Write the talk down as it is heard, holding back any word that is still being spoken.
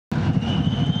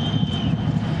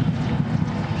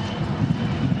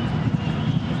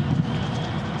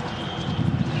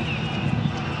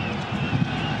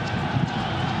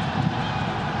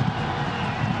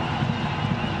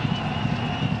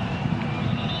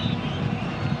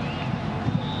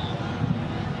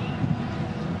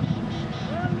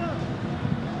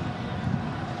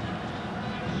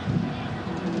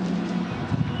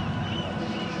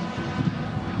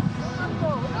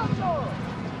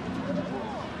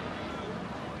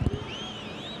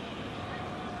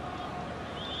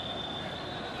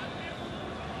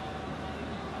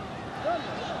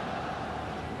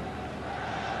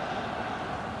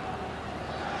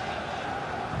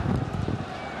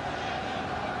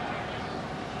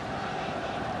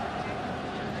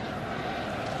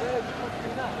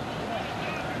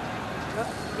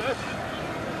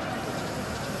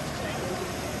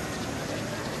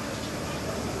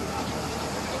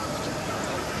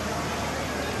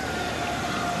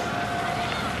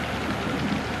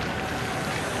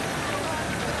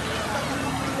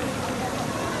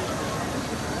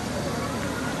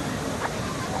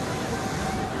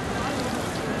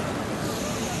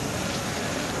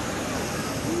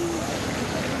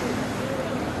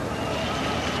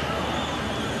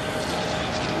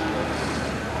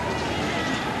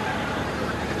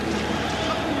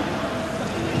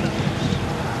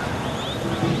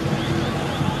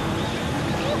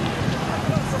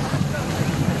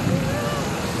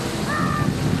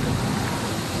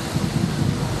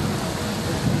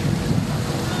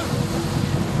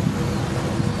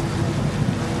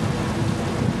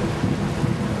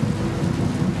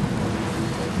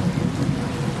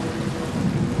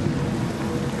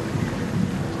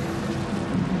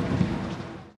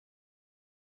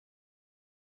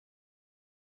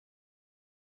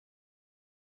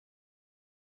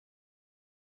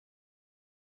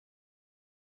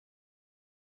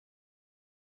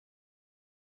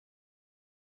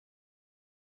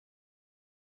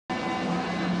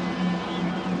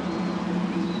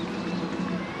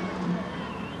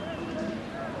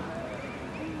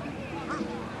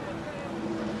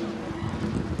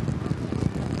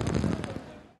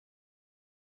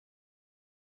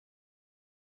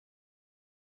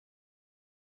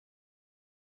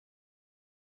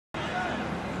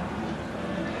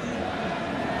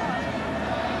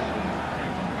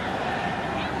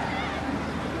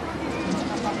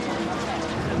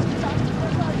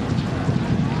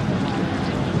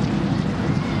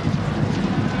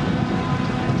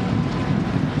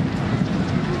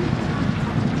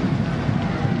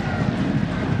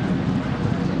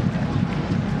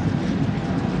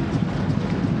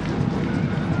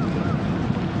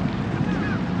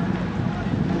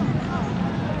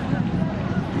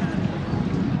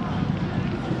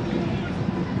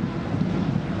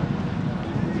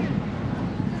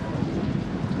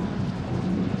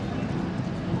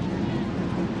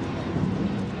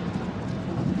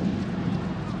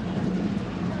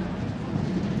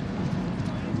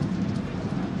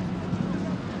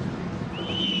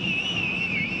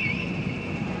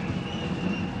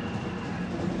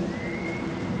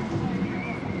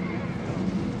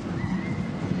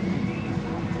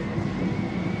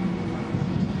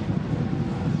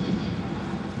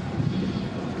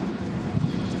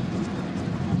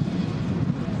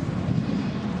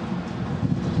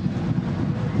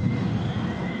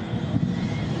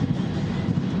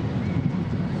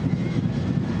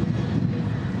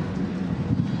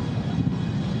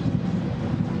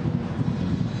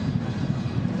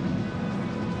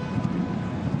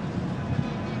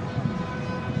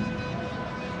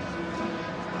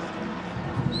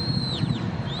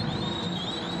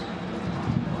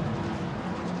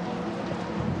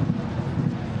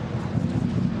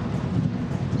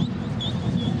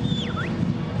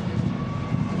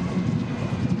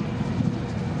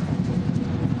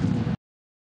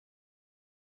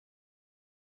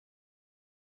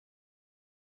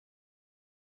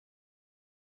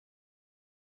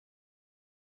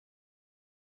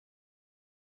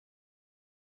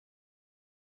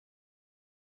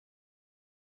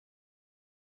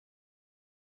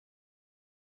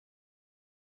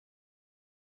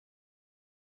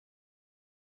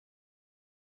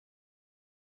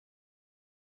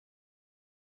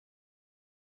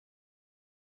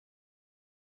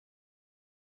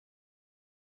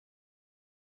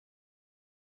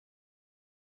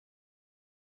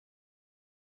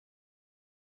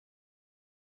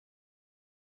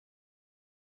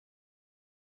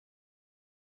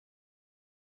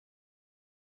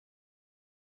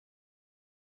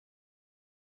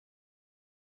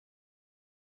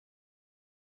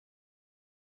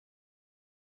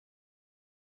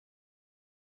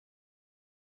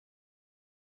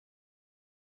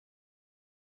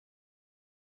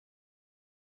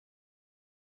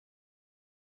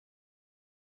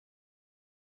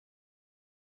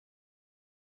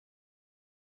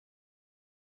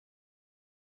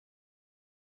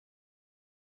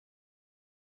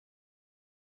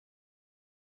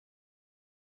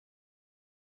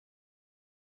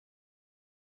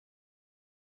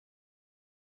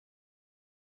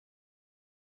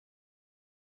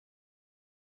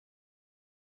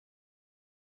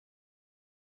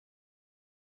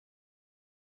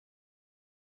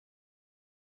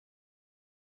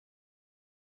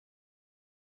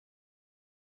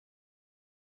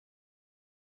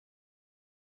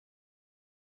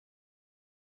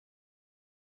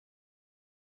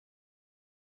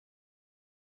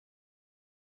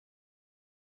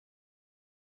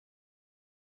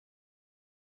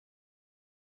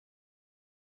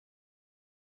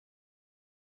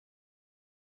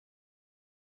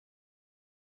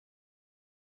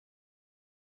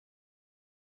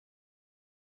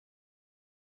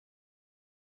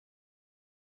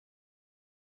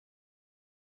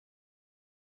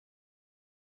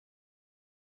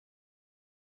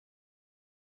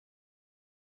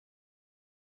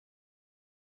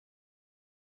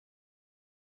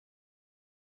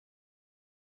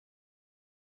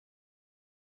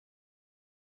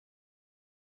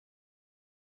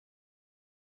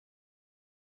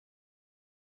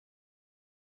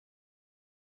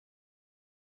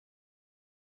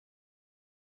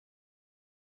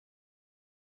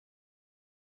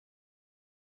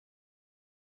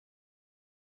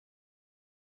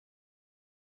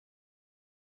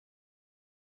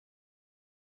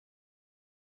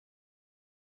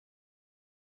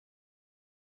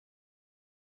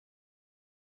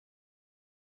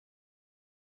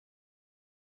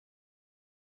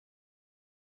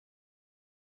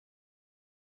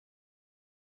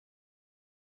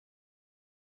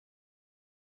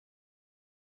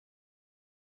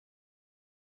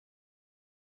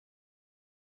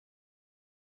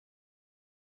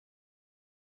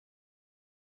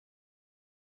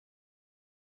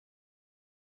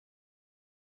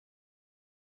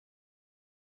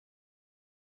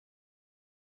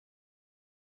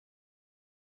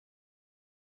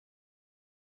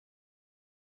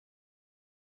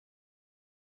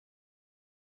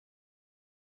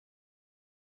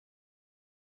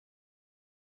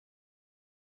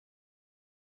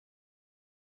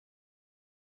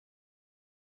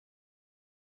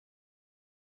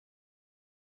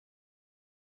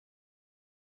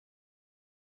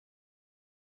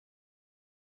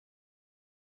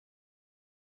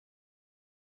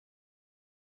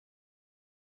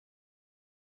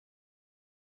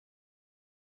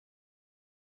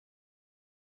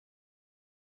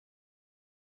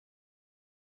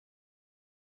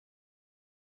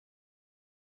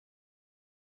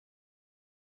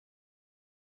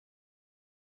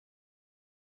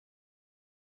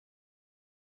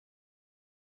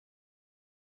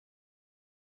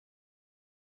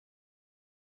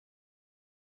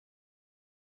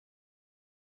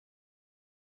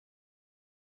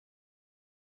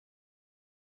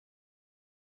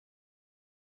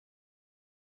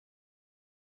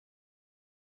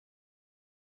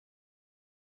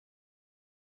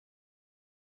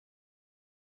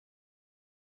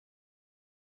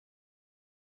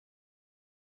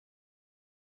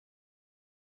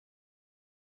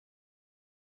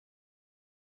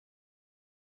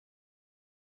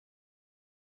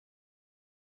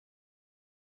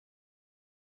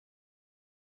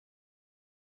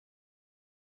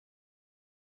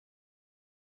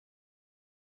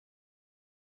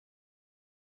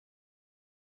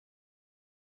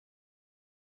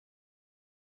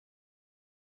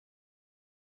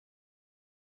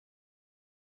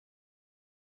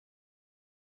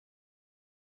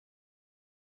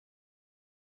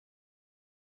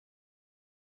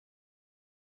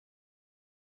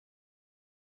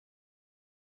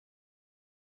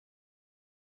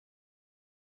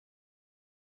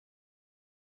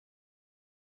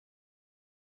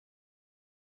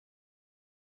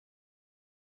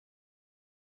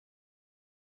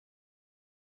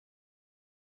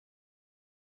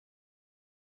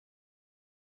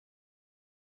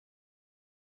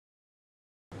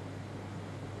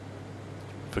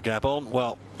For Gabon,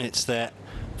 well, it's their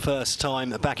first time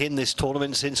back in this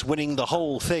tournament since winning the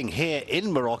whole thing here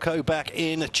in Morocco back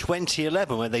in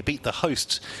 2011 when they beat the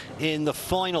hosts in the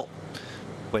final.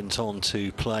 Went on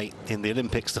to play in the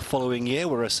Olympics the following year,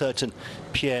 where a certain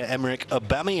Pierre-Emerick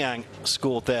Aubameyang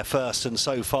scored their first and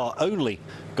so far only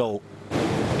goal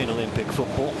in Olympic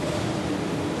football.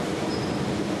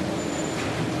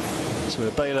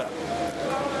 So Bela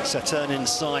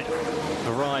Saturnin's side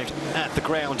arrived at the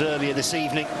ground earlier this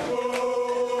evening.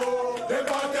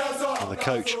 And the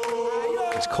coach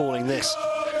is calling this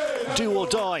do or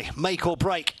die, make or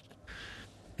break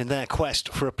in their quest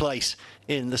for a place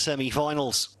in the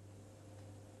semi-finals.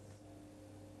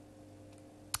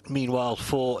 Meanwhile,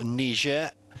 for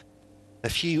Niger, a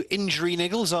few injury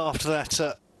niggles after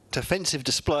that defensive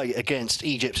display against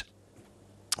Egypt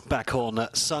back on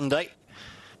Sunday.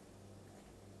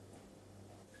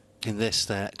 In this,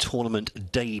 their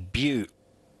tournament debut.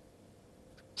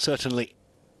 Certainly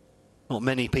not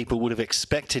many people would have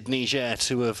expected Niger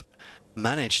to have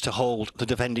managed to hold the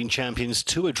defending champions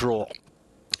to a draw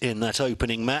in that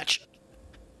opening match.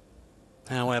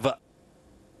 However,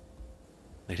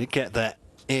 they did get there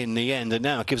in the end, and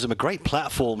now it gives them a great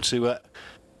platform to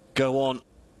go on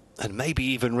and maybe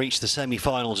even reach the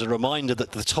semi-finals. A reminder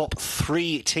that the top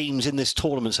three teams in this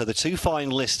tournament, so the two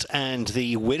finalists and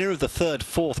the winner of the third,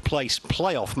 fourth place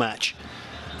playoff match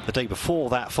the day before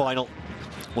that final,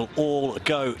 will all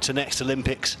go to next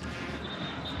Olympics,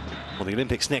 or the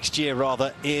Olympics next year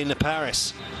rather, in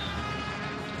Paris.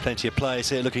 Plenty of players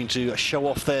here looking to show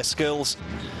off their skills.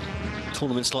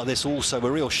 Tournaments like this also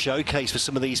a real showcase for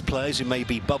some of these players who may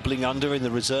be bubbling under in the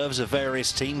reserves of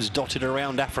various teams dotted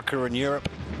around Africa and Europe.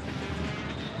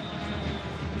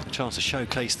 A chance to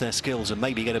showcase their skills and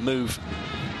maybe get a move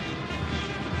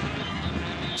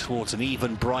towards an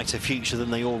even brighter future than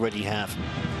they already have.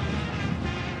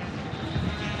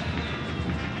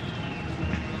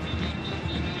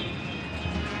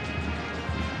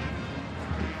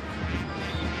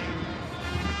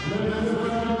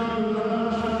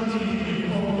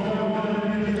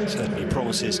 Certainly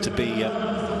promises to be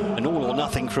an all or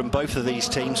nothing from both of these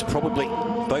teams, probably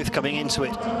both coming into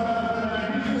it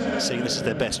seeing this as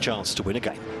their best chance to win a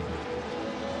game.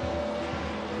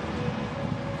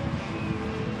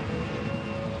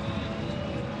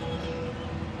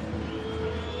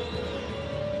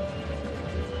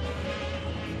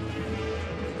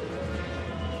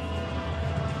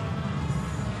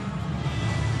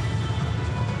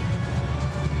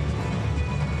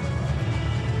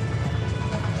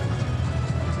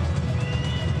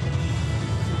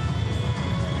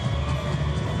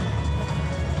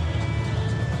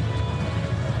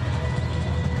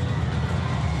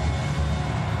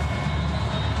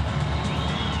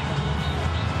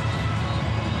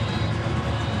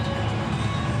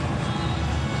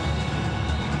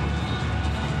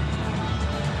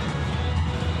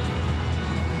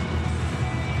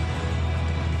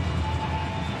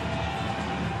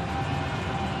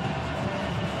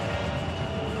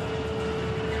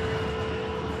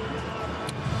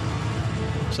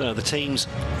 So the teams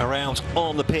are out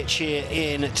on the pitch here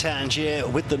in Tangier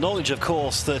with the knowledge, of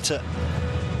course, that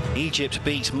Egypt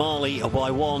beat Mali by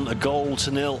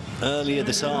 1-0 earlier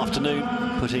this afternoon,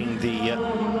 putting the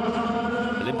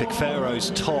Olympic Pharaohs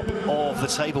top of the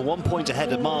table, 1 point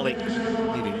ahead of Mali,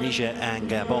 leaving Niger and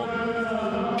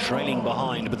Gabon trailing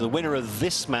behind. But the winner of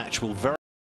this match will very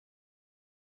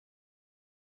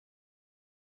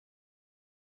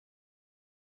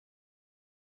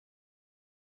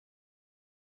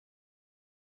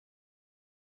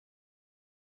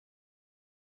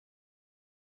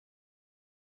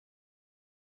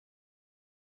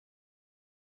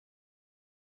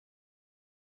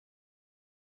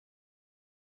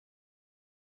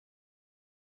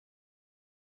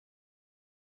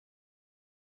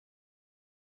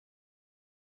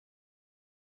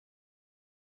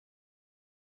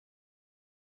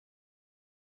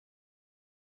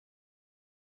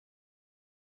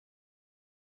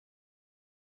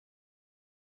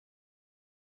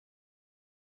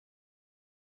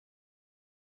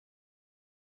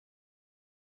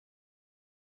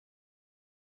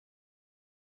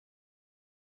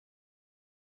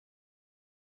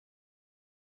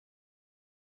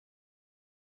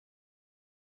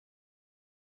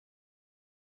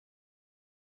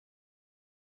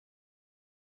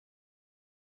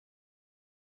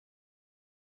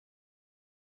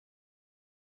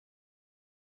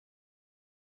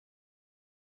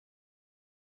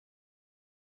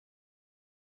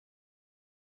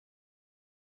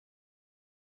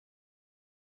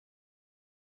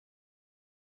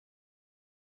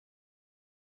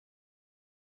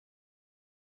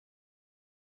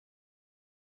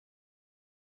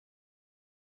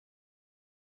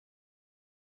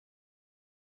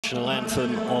national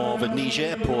anthem of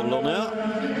Niger pour l'honneur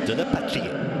de la patrie.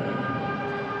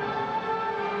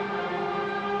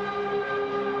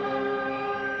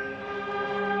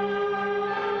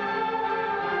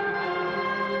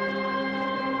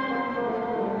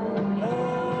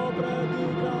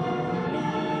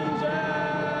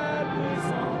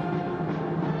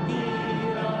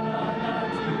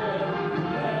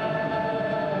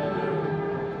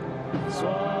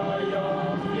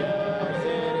 Soyons fiers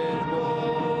et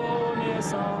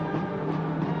reconnaissants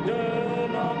de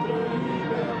notre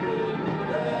liberté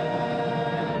nouvelle.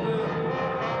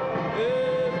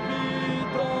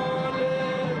 Évitons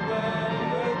les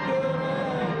vaines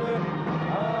querelles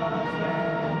afin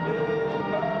de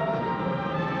parler.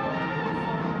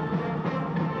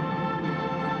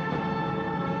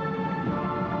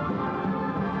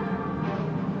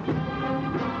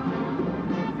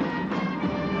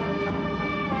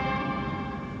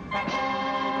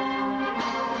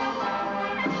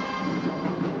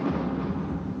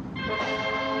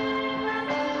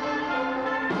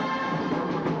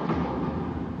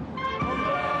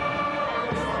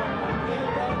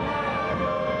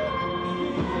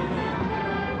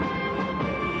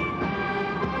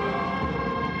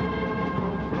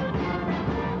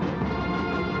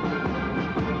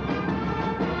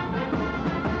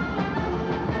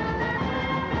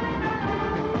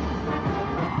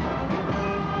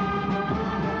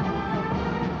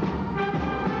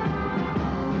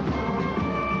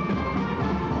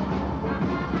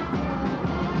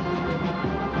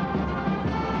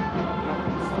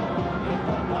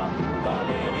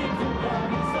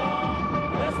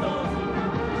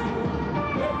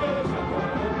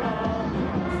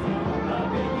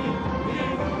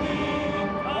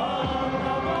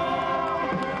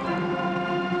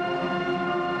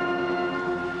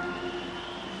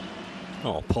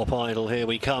 Oh, pop idol, here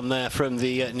we come there from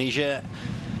the Niger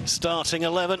starting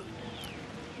 11.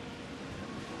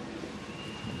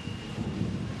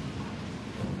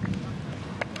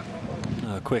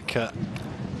 Quick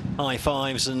high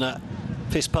fives and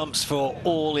fist pumps for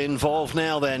all involved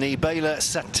now then. Ibela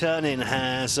Saturnin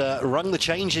has rung the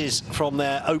changes from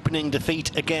their opening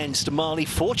defeat against Mali.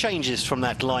 4 changes from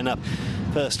that lineup.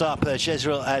 First up,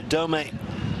 Jezreel Adome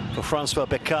for Francois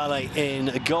Bekale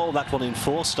in goal. That one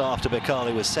enforced after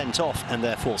Bekale was sent off and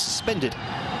therefore suspended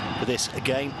for this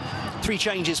game. 3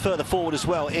 changes further forward as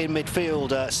well. In midfield,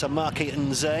 Samaki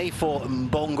Nze for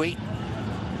Mbongui.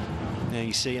 There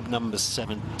you see him, number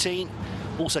 17.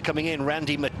 Also coming in,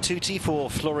 Randy Matuti for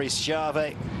Floris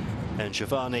Jave and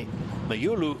Giovanni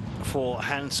Mayulu for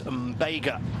Hans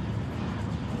Mbega.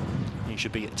 He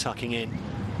should be tucking in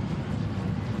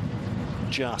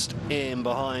just in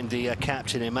behind the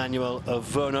captain, Emmanuel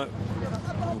Overno.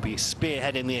 Will be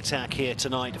spearheading the attack here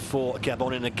tonight for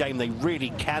Gabon in a game they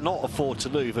really cannot afford to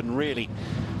lose and really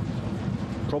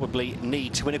probably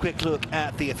need to win. A quick look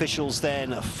at the officials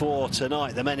then for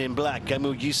tonight. The men in black,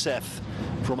 Gamou Youssef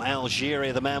from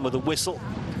Algeria, the man with the whistle.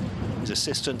 His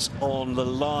assistants on the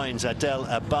lines, Adel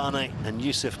Abane and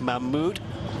Yusuf Mahmoud.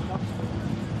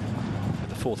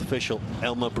 The 4th official,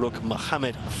 El Mabrouk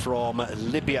Mohamed from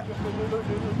Libya.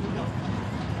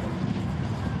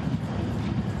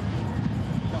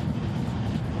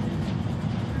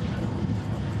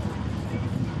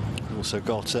 Also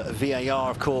got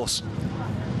VAR, of course,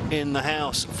 in the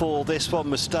house for this one.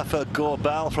 Mustafa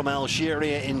Gorbal from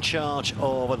Algeria in charge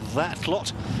of that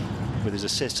lot, with his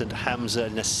assistant Hamza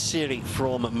Nassiri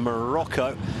from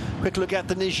Morocco. Quick look at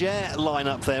the Niger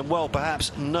lineup then. Well,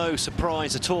 perhaps no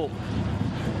surprise at all.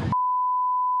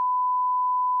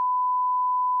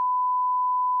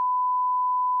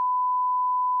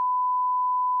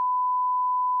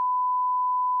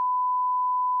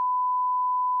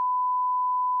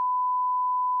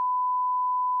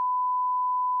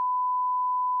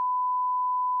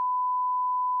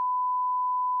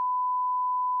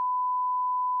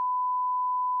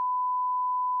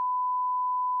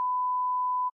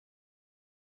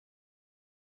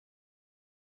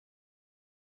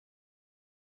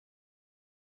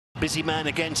 Busy man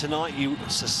again tonight, you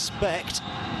suspect.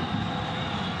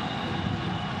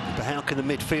 But how can the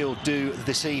midfield do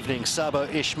this evening? Sabo,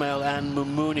 Ismail and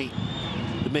Moumouni.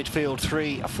 The midfield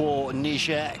 3 for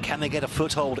Niger. Can they get a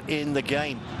foothold in the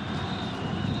game?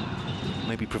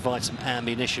 Maybe provide some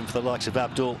ammunition for the likes of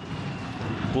Abdul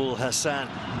Bul Hassan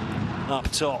up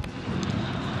top.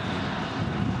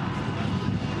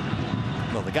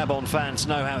 Well, the Gabon fans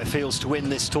know how it feels to win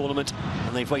this tournament,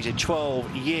 and they've waited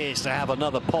 12 years to have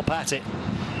another pop at it.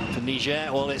 For Niger,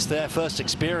 well, it's their first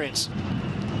experience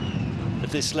at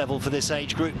this level for this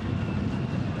age group.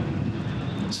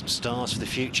 Some stars for the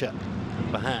future,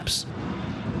 perhaps.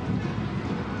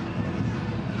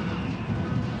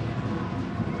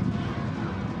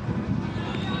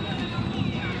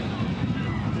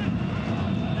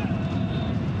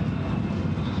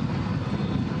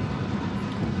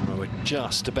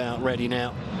 just about ready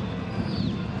now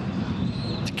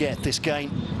to get this game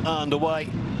underway.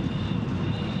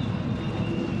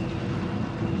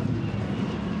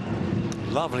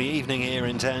 Lovely evening here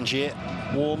in Tangier.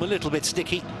 Warm, a little bit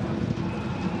sticky.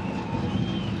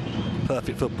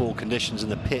 Perfect football conditions,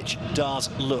 and the pitch does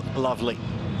look lovely.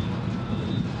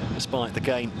 Despite the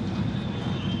game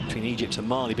between Egypt and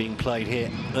Mali being played here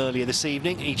earlier this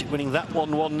evening, Egypt winning that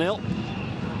one 1-0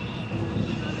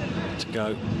 to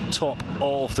go top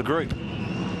of the group.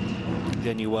 The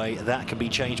only way that can be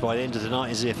changed by the end of the night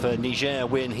is if Niger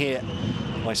win here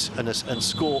and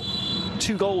score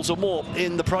 2 goals or more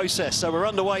in the process. So we're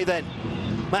underway then.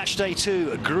 Match day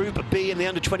 2, Group B in the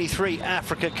Under-23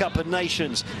 Africa Cup of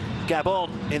Nations. Gabon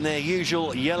in their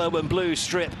usual yellow and blue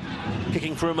strip,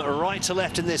 kicking from right to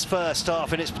left in this first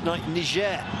half, and it's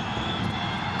Niger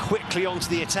quickly onto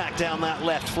the attack down that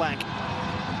left flank.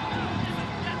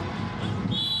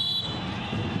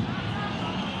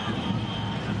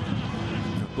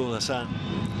 Hassan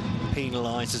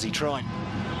penalised as he tried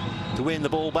to win the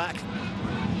ball back.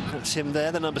 It's him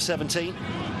there, the number 17.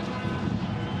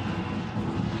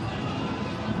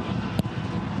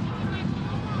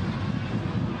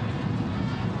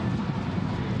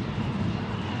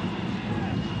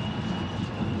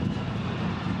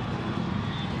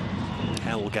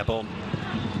 How will Gabon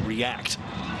react?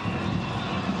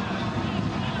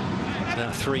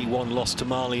 That 3-1 loss to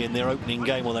Mali in their opening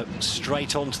game, although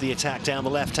straight onto the attack down the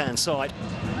left-hand side.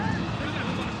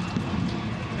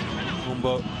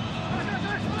 Mumbo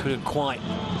couldn't quite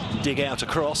dig out a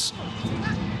cross.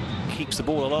 Keeps the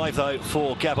ball alive, though,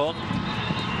 for Gabon.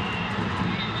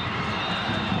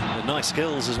 And nice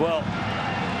skills as well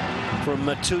from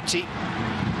Matuti,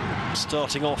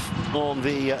 starting off on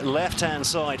the left-hand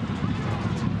side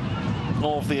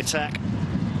of the attack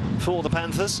for the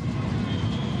Panthers.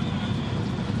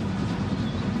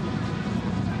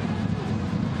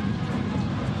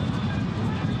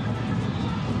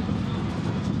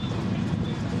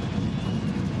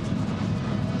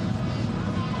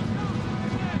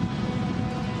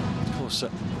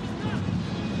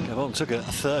 Gabon took a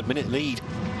 3rd-minute lead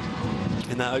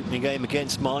in that opening game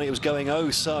against Mali. It was going oh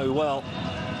so well.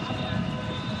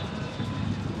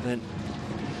 Then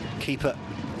keeper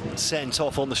sent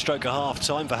off on the stroke of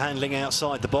half-time for handling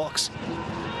outside the box.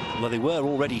 Well, they were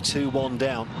already 2-1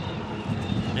 down.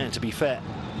 And to be fair,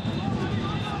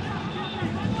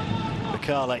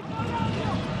 Bakale,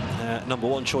 number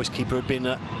 1 choice keeper, had been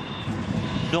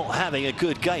not having a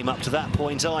good game up to that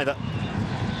point either.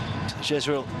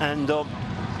 Jezreel and the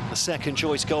 2nd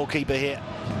choice goalkeeper here,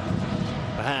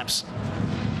 perhaps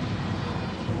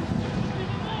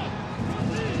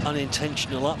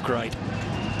unintentional upgrade.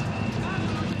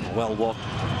 Well won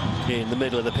in the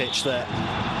middle of the pitch there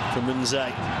from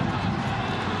Munze.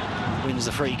 Wins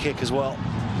the free kick as well.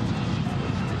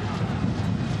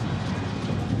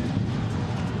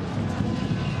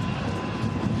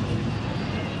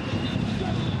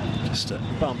 Just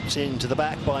bumped into the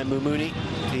back by Moumouni,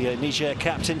 the Niger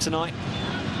captain tonight.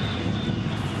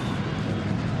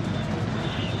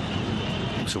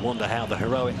 To wonder how the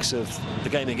heroics of the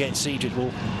game against Egypt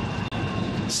will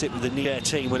sit with the Niger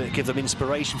team. Will it give them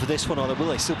inspiration for this one, or will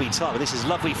they still be tight? But this is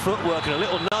lovely footwork and a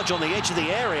little nudge on the edge of the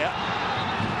area.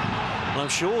 And I'm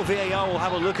sure VAR will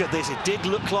have a look at this. It did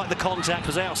look like the contact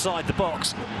was outside the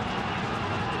box.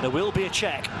 There will be a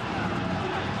check.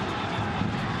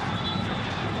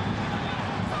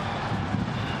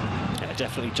 Yeah,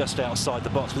 definitely just outside the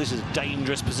box, but this is a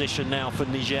dangerous position now for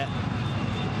Niger.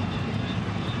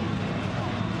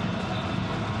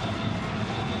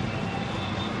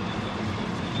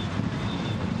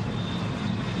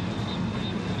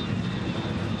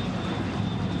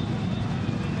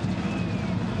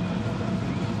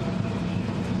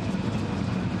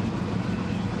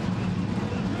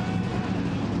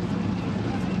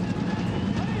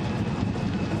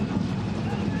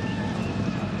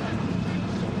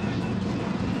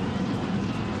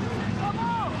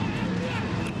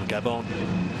 Gabon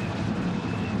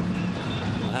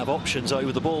will have options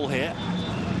over the ball here.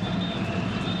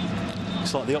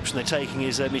 Looks like the option they're taking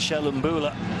is Michel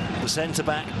Mbula, the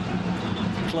centre-back.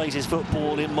 Plays his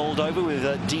football in Moldova with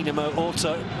Dinamo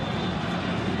Orto.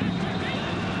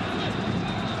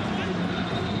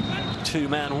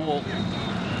 2-man wall,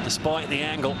 despite the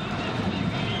angle.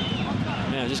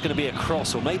 Now, is this going to be a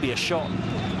cross or maybe a shot?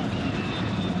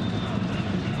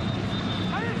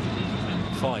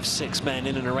 5-6 men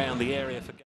in and around the area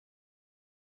for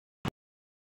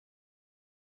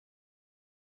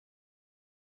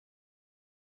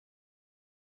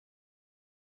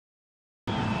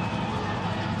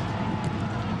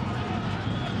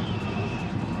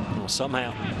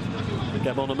somehow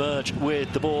Gabon emerge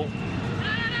with the ball.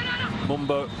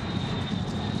 Mumbo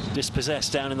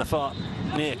dispossessed down in the far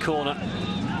near corner.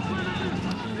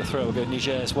 And the throw will go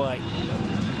Niger's way.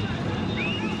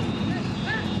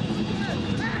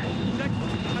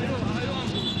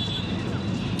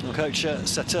 Well, Coach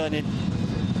Saturnin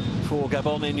for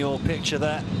Gabon in your picture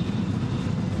there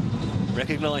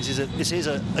recognises that this is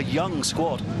a young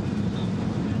squad.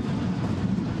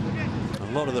 A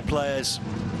lot of the players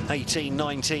 18,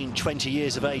 19, 20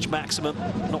 years of age maximum,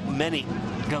 not many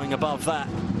going above that.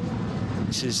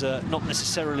 This is not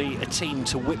necessarily a team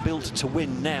to build to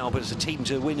win now, but it's a team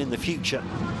to win in the future.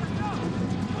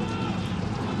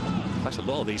 In fact, a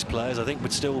lot of these players, I think,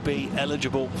 would still be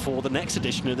eligible for the next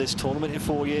edition of this tournament in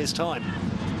 4 years' time.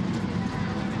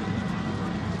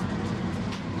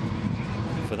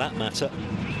 For that matter,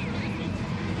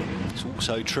 it's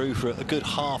also true for a good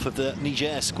half of the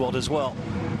Niger squad as well.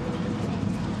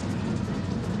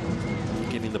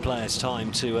 Giving the players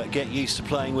time to get used to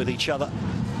playing with each other.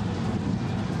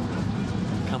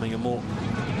 Becoming a more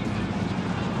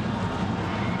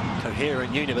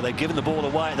coherent unit, but they've given the ball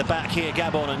away at the back here.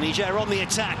 Gabon and Niger on the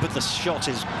attack, but the shot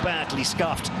is badly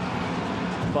scuffed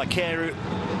by Keru.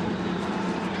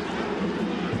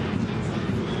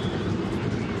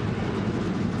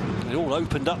 It all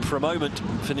opened up for a moment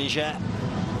for Niger.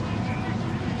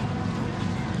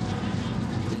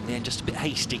 In the end, just a bit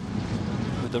hasty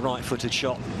with the right-footed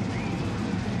shot.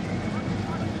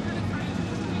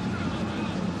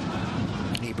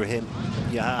 Ibrahim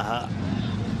Yahaha,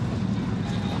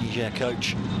 Niger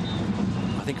coach,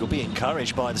 I think will be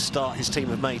encouraged by the start his team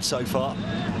have made so far.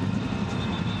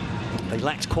 They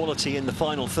lacked quality in the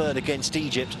final third against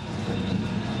Egypt.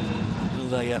 Will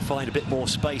they find a bit more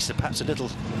space and perhaps a little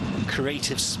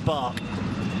creative spark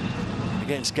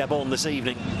against Gabon this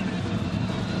evening?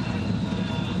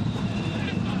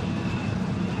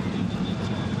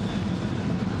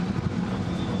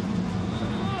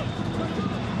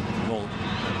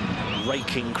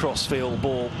 Raking crossfield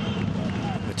ball.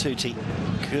 Matuti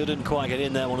couldn't quite get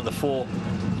in there, one of the 4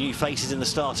 new faces in the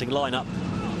starting lineup.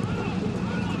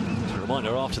 As a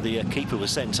reminder, after the keeper was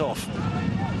sent off,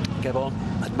 Gabon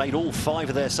had made all 5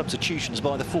 of their substitutions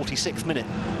by the 46th minute.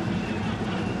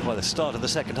 By the start of the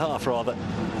second half, rather,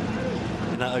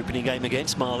 in that opening game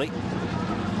against Mali.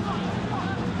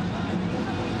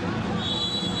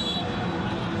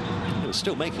 It was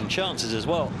still making chances as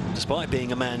well, despite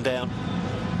being a man down.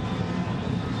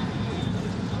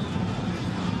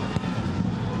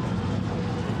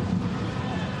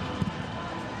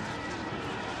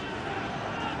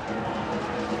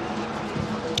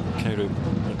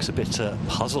 Looks a bit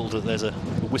puzzled that there's a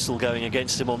whistle going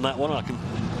against him on that one. I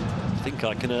think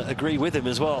I can agree with him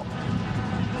as well.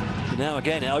 But now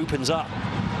again, it opens up.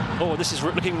 Oh, this is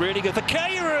looking really good for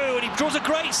Keru, and he draws a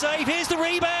great save. Here's the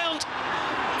rebound.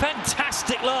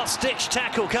 Fantastic last-ditch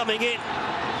tackle coming in.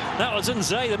 That was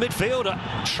Nze, the midfielder,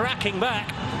 tracking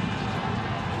back.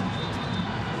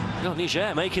 Well,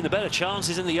 Niger making the better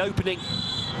chances in the opening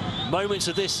moments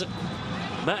of this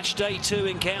match day 2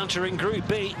 encounter in Group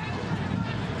B.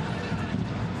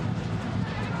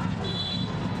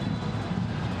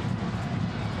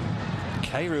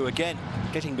 Keru again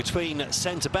getting between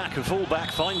centre-back and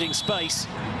full-back, finding space.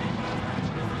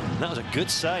 That was a good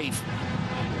save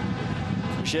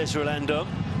from Jezreel Andom.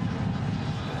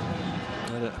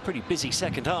 Had a pretty busy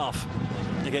second half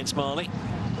against Mali.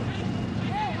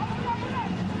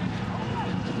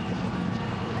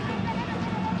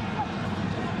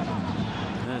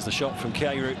 There's the shot from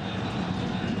Keru.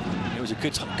 It was a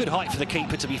good height for the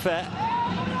keeper, to be fair.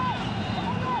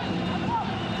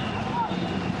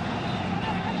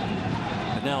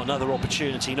 And now another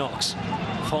opportunity knocks.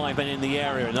 5 men in the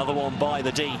area, another one by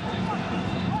the D.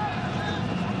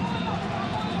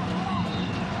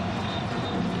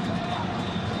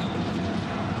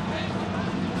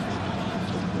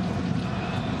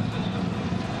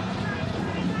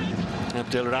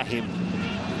 Abdul Rahim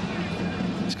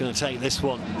is going to take this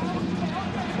one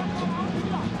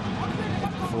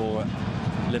for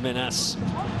Lemenas.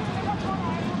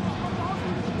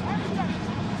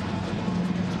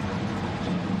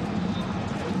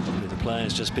 The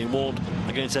players just been warned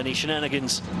against any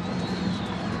shenanigans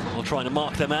while trying to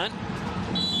mark their man.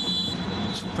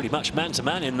 It's pretty much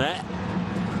man-to-man in there.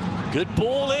 Good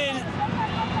ball in.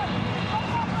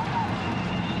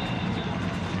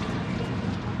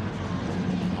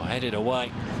 Headed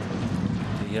away.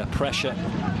 The pressure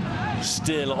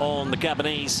still on the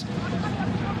Gabonese.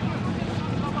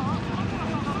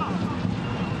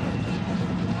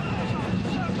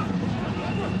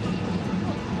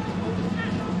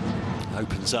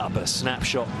 Opens up a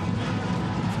snapshot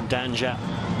from Danja.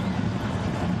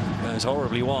 Goes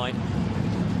horribly wide.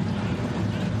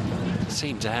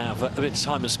 Seem to have a bit of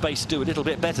time and space to do a little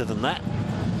bit better than that.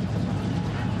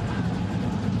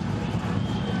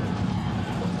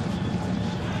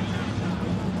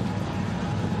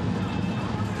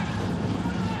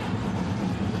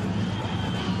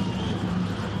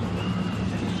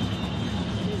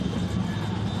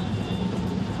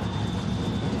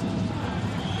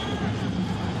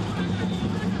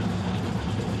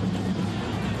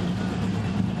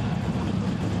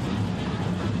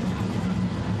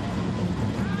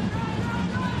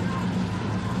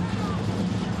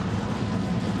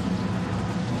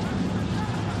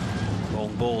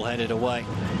 Ball headed away.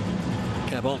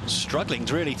 Gabon struggling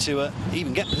really to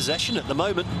even get possession at the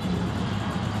moment.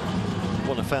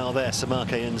 What a foul there,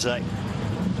 Samake Nze.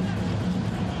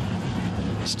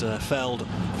 Just fouled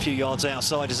a few yards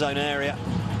outside his own area.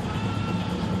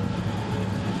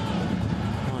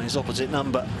 Oh, his opposite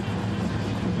number,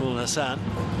 Ul Hassan.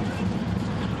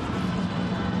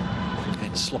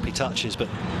 Getting sloppy touches, but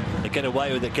they get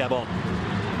away with it, Gabon.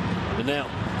 And now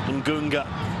Ngunga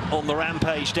on the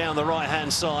rampage down the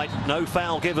right-hand side. No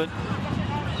foul given.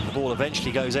 The ball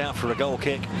eventually goes out for a goal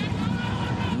kick.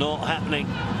 Not happening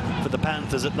for the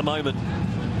Panthers at the moment.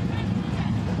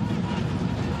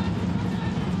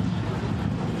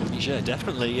 Niger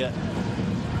definitely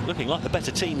looking like the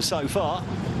better team so far.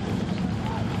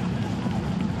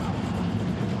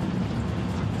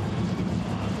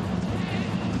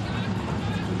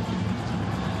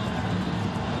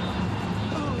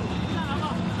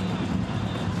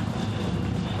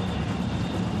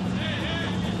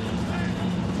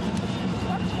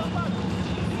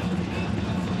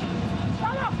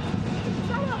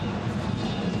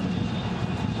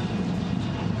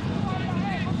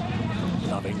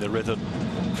 Loving the rhythm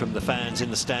from the fans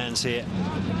in the stands here.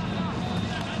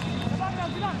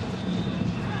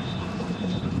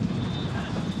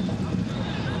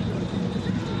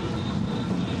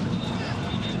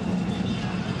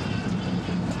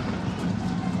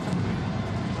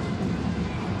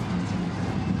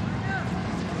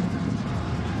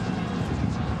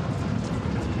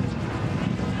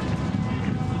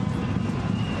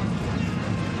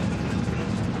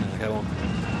 Go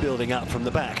on, building up from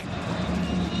the back.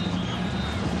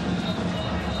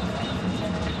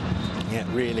 Yeah,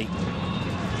 really.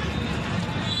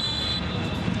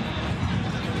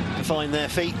 To find their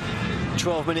feet.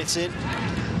 12 minutes in.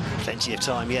 Plenty of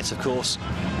time yet, of course.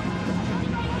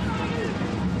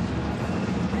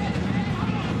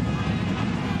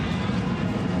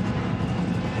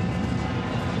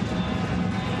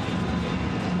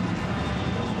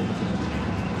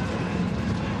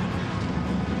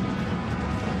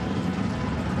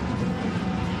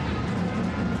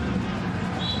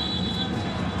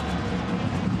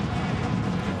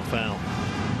 Foul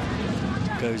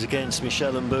goes against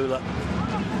Michel Mbula,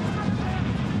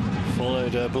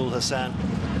 followed Ul Hassan.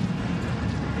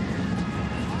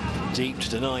 Deep to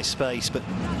deny space, but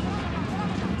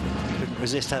couldn't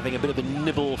resist having a bit of a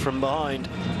nibble from behind.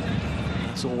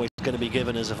 That's always going to be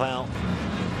given as a foul.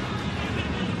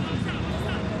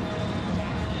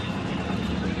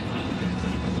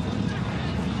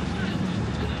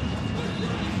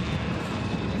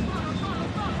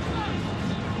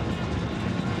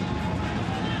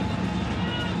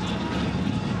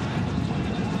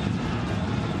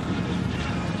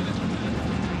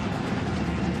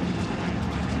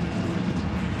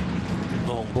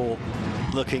 Ball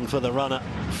looking for the runner,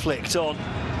 flicked on.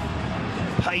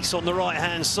 Pace on the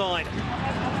right-hand side.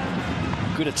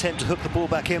 Good attempt to hook the ball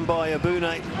back in by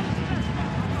Abune.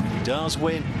 He does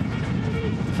win.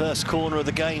 First corner of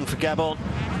the game for Gabon.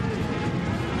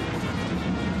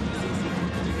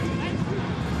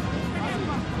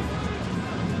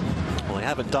 Well, they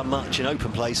haven't done much in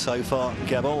open play so far,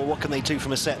 Gabon. What can they do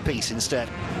from a set piece instead?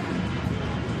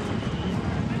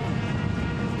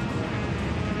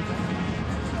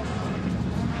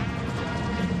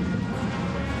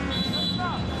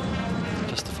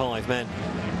 Five men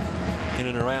in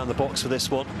and around the box for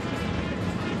this one.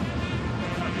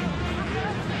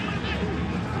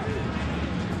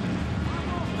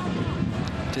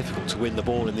 Difficult to win the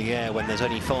ball in the air when there's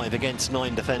only 5 against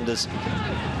 9 defenders.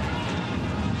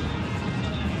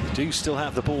 Do still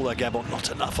have the ball though, Gabon. Not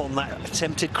enough on that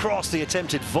attempted cross. The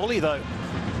attempted volley though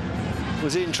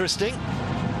was interesting.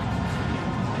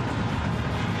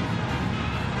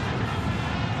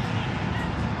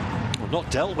 Well,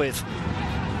 not dealt with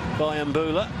by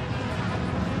Mbula.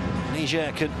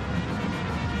 Niger can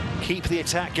keep the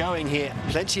attack going here.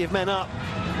 Plenty of men up.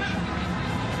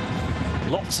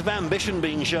 Lots of ambition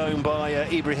being shown by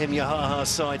Ibrahim Yahaha's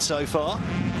side so far.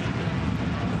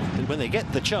 A little when they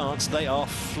get the chance, they are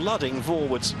flooding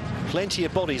forwards. Plenty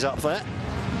of bodies up there.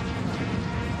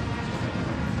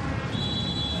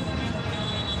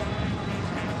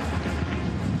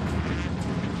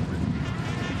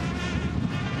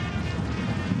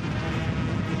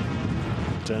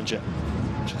 Danger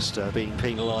just being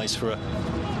penalised for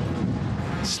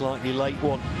a slightly late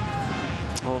one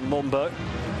on Mombo.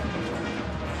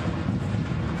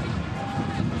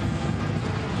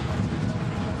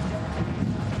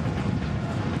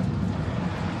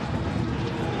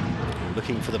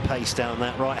 Looking for the pace down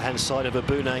that right-hand side of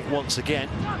Abune once again.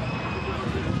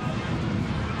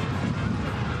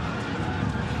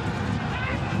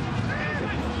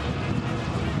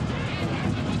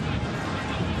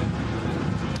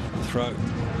 Throw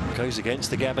goes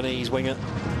against the Gabonese winger.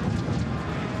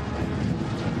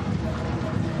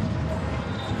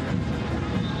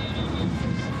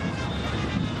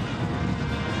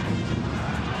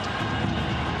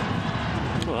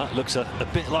 Well, that looks a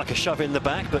bit like a shove in the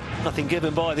back, but nothing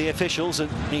given by the officials, and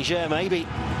Niger maybe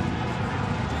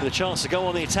with a chance to go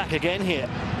on the attack again here.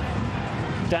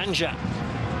 Danger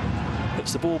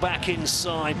puts the ball back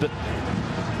inside, but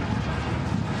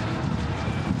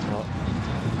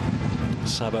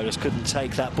Sabo just couldn't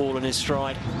take that ball in his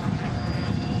stride.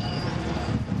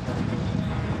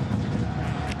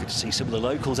 Good to see some of the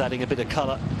locals adding a bit of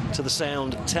colour to the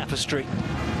sound tapestry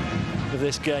of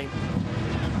this game.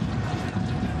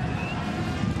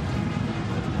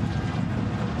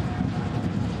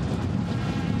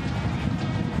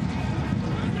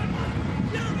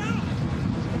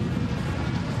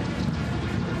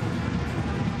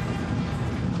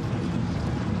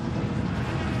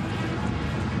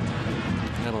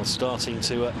 Starting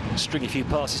to string a few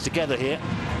passes together here,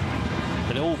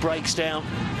 and it all breaks down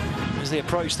as they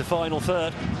approach the final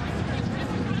third.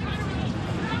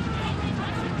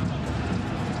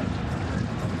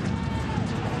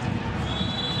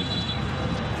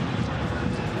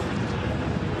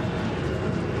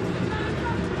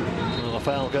 Well, a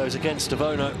foul goes against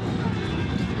Avono,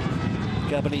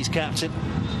 Gabonese captain.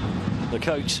 The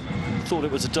coach thought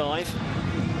it was a dive.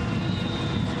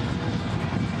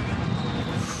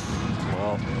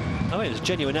 I mean, it's a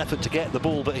genuine effort to get the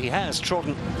ball, but he has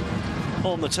trodden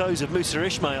on the toes of Musa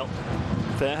Ismail.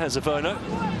 There has Avono.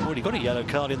 Already got a yellow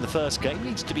card in the first game.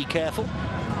 Needs to be careful.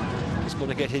 He's going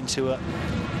to get into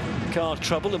card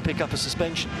trouble and pick up a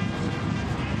suspension.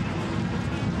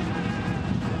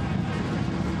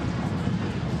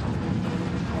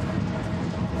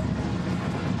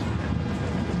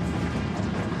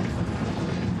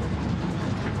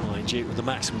 With the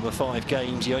maximum of 5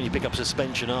 games, you only pick up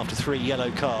suspension after 3 yellow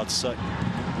cards, so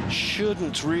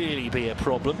shouldn't really be a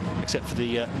problem, except for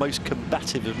the most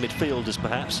combative of midfielders,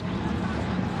 perhaps.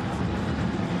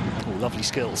 Oh, lovely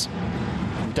skills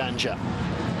from Danger.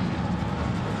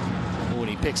 Oh, and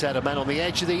he picks out a man on the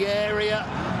edge of the area.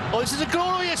 Oh, this is a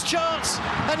glorious chance,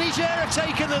 and Niger have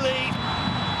taken the lead.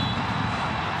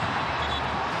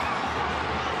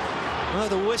 Well,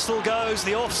 the whistle goes,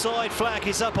 the offside flag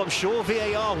is up. I'm sure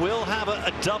VAR will have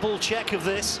a double check of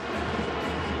this.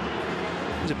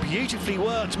 It was a beautifully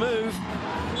worked move,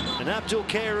 and Abdul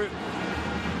Keru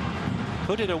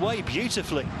put it away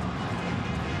beautifully.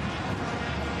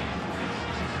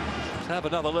 Let's have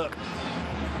another look.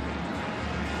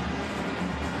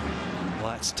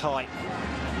 Well, that's tight.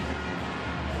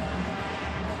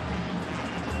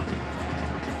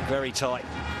 Very tight.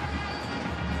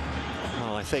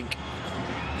 Well, I think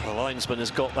the linesman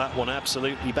has got that one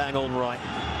absolutely bang on right.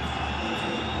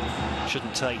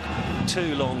 Shouldn't take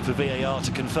too long for VAR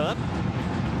to confirm.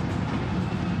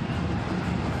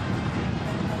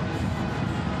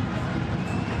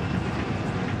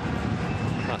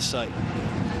 Must say,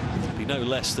 it'd be no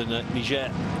less than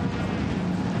Niger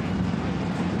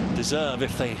deserve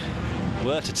if they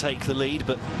were to take the lead,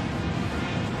 but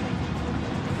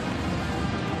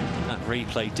that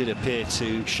replay did appear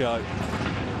to show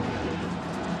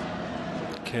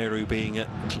Keru being,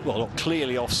 well, not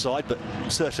clearly offside, but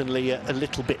certainly a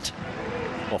little bit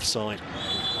offside.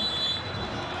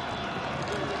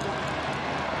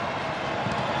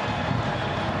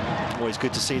 Always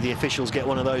good to see the officials get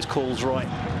one of those calls right.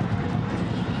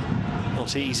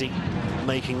 Not easy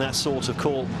making that sort of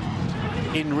call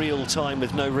in real time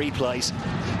with no replays.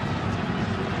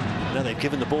 Now they've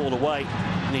given the ball away,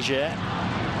 Niger.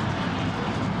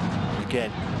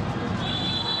 Again,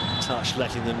 touch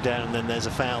letting them down, and then there's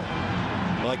a foul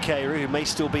by Keru, who may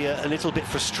still be a little bit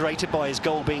frustrated by his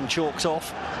goal being chalked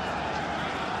off.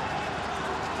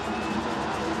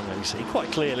 And you see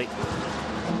quite clearly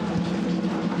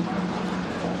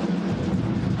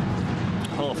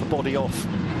half a body off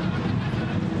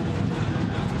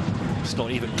It's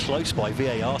not even close by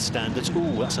VAR standards.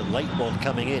 Ooh, that's a late one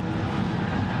coming in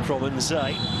from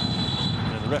Nzay.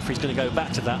 And the referee's going to go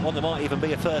back to that one. There might even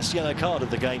be a first yellow card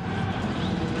of the game.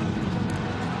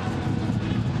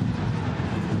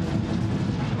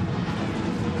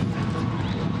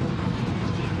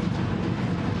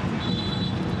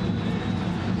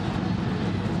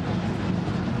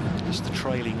 Just the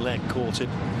trailing leg caught him.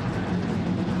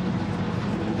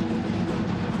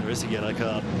 There is a yellow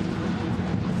card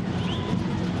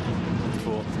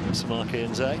for Samaki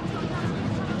Nzay.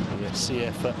 The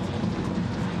CF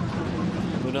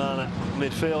Banana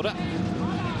midfielder.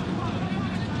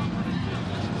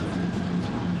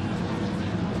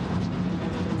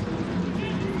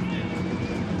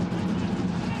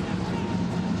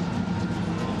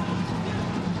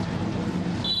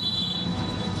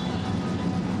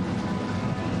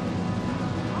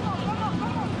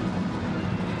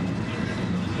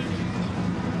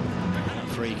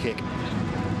 Free kick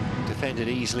defended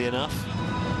easily enough.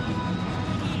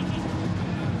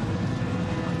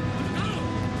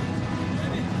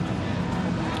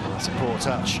 That's a poor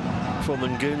touch from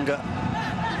Ngunga.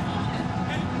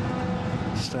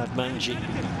 Stad Manji,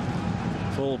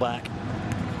 full-back.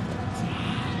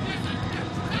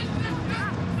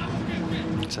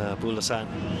 Boulasan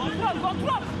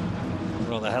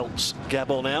rather helps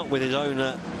Gabon out with his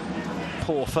own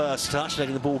poor first touch,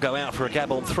 letting the ball go out for a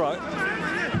Gabon throw.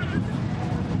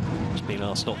 Just been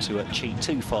asked not to cheat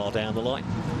too far down the line.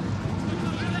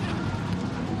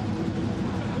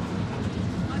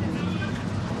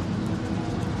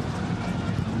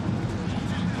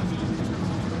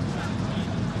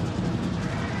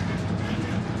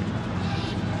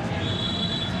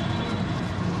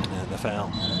 And the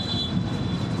foul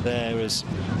there as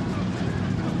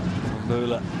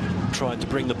Mbula tried to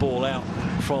bring the ball out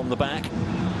from the back.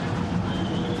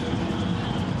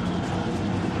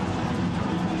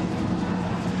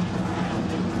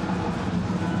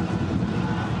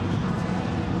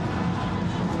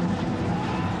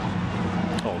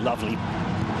 Oh, lovely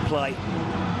play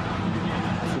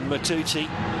from Matuti.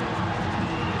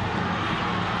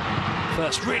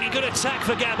 First really good attack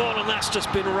for Gabon, and that's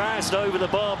just been razzed over the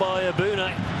bar by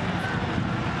Abune.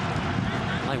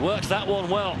 They worked that one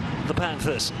well, the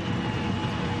Panthers.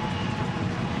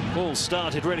 Ball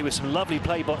started really with some lovely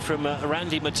play from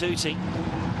Randy Matuti.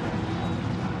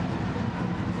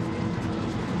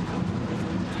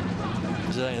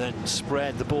 They then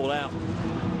spread the ball out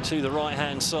to the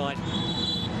right-hand side.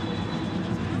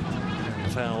 The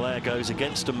foul there goes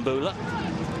against Mbula.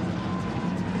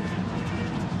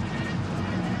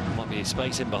 Might be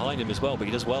space in behind him as well, but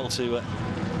he does well to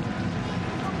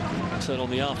turn on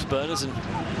the afterburners and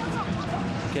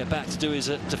get back to do his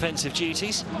defensive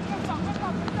duties.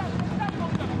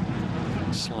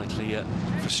 Slightly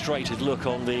frustrated look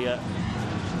on the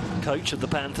coach of the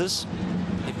Panthers,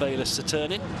 Bayless to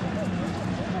turn in.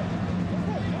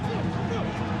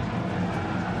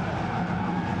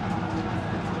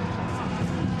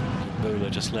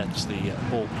 Mbula just lets the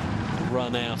ball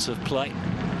run out of play.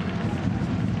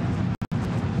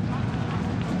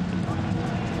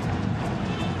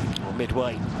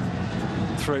 Midway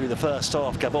through the first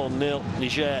half, Gabon 0,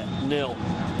 Niger 0.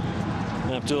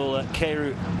 Abdul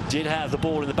Keru did have the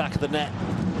ball in the back of the net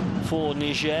for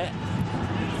Niger.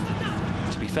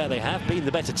 To be fair, they have been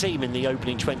the better team in the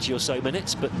opening 20 or so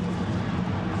minutes, but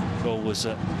the goal was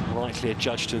likely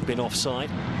adjudged to have been offside.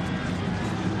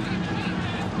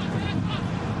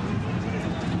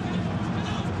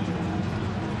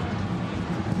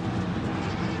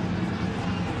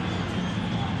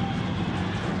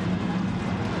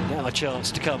 Now a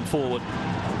chance to come forward.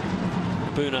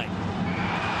 Abune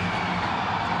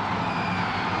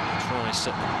tries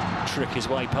to trick his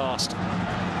way past.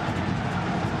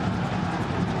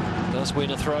 Does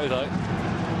win a throw though.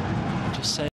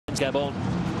 Just sends Gabon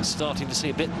starting to see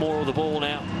a bit more of the ball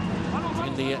now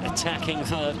in the attacking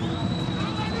third.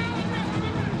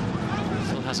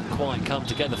 Still hasn't quite come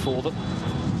together for them.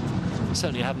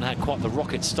 Certainly haven't had quite the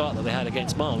rocket start that they had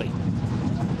against Mali.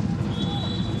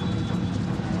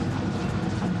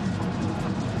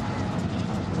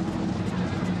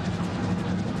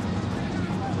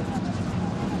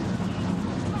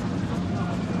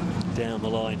 Down the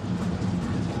line.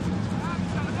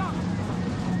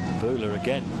 Mbula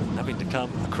again having to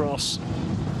come across.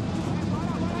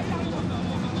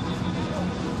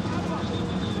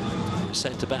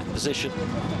 Centre-back position.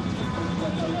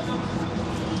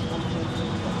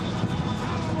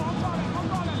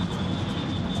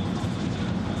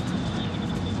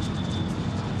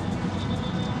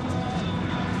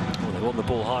 Well, they won the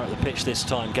ball higher at the pitch this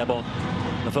time, Gabon.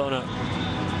 Mavono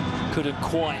couldn't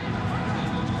quite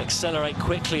accelerate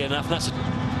quickly enough. That's a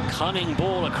cunning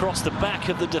ball across the back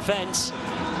of the defence.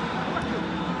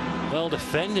 Well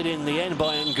defended in the end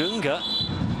by Ngunga.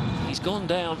 He's gone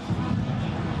down.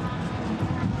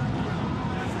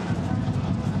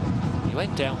 He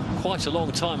went down quite a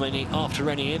long time after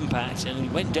any impact, and he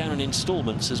went down in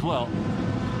instalments as well.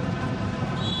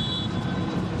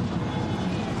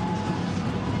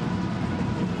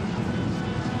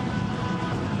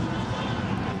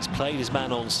 He's played his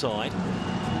man on side.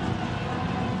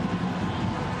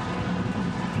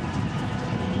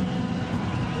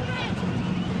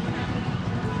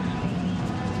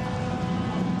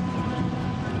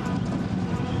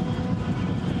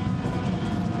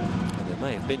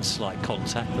 May have been slight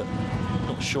contact, but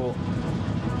not sure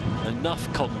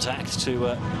enough contact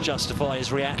to justify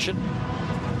his reaction.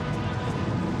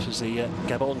 Which was the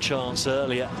Gabon chance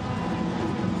earlier.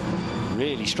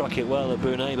 Really struck it well at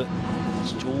Bounet, but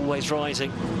it's always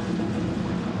rising.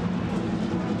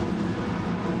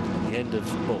 The end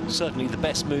of, well, certainly the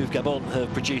best move Gabon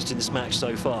have produced in this match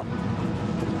so far.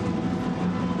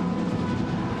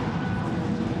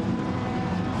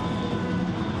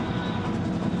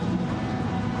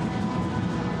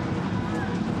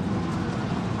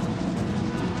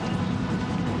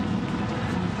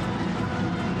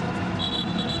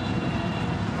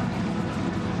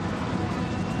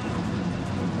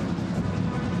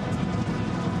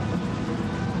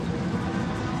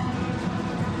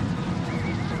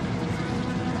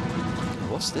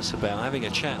 What's this about? Having a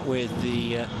chat with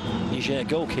the Niger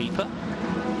goalkeeper.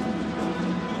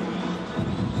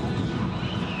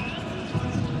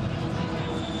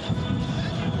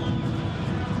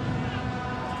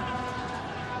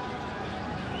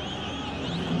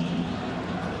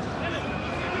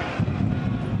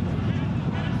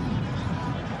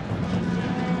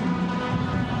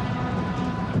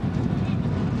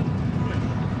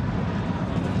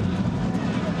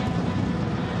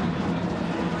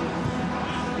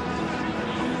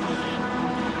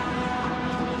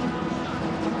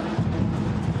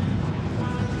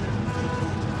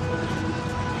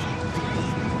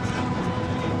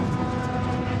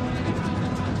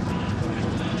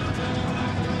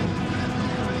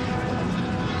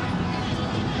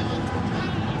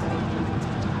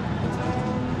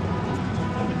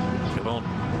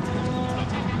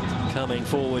 Coming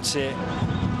forwards here,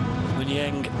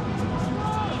 Munyeng.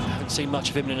 Haven't seen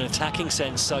much of him in an attacking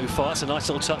sense so far. It's a nice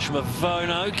little touch from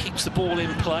Avono. Keeps the ball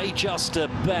in play just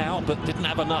about, but didn't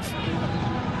have enough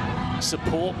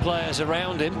support players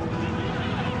around him.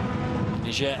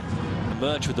 Niger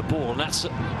emerged with the ball, and that's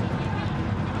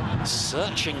a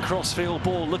searching crossfield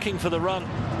ball, looking for the run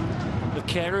of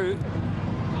Keru.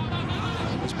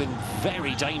 It's been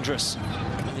very dangerous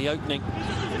in the opening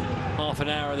half an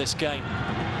hour of this game.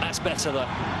 That's better though.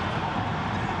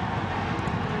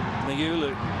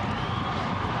 Mayulu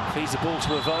feeds the ball to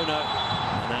Avono,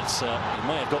 and that's he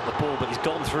may have got the ball, but he's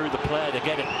gone through the player to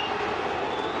get it.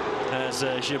 As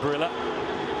Gibrilla.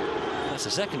 That's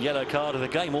the second yellow card of the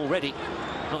game already.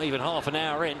 Not even half an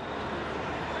hour in.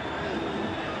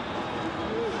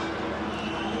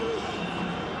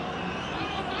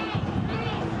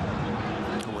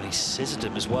 Oh, and he scissored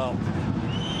him as well.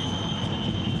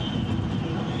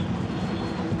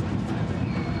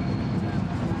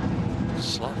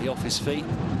 Slightly off his feet.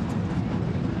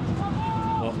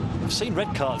 Well, I've seen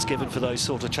red cards given for those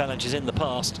sort of challenges in the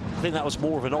past. I think that was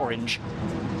more of an orange.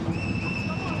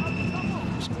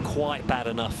 It's quite bad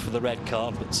enough for the red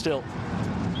card, but still.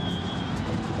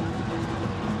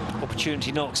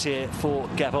 Opportunity knocks here for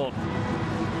Gabon.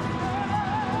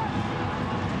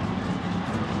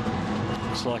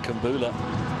 Looks like Mbula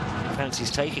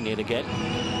fancies taking it again.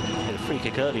 He had a free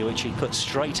kick earlier, which he put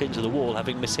straight into the wall,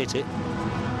 having mishit it.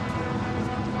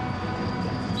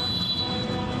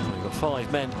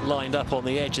 5 men lined up on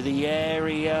the edge of the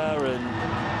area, and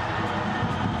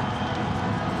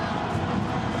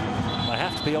I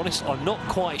have to be honest, I'm not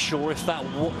quite sure if that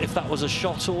was a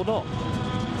shot or not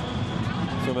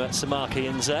from Samaki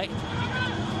Nze.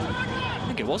 I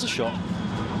think it was a shot.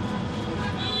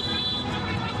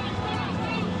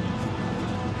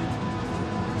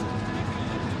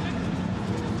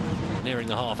 Nearing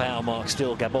the half-hour mark,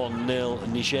 still Gabon 0,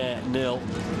 Niger 0.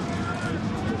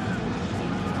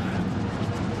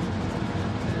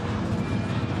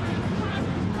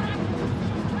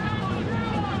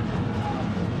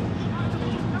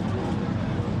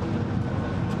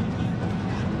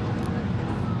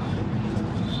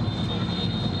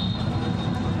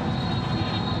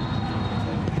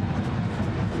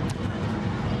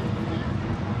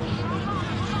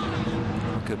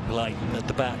 Good play at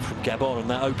the back from Gabon, and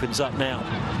that opens up now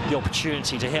the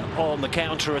opportunity to hit on the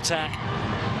counter-attack.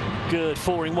 Good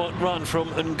 4-in-1 run from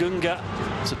Ngunga.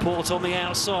 Support on the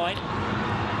outside.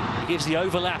 He gives the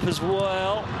overlap as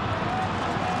well.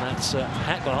 And that's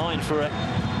hacked behind for a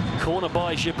corner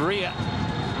by Jabria.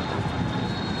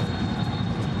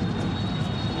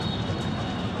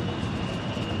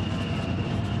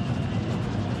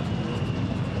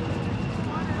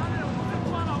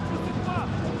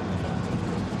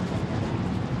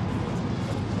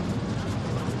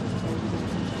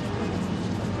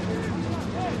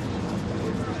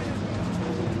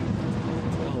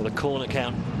 Corner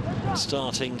count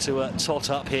starting to tot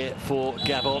up here for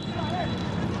Gabon.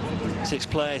 6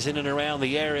 players in and around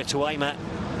the area to aim at.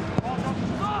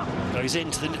 Goes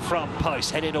into the front post,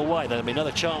 headed away. There'll be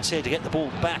another chance here to get the ball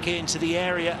back into the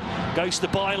area. Goes to the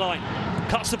byline,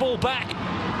 cuts the ball back.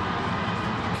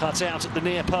 Cut out at the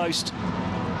near post.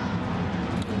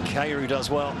 Kairu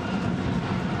does well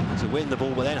to win the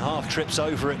ball, but then half trips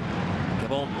over it.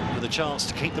 Gabon with a chance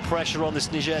to keep the pressure on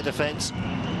this Niger defence.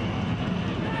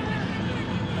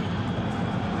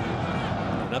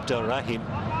 Abdel Rahim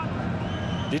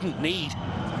didn't need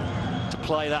to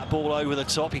play that ball over the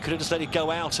top. He could have just let it go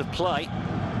out of play.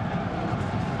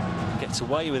 Gets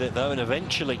away with it though, and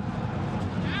eventually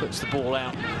puts the ball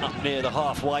out up near the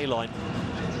halfway line.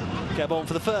 Gabon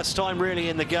for the first time really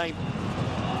in the game.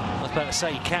 I was about to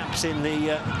say caps in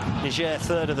the Niger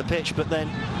third of the pitch, but then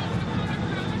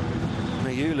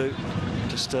Mayulu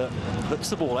just puts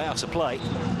the ball out of play.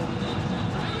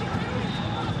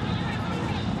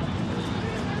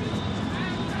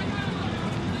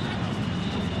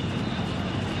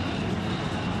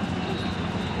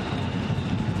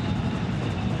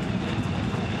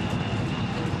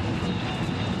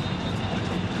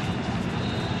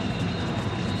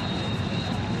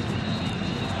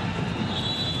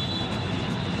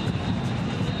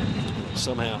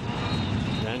 Somehow,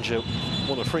 Niger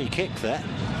won a free kick there.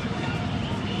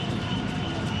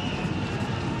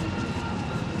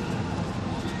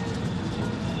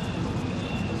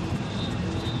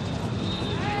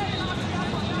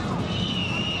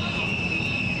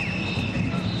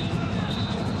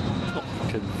 Not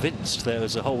convinced there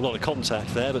was a whole lot of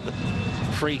contact there, but the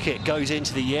free kick goes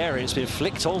into the area. It's been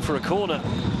flicked on for a corner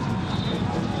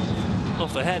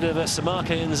off the head of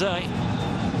Samaka Nzai.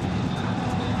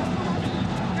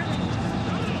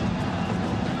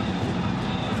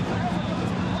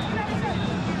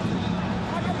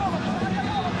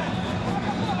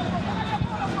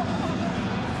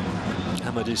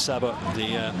 Saba, the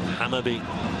Hammarby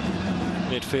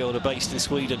midfielder based in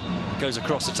Sweden, goes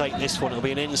across to take this one. It'll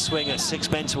be an in swing at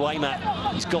 6 men to aim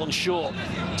at. He's gone short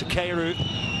to Kairu.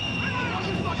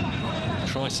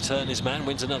 Tries to turn his man,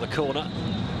 wins another corner.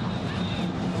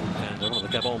 And one of the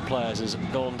Gabon players has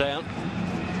gone down.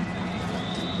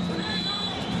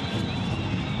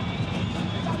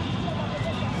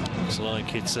 Looks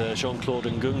like it's Jean-Claude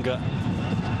Ngunga.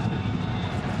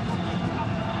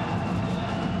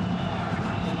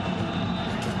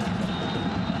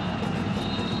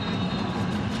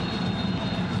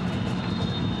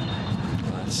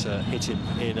 Hit him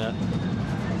in a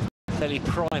fairly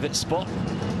private spot.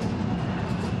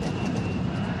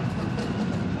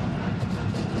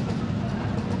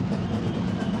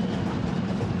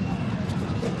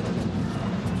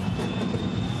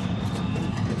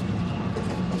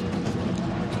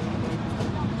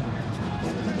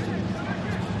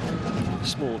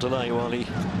 Small delay while he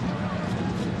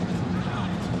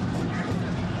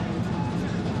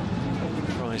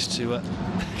tries to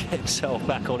get himself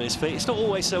back on his feet. It's not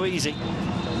always so easy.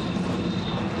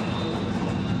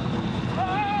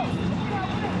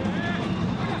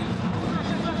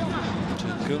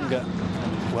 Ngunga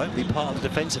won't be part of the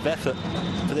defensive effort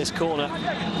for this corner.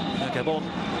 Gabon,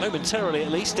 momentarily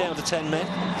at least, down to 10 men.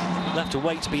 They'll have to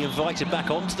wait to be invited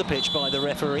back onto the pitch by the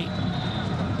referee.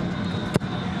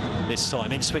 This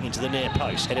time in swinging to the near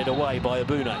post, headed away by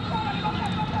Abune.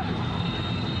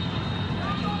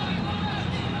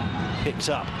 Picked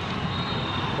up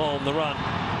on the run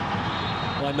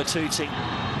by Matuti.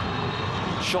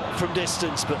 Shot from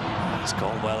distance, but it's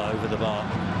gone well over the bar.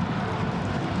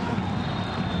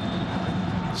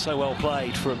 So well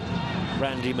played from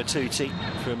Randy Matuti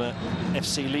from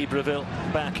FC Libreville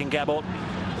back in Gabon.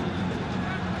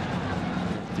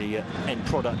 The end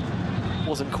product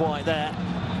wasn't quite there.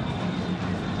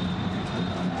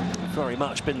 Very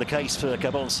much been the case for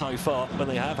Gabon so far when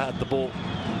they have had the ball.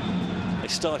 They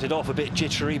started off a bit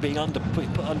jittery, being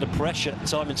put under pressure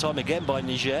time and time again by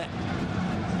Niger.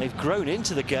 They've grown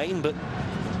into the game, but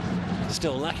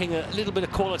still lacking a little bit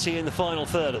of quality in the final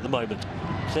third at the moment.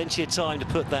 Plenty of time to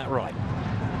put that right.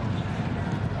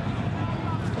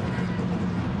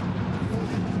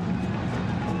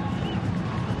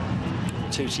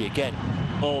 Tuti again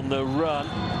on the run.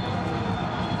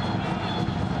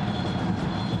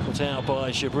 Put out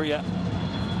by Jabria.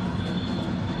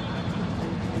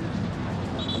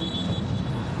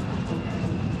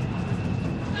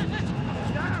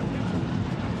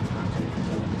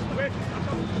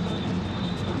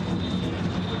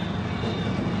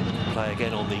 Play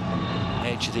again on the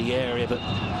edge of the area, but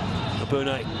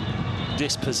AFCONU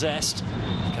dispossessed.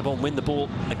 Gabon win the ball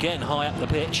again high up the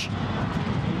pitch.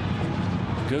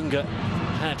 Gunga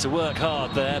had to work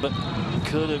hard there, but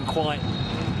couldn't quite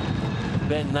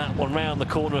bend that one round the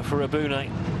corner for AFCONU.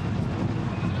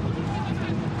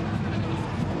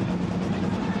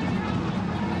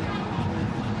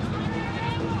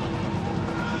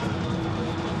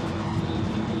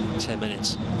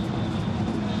 Minutes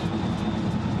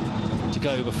to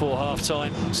go before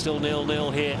half-time. Still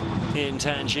 0-0 here in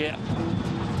Tangier.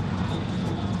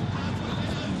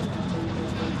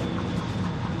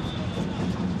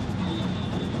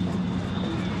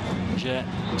 Niger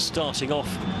starting off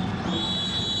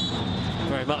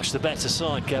very much the better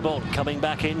side. Gabon coming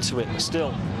back into it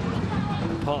still,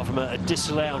 apart from a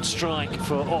disallowed strike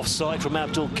for offside from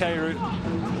Abdul Kairu.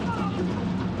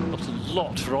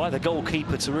 Lot for either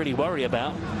goalkeeper to really worry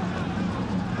about.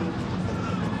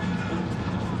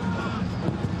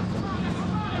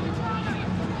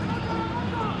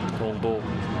 Long ball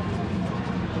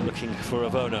looking for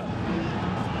AFCONU.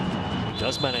 He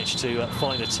does manage to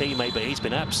find a teammate, but he's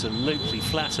been absolutely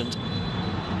flattened.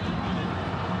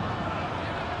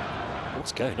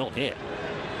 What's going on here?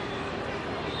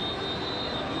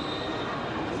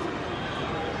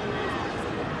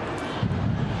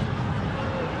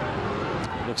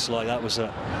 Looks like that was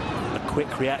a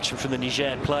quick reaction from the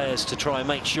Niger players to try and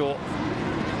make sure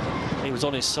he was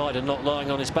on his side and not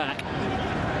lying on his back.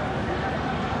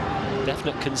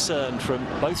 Definite concern from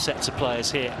both sets of players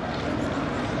here.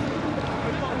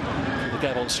 The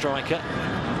Gabon striker.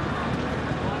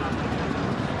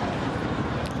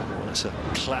 Well, that's a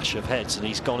clash of heads, and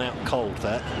he's gone out cold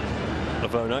there,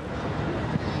 AFCONU.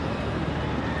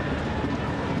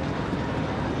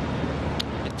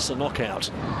 It's a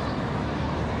knockout.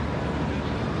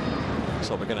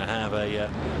 So we're going to have a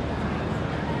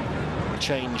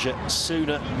change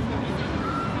sooner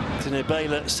than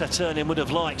Ebela Saturnin would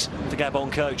have liked, the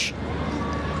Gabon coach.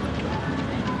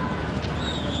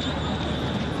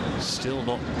 Still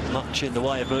not much in the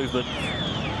way of movement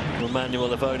from Emmanuel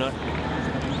AFCONU.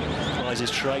 Tries his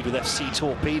trade with FC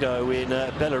Torpedo in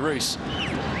Belarus.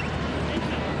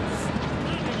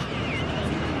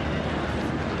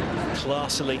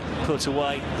 Classily put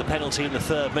away the penalty in the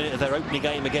 3rd minute of their opening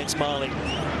game against Mali.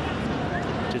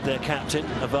 Did their captain,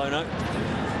 AFCONU.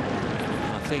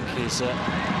 I think his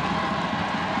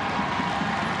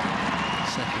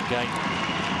second game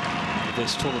of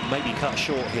this tournament may be cut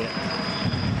short here.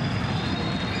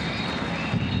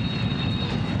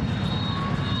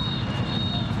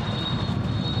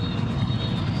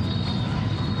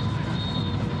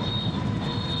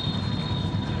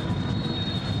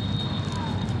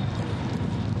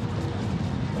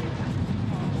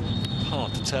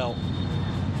 Hard to tell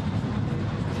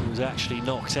if he was actually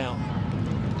knocked out.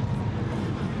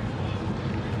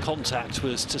 Contact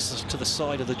was to the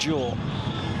side of the jaw.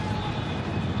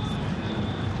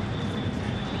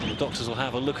 The doctors will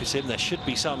have a look at him. There should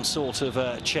be some sort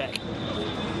of check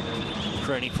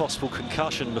for any possible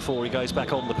concussion before he goes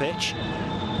back on the pitch.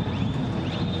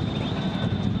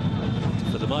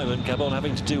 For the moment, Gabon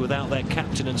having to do without their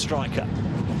captain and striker.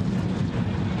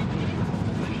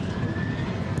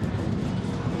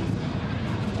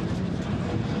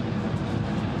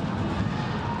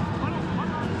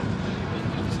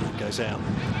 Out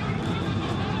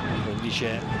for a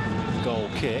Niger goal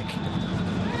kick.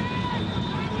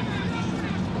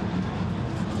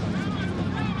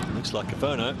 Looks like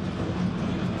AFCONU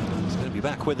is going to be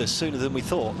back with us sooner than we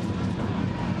thought.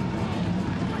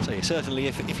 So certainly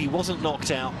if he wasn't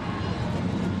knocked out,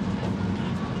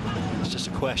 it's just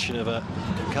a question of a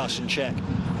concussion check.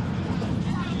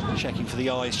 Checking for the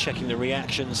eyes, checking the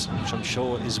reactions, which I'm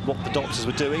sure is what the doctors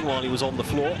were doing while he was on the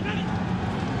floor.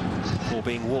 Before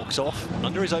being walked off,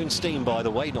 under his own steam, by the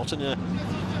way, not in a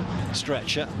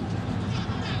stretcher.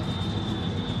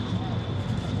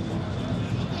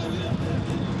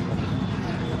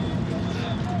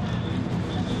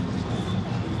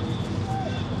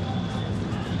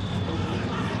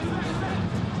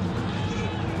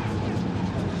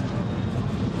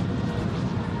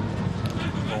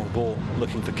 Long ball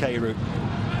looking for Kairu.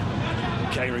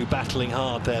 Kairu battling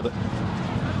hard there, but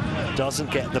doesn't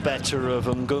get the better of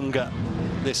Ngunga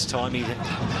this time. He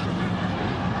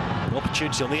An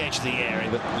opportunity on the edge of the area,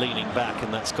 but leaning back,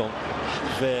 and that's gone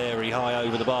very high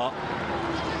over the bar.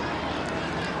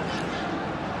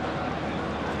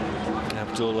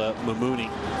 Abdul Mamouni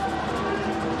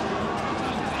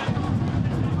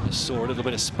just saw a little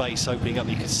bit of space opening up.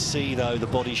 You could see, though, the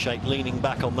body shape leaning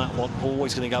back on that one.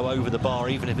 Always going to go over the bar,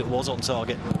 even if it was on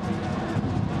target.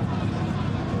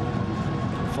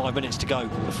 5 minutes to go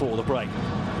before the break.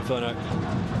 Inferno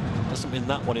doesn't win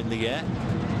that one in the air.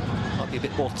 Might be a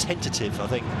bit more tentative, I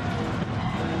think.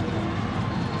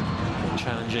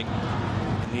 Challenging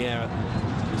in the air,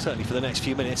 certainly for the next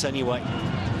few minutes anyway.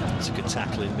 It's a good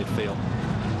tackle in midfield.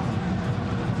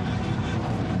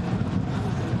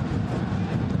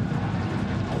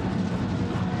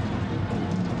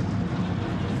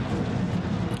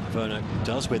 Inferno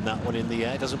does win that one in the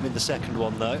air, doesn't win the second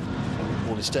one though.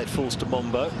 Ball instead falls to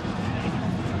Mombo.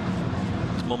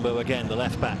 It's Mombo again, the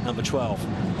left back, number 12.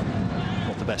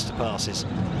 Not the best of passes.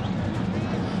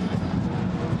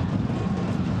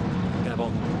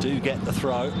 Gabon do get the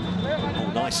throw.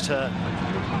 Oh, nice turn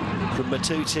from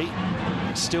Matuti.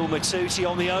 Still Matuti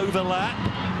on the overlap.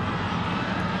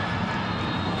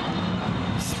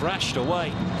 Thrashed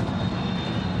away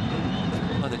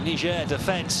by the Niger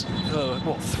defence.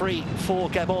 What, 3-4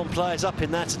 Gabon players up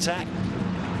in that attack.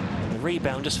 The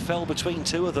rebound just fell between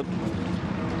two of them.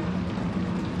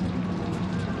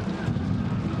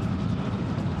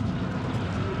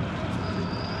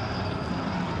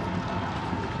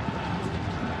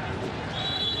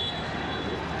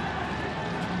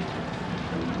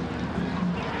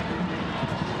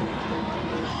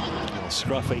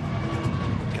 Scruffy.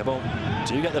 Gabon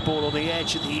do get the ball on the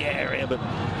edge of the area, but I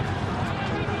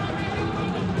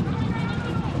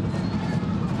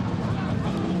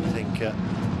think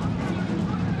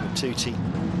Tuti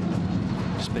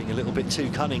just being a little bit too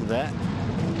cunning there.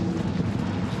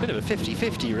 It's a bit of a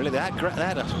 50-50 really. They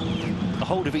had a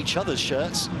hold of each other's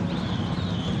shirts.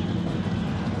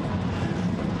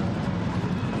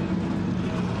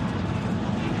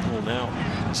 Oh, now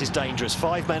this is dangerous.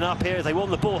 5 men up here. They want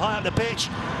the ball high up the pitch.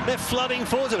 They're flooding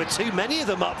forward. There were too many of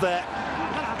them up there.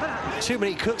 Too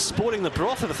many cooks spoiling the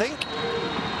broth, I think.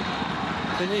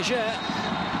 The Niger.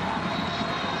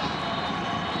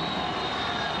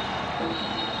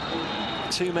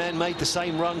 Two men made the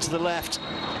same run to the left.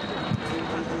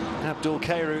 Abdul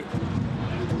Kairu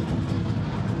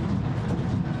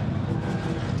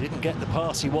didn't get the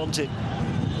pass he wanted.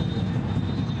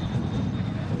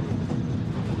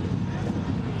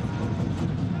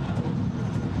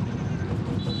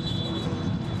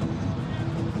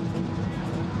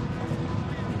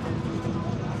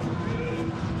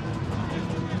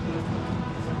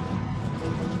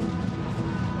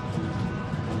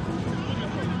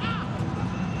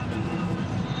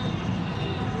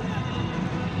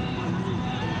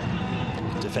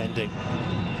 Defending.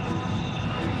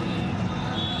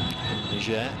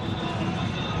 Niger.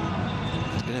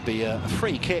 It's going to be a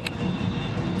free kick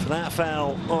for that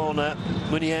foul on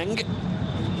Muniang.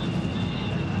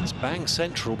 It's bang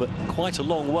central, but quite a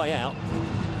long way out.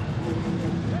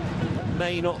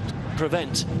 May not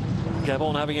prevent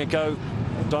Gabon having a go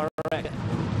direct.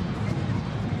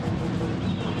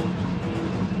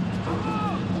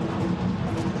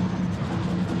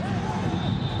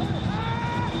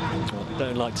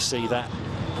 Don't like to see that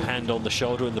hand on the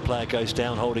shoulder and the player goes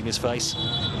down holding his face.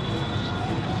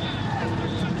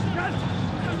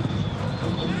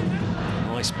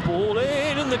 Nice ball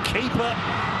in, and the keeper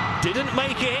didn't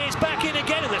make it. It's back in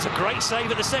again, and there's a great save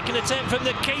at the second attempt from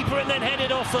the keeper, and then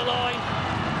headed off the line.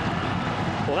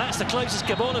 Well, that's the closest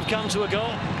Gabon have come to a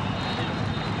goal.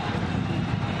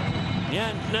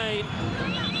 Yan Naim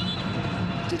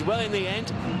did well in the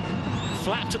end.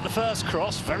 Flapped at the first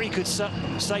cross, very good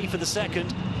save for the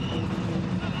second.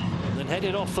 And then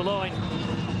headed off the line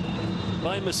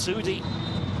by Masoudi.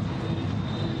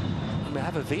 And we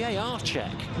have a VAR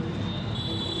check.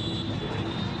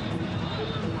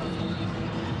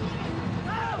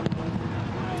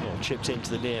 Oh, chipped into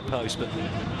the near post, but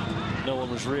no one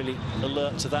was really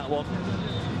alert to that one.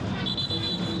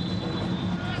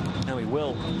 Now we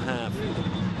will have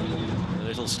a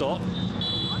little stop.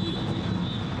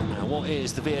 What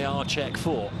is the VAR check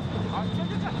for?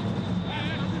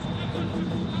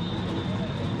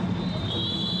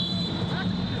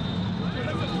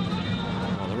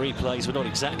 Well, the replays were not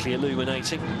exactly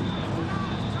illuminating.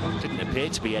 Didn't appear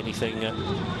to be anything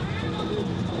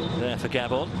there for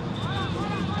Gabon.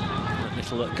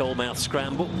 That little goalmouth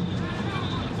scramble.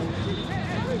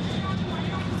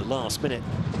 The last minute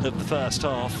of the first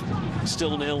half.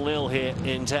 Still 0-0 here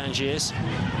in Tangiers.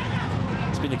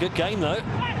 It's been a good game though.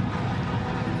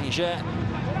 Niger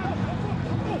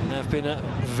have been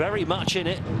very much in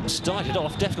it. Started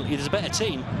off, definitely there's a better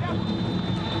team.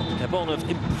 Gabon have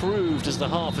improved as the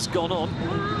half has gone on.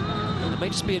 There may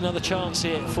just be another chance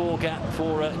here for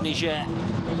Niger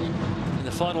in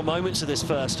the final moments of this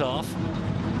first half.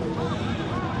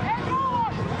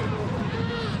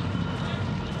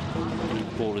 The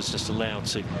ball is just allowed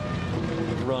to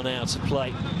run out of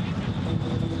play.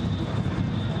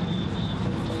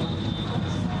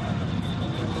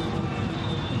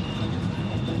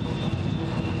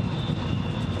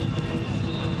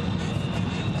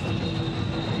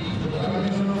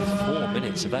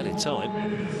 Of added time.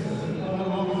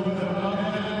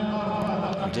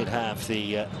 We did have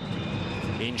the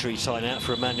injury time out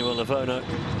for Emmanuel Livono.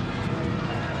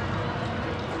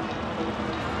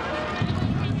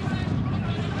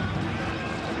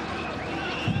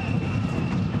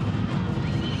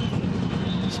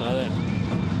 So then,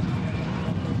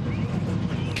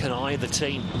 can either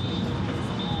team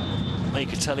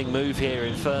make a telling move here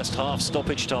in first half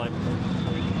stoppage time?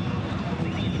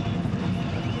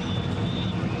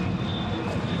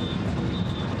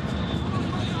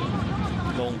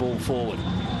 Long ball forward.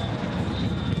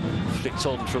 Flicked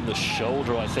on from the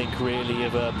shoulder, I think, really,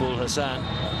 of Bull Hassan.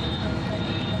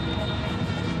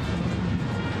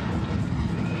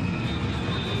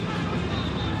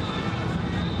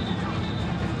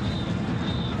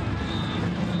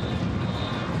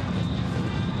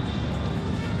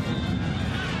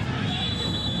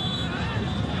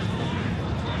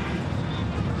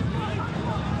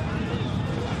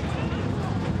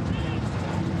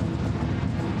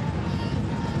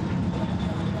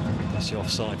 The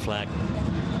offside flag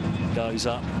goes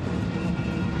up.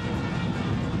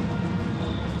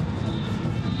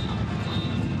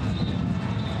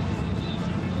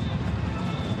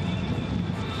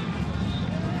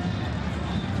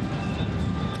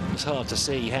 It's hard to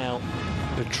see how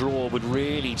a draw would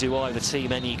really do either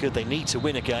team any good. They need to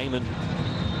win a game, and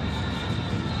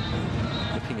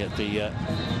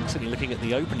certainly looking at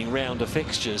the opening round of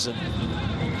fixtures, and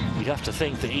you'd have to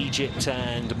think that Egypt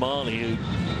and Mali, who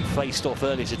faced off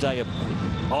earlier today, are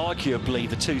arguably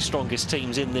the two strongest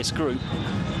teams in this group.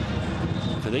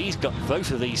 For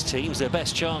both of these teams, their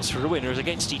best chance for a winner is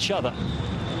against each other.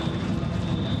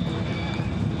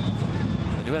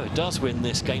 And whoever does win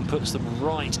this game puts them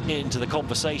right into the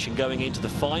conversation going into the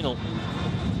final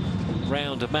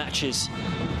round of matches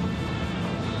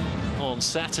on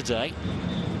Saturday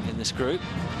in this group.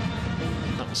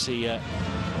 That will see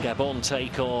Gabon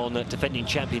take on defending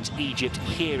champions Egypt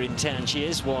here in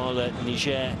Tangiers, while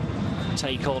Niger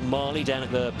take on Mali down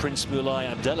at the Prince Moulay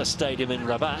Abdallah Stadium in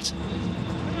Rabat.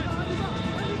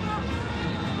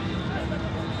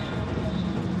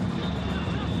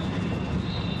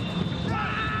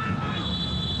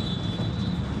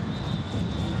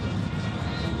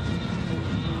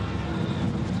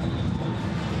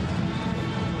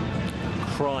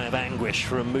 Cry of anguish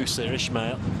from Musa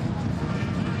Ismail.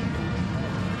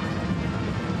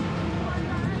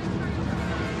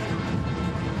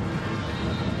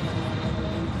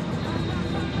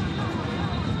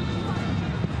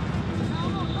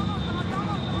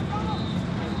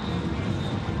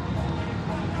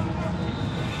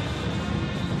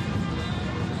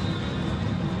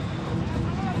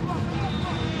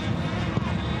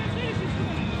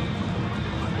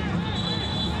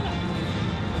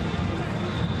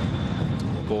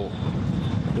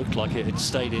 Looked like it had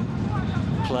stayed in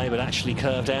play, but actually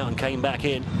curved out and came back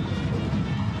in.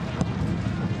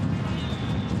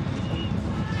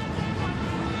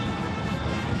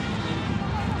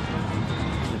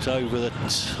 It's over the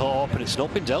top, and it's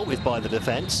not been dealt with by the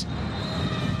defence.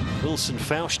 Wilson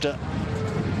Fauster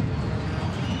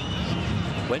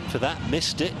went for that,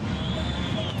 missed it.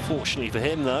 Fortunately for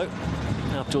him, though,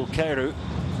 Abdul Kairu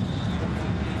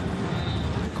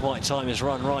didn't quite time his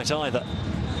run right either.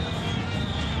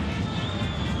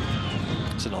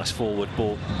 It's a nice forward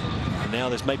ball. And now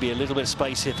there's maybe a little bit of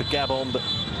space here for Gabon, but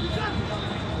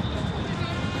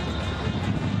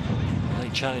a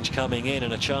challenge coming in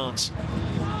and a chance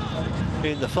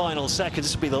in the final seconds.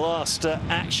 This will be the last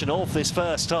action of this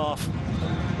first half.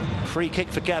 Free kick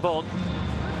for Gabon.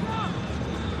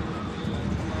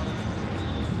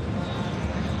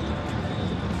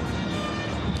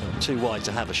 Too wide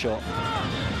to have a shot.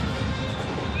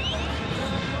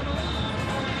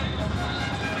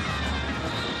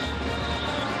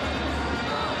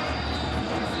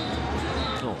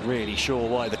 Not really sure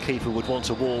why the keeper would want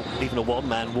a wall, even a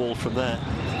one-man wall from there.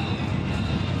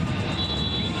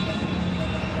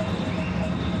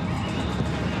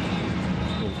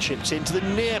 Ball chipped into the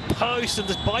near post, and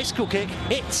the bicycle kick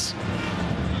hits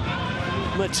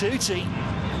Matuti.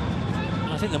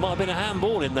 I think there might have been a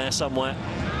handball in there somewhere.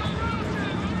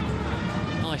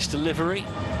 Nice delivery.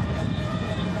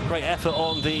 Great effort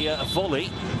on the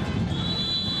volley.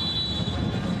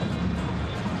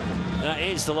 That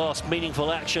is the last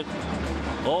meaningful action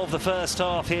of the first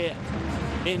half here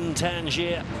in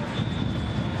Tangier.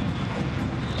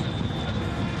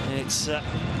 It's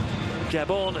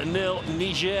Gabon 0,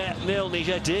 Niger 0.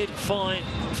 Niger did find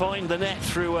the net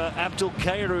through Abdul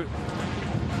Kairu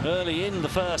early in the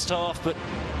first half, but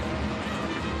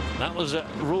that was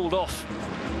ruled off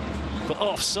for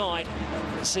offside.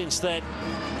 Since then,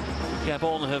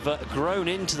 Gabon have grown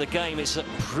into the game. It's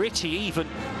pretty even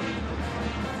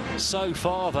so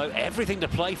far, though. Everything to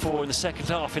play for in the second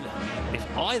half. And if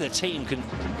either team can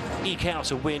eke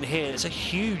out a win here, it's a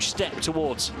huge step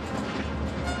towards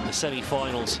the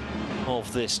semi-finals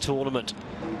of this tournament.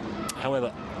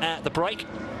 However, at the break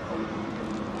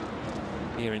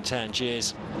here in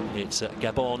Tangiers, it's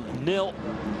Gabon 0,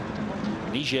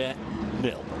 Niger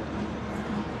 0.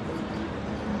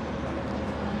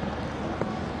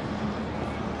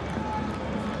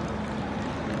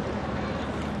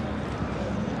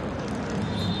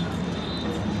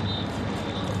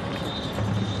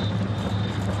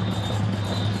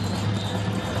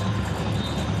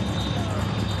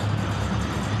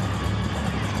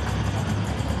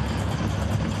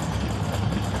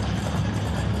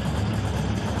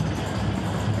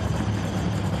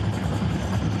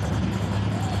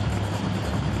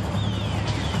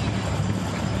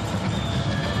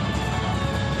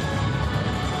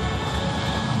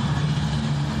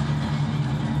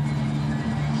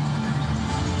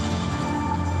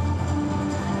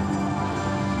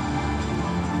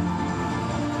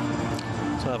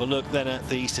 Have a look then at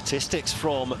the statistics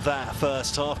from that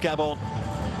first half. Gabon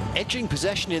edging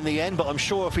possession in the end, but I'm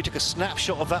sure if we took a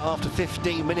snapshot of that after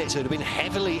 15 minutes, it would have been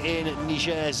heavily in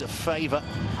Niger's favour.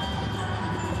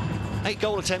 8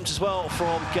 goal attempts as well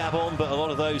from Gabon, but a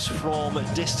lot of those from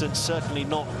distance. Certainly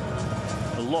not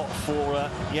a lot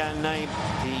for Yan Naim,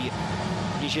 the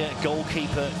Niger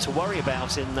goalkeeper, to worry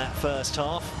about in that first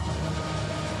half.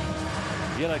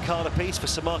 Yellow card apiece for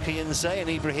Samaka Yinze and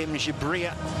Ibrahim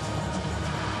Jibria.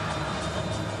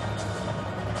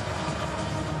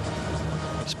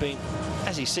 It's been,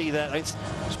 as you see there, it's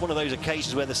one of those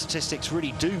occasions where the statistics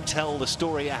really do tell the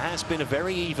story. It has been a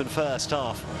very even first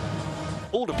half.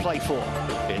 All to play for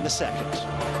in the second.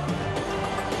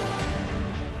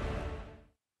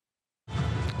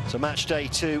 So match day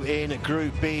 2 in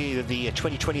Group B, the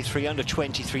 2023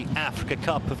 Under-23 Africa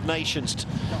Cup of Nations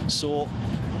saw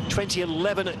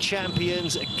 2011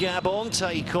 champions Gabon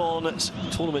take on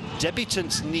tournament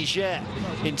debutants Niger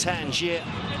in Tangier.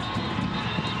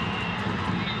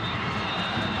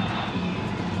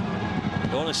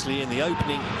 Honestly, in the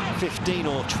opening 15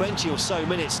 or 20 or so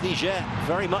minutes, Niger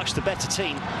very much the better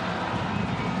team,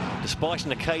 despite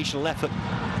an occasional effort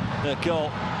at goal.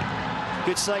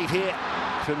 Good save here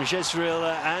from Jezreel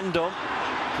Andom,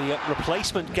 the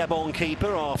replacement Gabon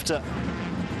keeper after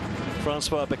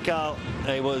Francois Bekal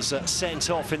was sent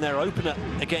off in their opener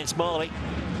against Mali.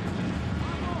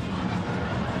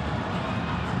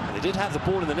 And they did have the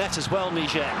ball in the net as well,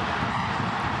 Niger.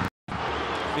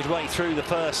 Midway through the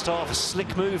first half, a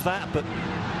slick move that, but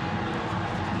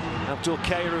Abdul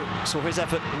Kairu saw his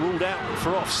effort ruled out for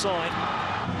offside.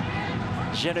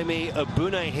 Jeremy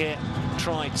Obune here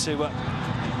tried to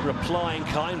reply in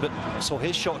kind, but saw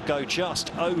his shot go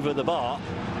just over the bar.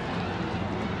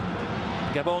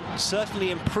 Gabon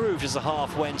certainly improved as the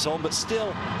half went on, but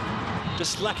still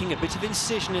just lacking a bit of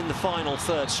incision in the final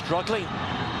third, struggling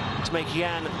to make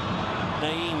Yan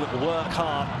Naim work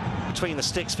hard between the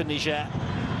sticks for Niger.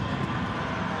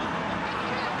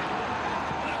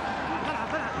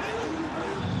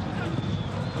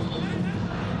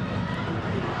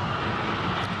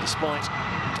 Despite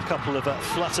a couple of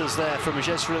flutters there from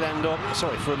Jezreel Andom,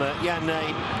 sorry, from Yan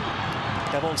Naim,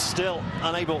 Gabon still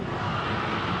unable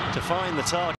to find the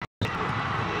target.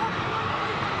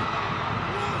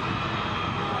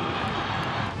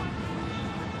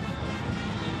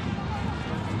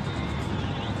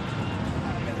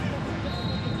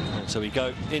 And so we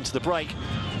go into the break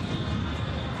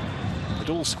at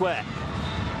all square.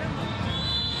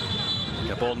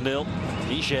 Gabon 0,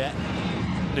 Niger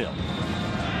 0.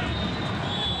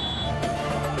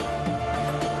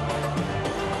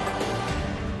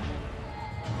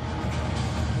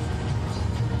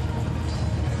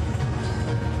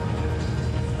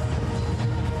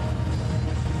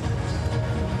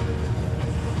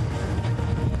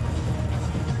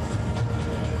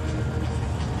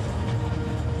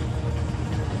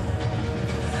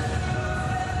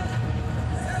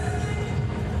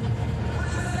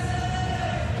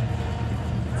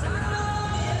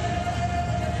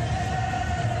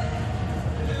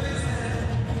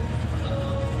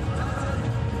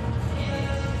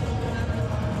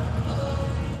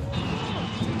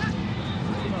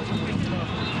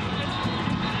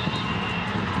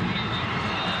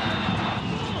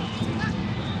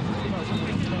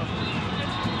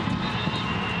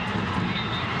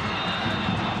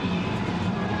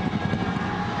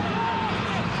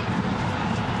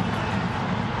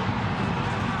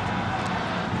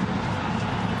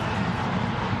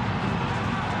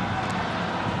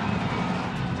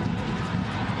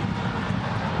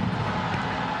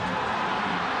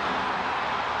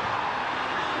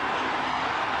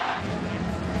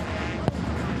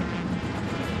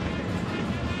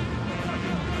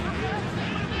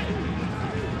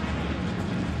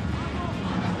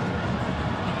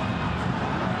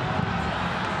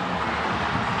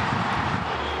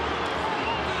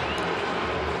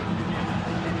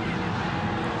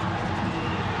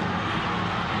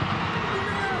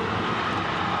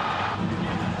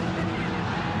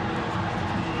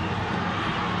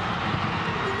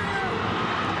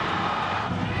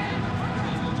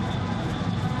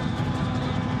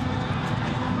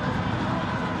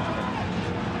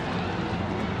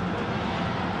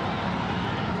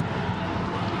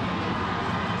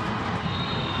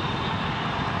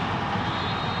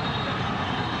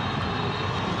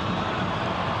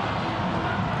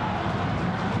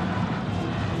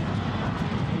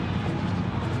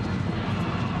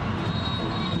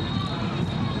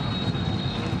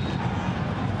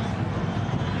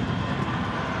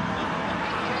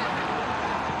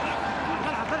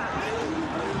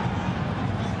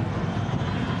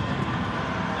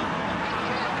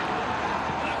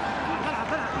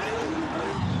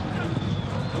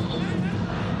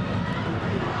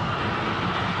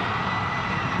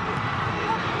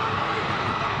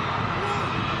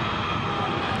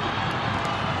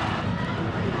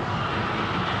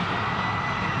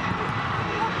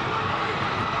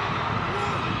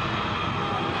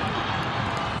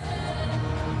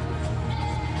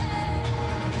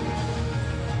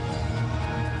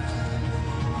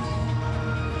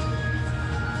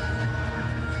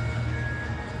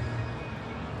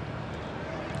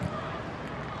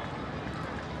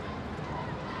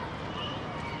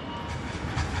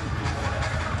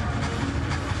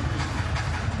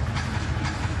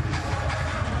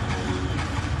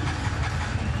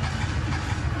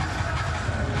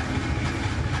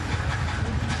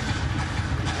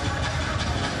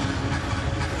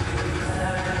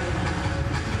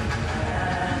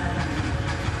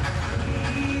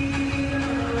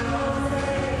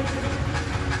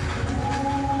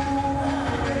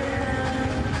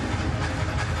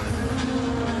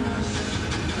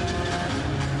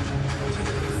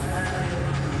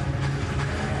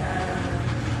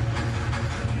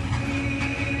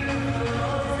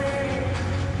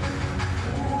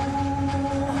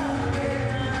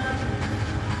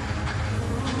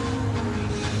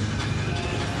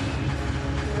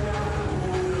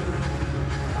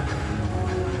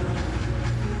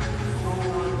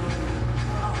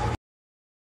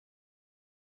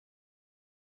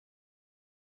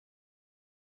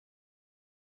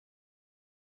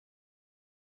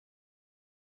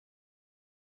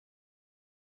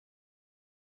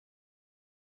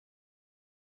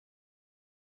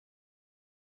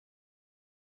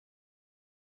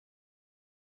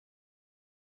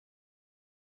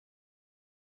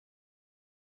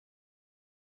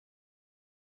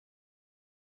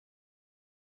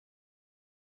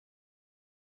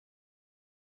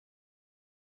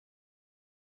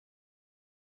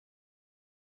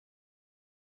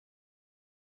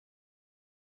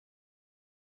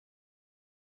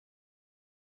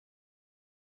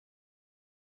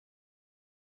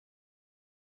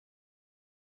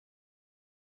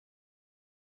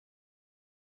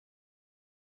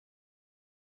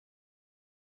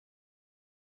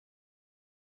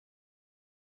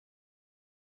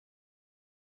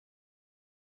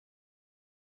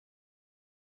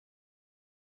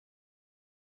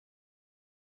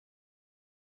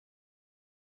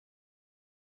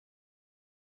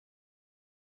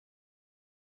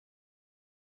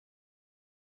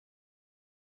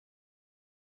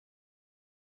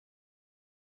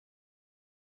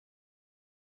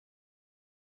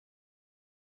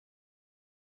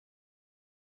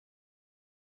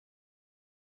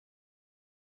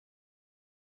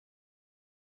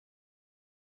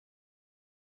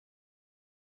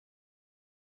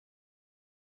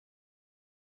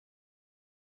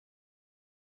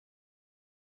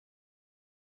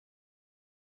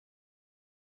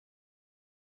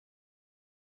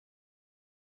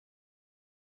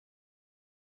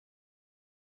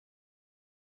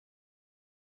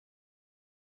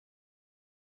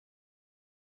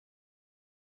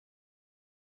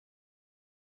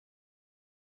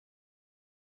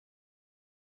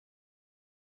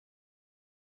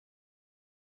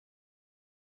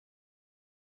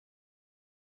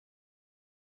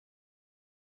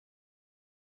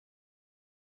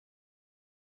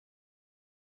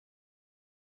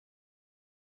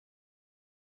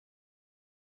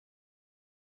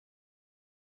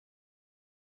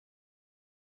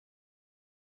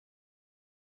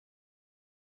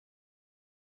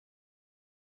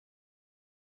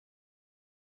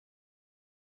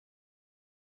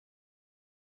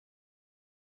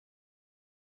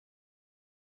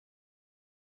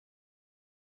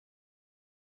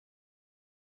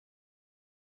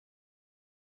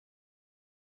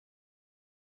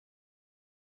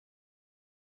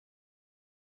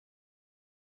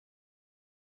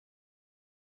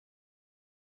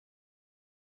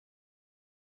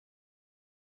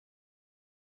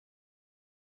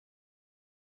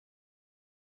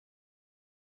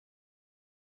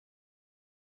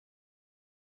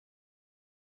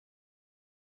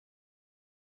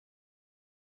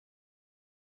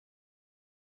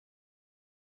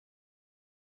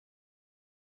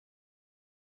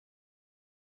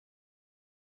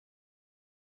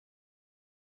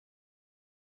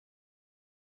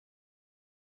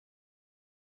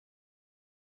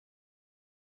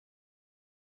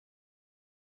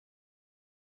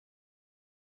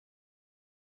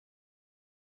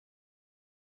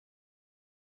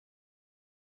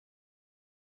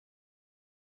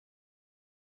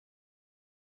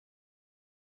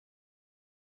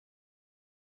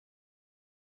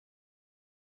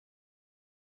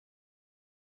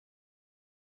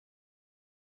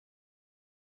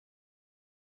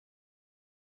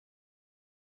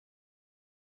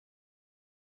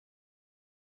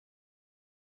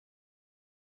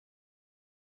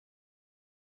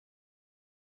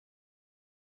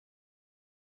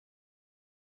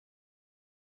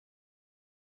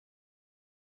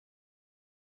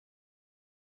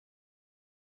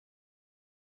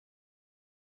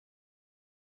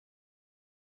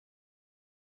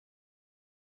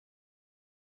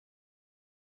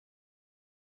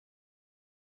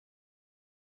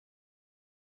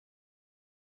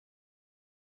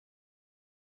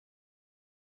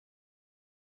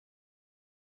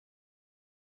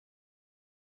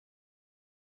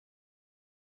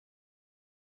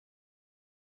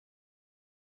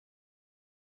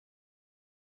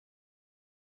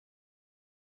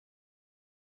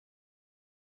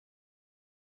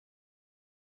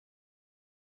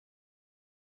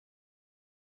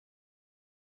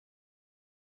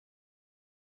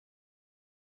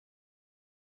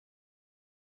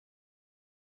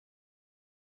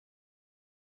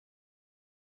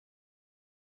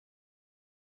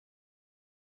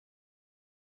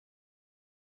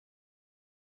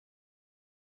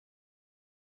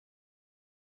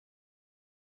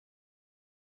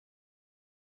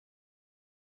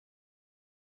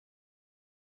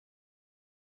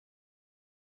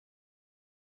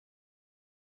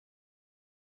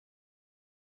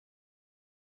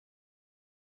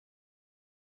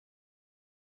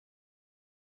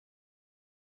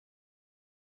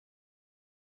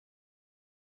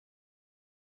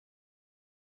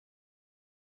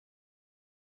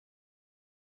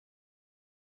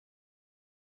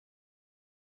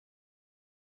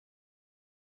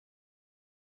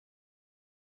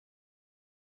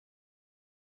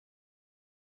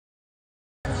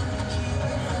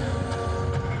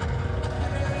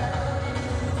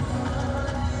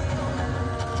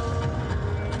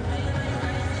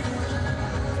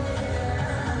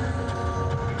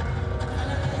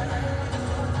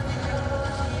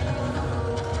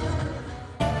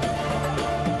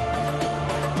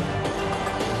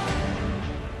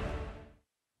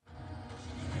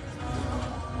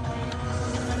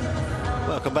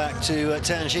 to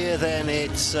Tangier, then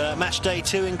it's match day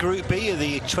 2 in Group B of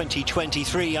the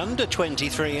 2023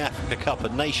 Under-23 Africa Cup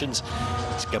of Nations.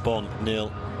 It's Gabon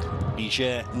 0,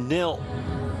 Niger 0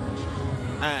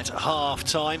 at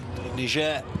half-time.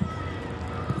 Niger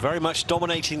very much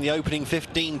dominating the opening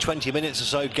 15-20 minutes or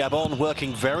so. Gabon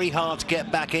working very hard to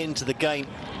get back into the game.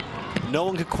 No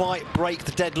one could quite break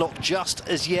the deadlock just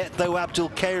as yet, though Abdul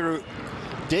Kairu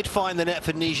did find the net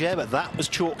for Niger, but that was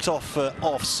chalked off for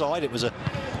offside. It was a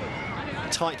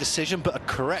tight decision, but a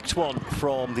correct one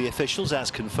from the officials, as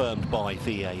confirmed by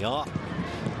VAR.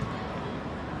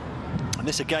 And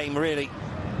this a game, really,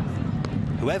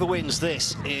 whoever wins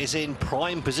this is in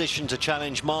prime position to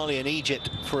challenge Mali and Egypt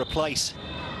for a place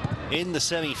in the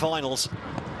semi-finals.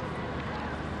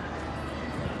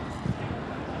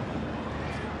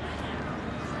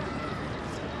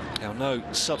 Now, no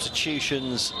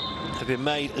substitutions have been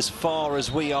made as far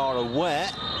as we are aware.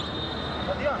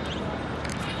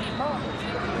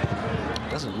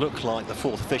 Doesn't look like the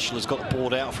fourth official has got the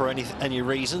board out for any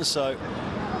reason, so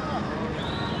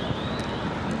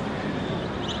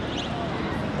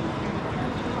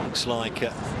looks like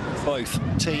both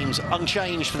teams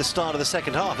unchanged for the start of the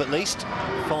second half, at least.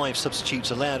 5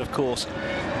 substitutes allowed, of course,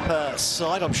 per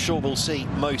side. I'm sure we'll see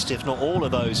most, if not all,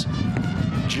 of those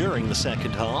during the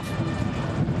second half.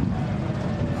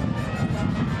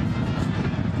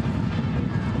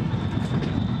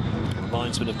 The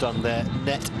linesmen have done their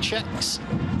net checks.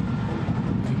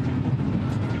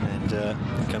 And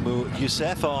Gabon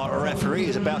Youssef, our referee,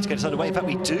 is about to get us underway. In fact,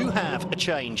 we do have a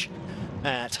change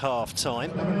at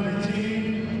half-time.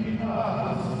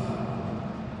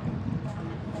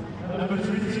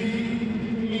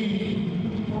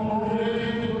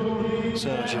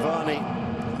 So Giovanni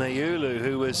Mayulu,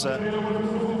 who was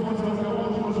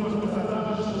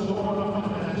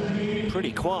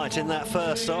pretty quiet in that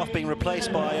first half, being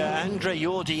replaced by Andre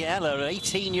Jordi Ella, an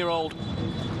 18-year-old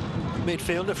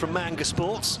midfielder from Manga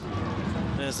Sports.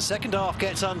 As the second half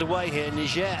gets underway here,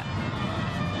 Niger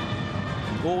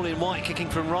all in white, kicking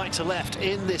from right to left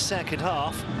in this second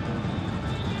half.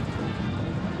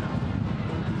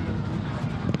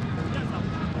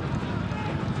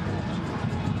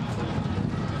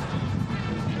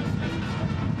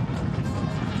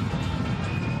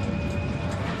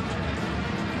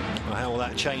 Well, how will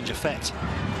that change affect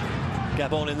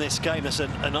Gabon in this game? That's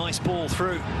a nice ball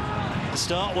through to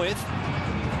start with.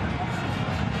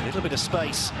 A little bit of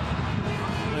space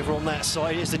over on that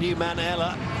side. Here's the new man,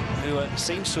 Ella, who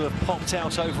seems to have popped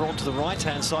out over onto the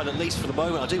right-hand side, at least for the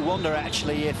moment. I do wonder,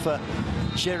 actually, if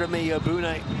Jeremy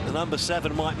Obune, the number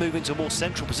 7, might move into a more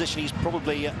central position. He's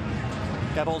probably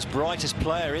Gabon's brightest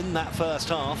player in that first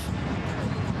half.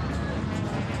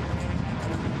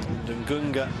 And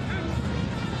Ngunga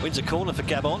wins a corner for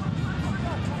Gabon.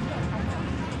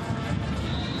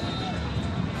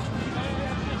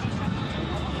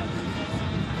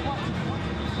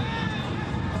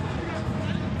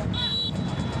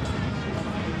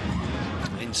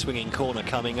 Swinging corner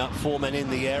coming up, 4 men in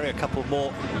the area, a couple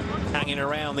more hanging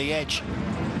around the edge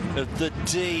of the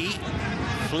D.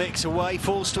 Flicks away,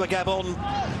 falls to a Gabon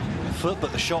foot,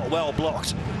 but the shot well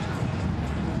blocked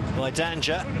by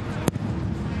Danja.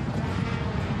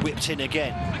 Whipped in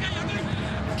again,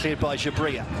 cleared by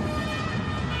Jabria.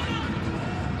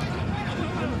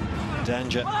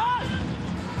 Danja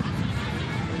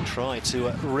tried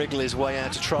to wriggle his way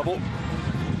out of trouble.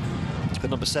 The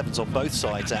number 7's on both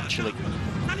sides, actually.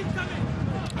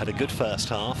 Had a good first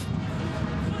half.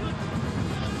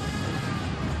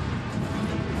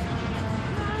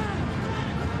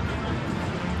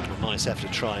 A nice effort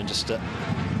to try and just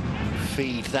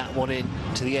feed that one in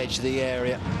to the edge of the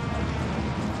area.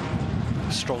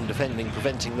 Strong defending,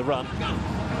 preventing the run.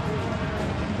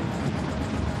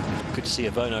 Good to see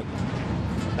Avono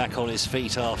back on his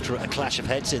feet after a clash of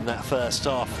heads in that first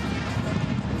half.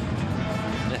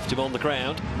 Left him on the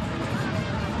ground.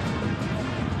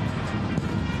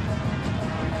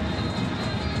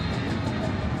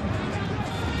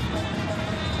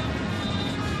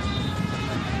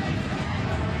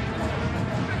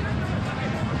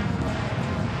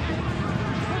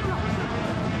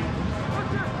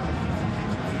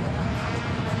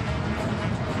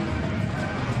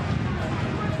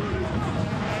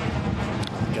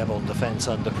 Gabon defence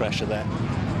under pressure there.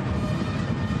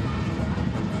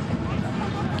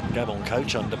 Gabon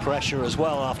coach under pressure as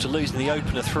well after losing the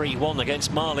opener 3-1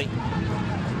 against Mali.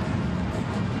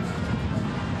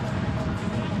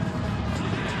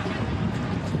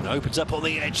 It opens up on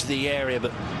the edge of the area,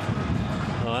 but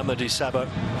Amadou Sabo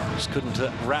just couldn't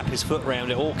wrap his foot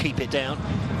around it or keep it down.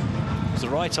 It was the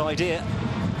right idea.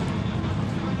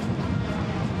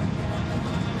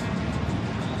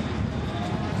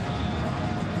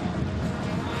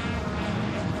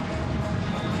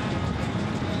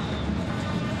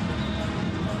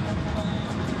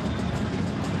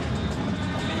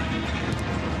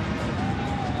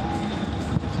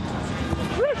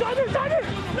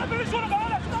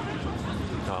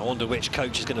 wonder which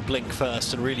coach is going to blink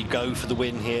first and really go for the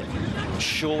win here.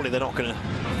 Surely they're not going to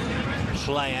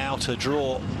play out a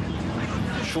draw.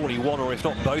 Surely one, or if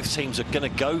not both teams, are going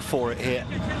to go for it here.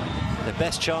 Their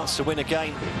best chance to win a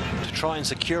game, to try and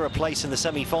secure a place in the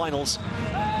semi-finals.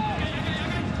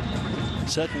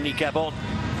 Certainly Gabon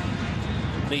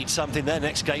need something. Their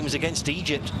next game is against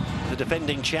Egypt, the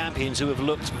defending champions, who have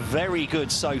looked very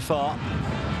good so far.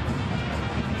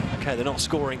 Okay, they're not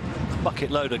scoring a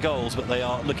bucket load of goals, but they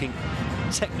are looking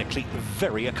technically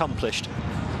very accomplished.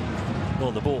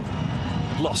 On the ball,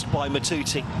 lost by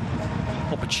Matuti.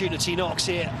 Opportunity knocks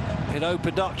here. It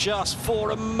opened up just for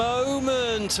a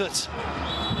moment, but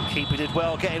keeper did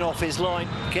well getting off his line,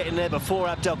 getting there before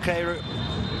Abdelkairu.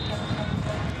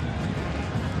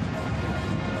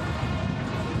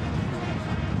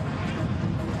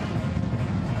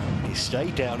 He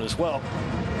stayed down as well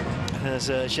as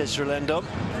Jezreel.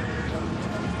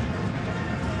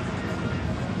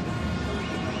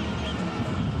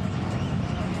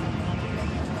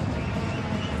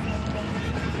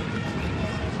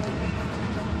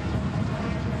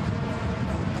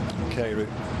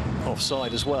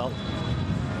 Offside as well.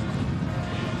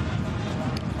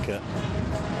 Okay.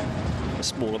 A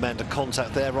small amount of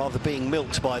contact there, rather being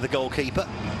milked by the goalkeeper.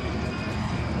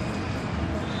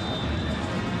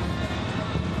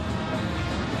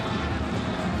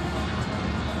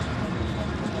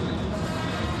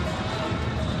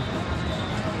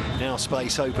 Now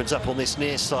space opens up on this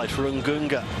near side for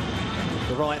Ngunga,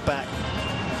 the right back.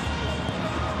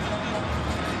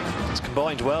 It's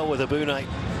combined well with Abune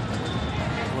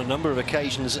on a number of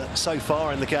occasions so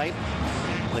far in the game.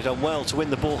 They've done well to win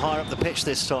the ball higher up the pitch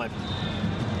this time.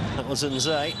 That was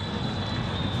Nze.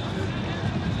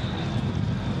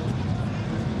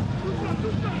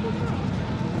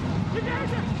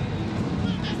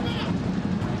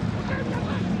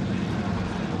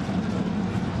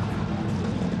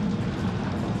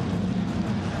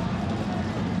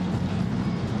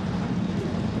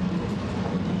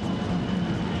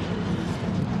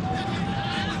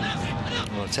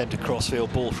 Attempted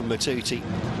crossfield ball from Matuti.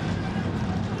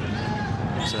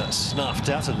 So snuffed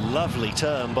out. A lovely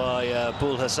turn by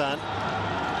Bul Hassan.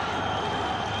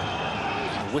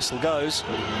 The whistle goes. They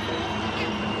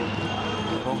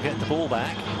won't get the ball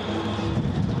back.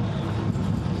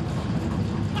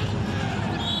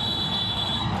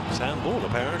 Sound ball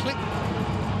apparently.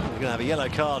 We're going to have a yellow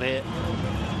card here.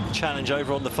 Challenge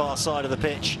over on the far side of the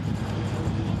pitch.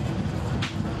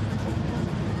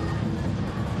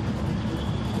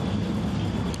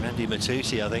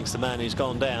 Matuti, I think, is the man who's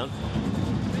gone down.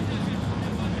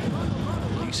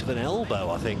 Use of an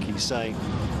elbow, I think he's saying,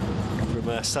 from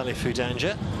Salif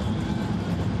Udanja.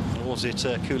 Or was it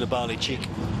Koulibaly-Cheek?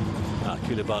 Ah,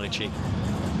 Koulibaly-Cheek.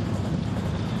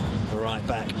 Right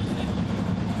back.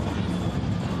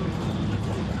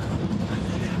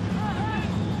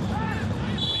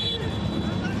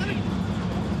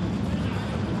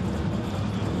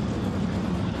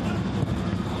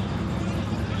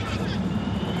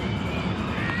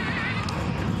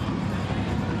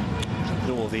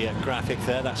 The graphic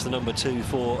there, that's the number 2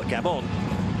 for Gabon.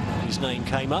 His name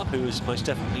came up, who was most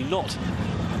definitely not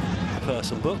a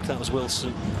person booked. That was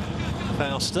Wilson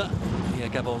Fauster, the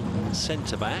Gabon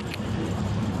centre-back.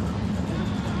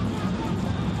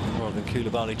 Rather than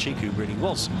Koulibaly-Cheek, who really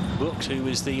was booked, who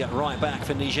was the right-back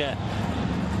for Niger.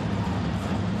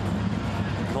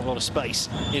 Not a lot of space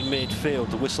in midfield.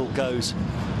 The whistle goes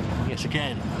yet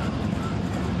again.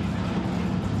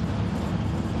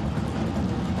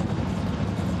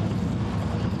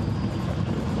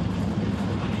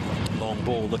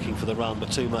 Ball looking for the run,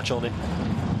 but too much on it.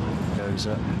 Goes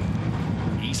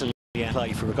easily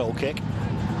play for a goal kick.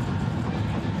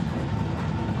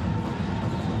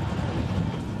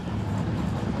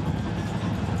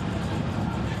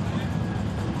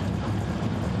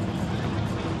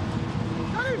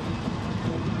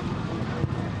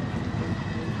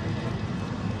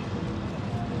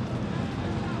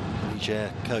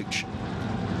 Niger coach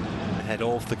ahead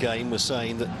of the game was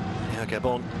saying that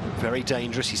Gabon, very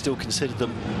dangerous. He still considered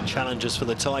them challengers for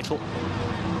the title.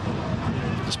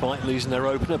 Despite losing their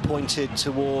opener, pointed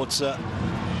towards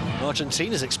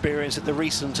Argentina's experience at the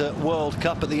recent World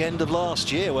Cup at the end of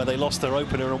last year, where they lost their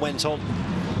opener and went on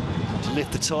to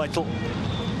lift the title,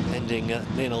 ending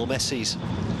Lionel Messi's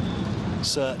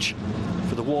search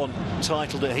for the one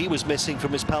title that he was missing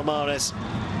from his palmarès.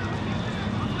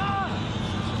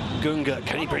 Gunga,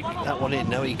 can he bring that one in?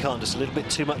 No, he can't. Just a little bit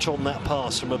too much on that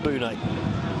pass from Abune.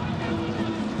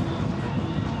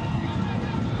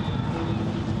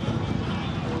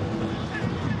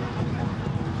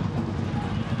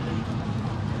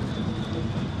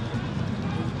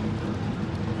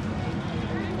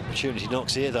 Opportunity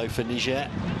knocks here though for Niger.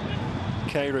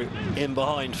 Keiru in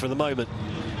behind for the moment.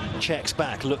 Checks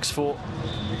back, looks for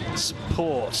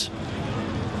support.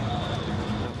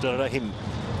 Abdelrahim.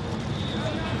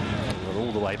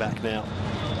 All the way back now.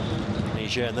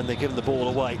 Niger, and then they give them the ball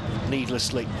away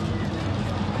needlessly.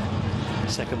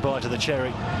 Second bite of the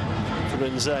cherry for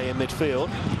Rinze in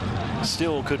midfield.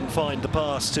 Still couldn't find the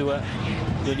pass to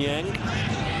Lunyang.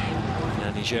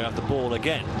 And Niger have the ball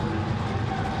again.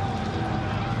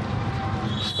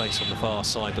 Space on the far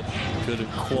side, but couldn't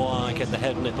quite get the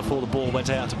head on it before the ball went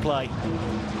out to play.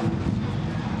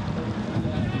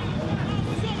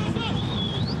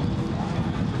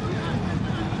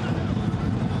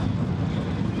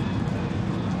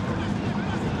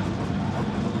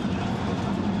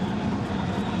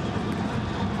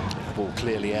 Ball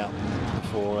clearly out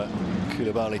before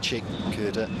Koulibaly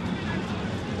could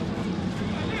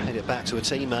head it back to a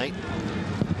teammate.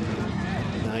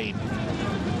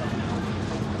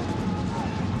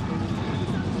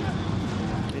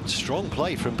 Strong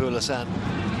play from Boulassane.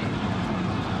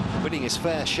 Winning his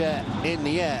fair share in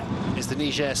the air is the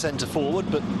Niger centre forward,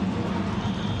 but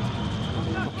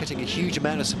not getting a huge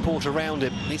amount of support around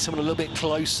him. Needs someone a little bit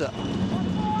closer.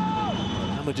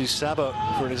 Amadou Sabo,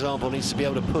 for an example, needs to be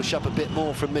able to push up a bit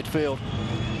more from midfield.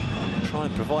 Try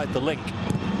and provide the link.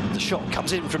 The shot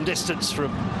comes in from distance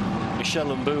from Michel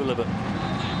Mboula, but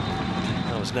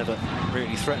that was never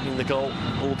really threatening the goal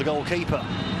or the goalkeeper.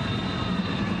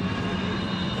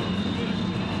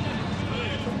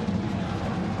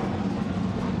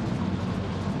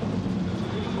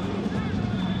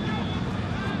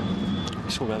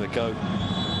 Saw him have a go,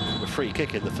 a free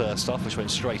kick in the first half, which went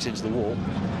straight into the wall.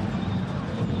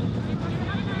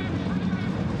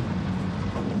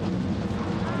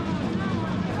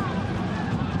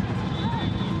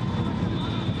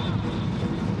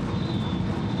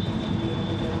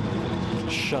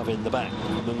 Shove in the back,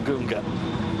 Mungunga.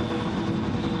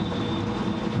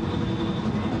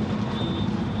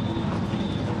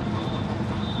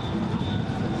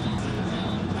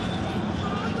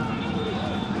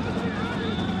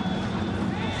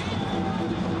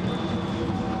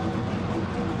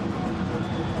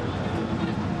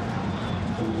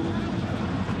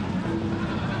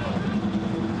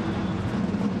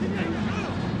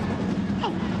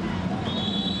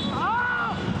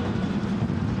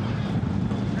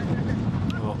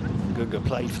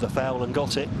 Played for the foul and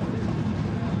got it.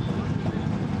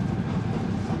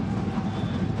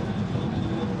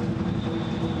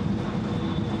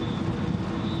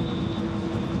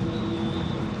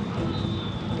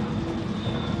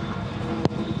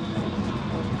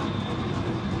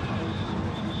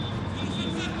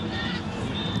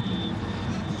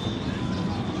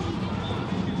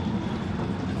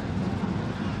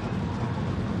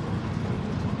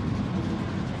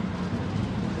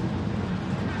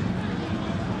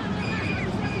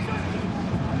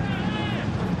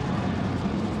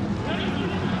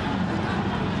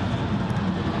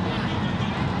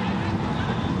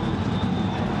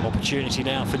 Opportunity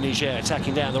now for Niger,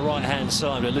 attacking down the right-hand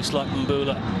side. It looks like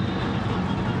Mboula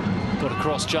got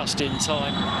across just in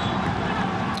time.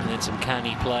 And then some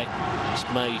canny play. Just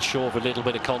made sure of a little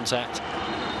bit of contact.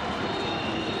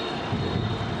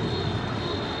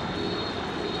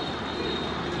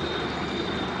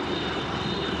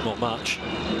 Not much,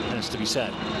 has to be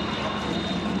said.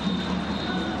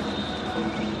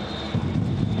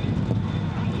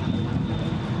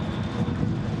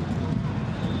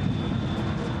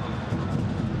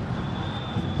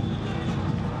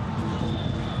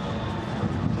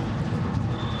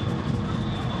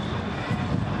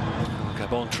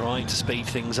 Gabon trying to speed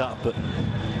things up, but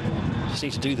just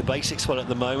need to do the basics well at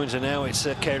the moment. And now it's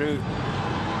Keiru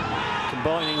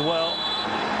combining well,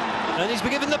 and he's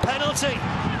been given the penalty.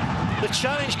 The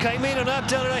challenge came in on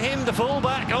Abdelrahim, the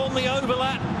fullback, on the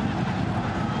overlap,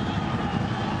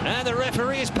 and the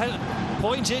referee is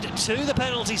pointed to the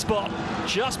penalty spot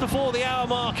just before the hour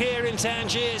mark here in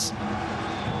Tangiers.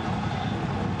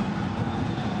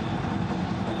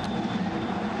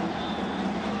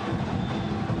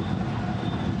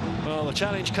 Well, the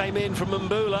challenge came in from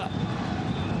Mboula.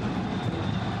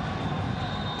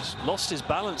 Just lost his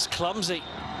balance, clumsy.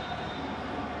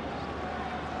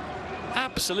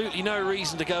 Absolutely no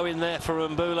reason to go in there for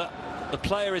Mboula. The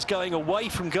player is going away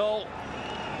from goal.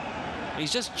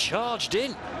 He's just charged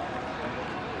in.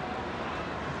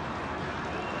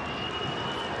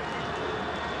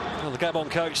 Well, the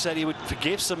Gabon coach said he would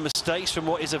forgive some mistakes from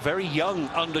what is a very young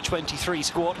under-23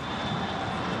 squad.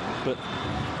 But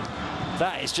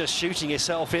that is just shooting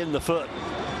yourself in the foot.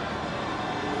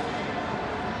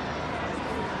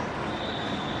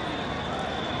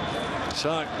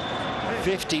 So,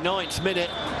 59th minute.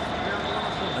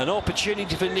 An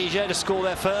opportunity for Niger to score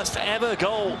their first ever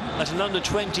goal at an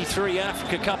under-23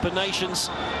 Africa Cup of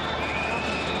Nations.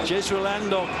 Jezreel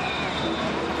Andong.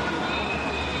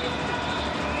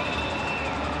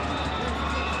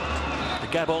 The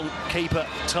Gabon keeper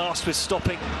tasked with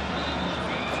stopping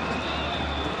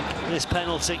this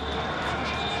penalty.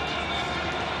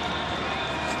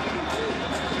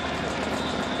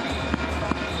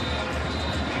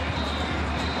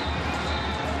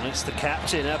 And it's the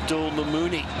captain, Abdul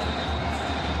Mamouni,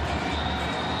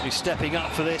 who's stepping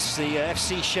up for this, the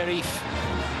FC Sheriff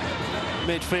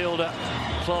midfielder,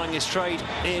 plying his trade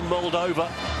in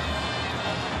Moldova.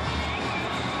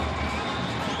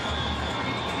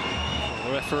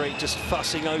 The referee just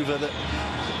fussing over the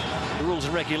rules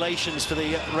and regulations for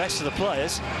the rest of the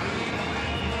players.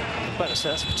 Better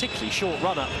say that's a particularly short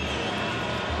run-up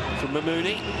from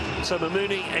Mamouni. So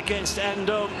Mamouni against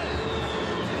Andong.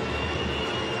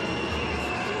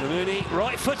 Mamouni,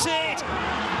 right-footed!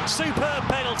 Superb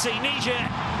penalty. Niger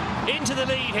into the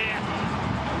lead here.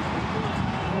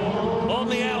 On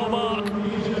the hour mark.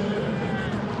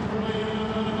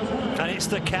 And it's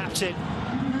the captain.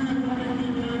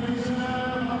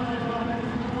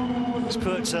 He's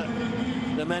put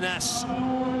the Menace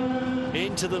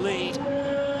into the lead.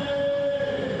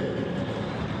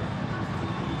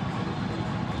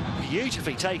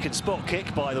 Beautifully taken spot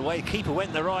kick, by the way. The keeper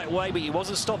went the right way, but he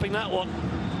wasn't stopping that one.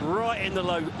 Right in the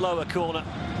lower corner.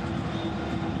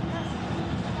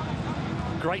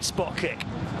 Great spot kick.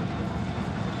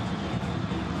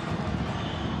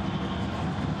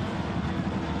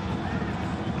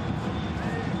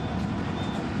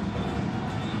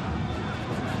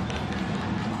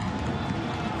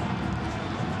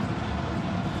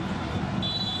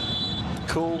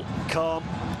 Cool, calm,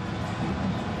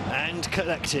 and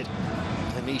collected.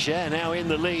 And Niger now in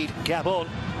the lead. Gabon.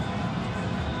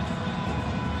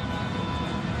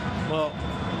 Well,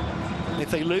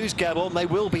 if they lose Gabon, they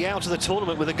will be out of the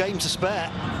tournament with a game to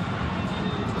spare.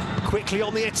 Quickly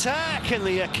on the attack, and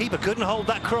the keeper couldn't hold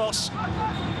that cross.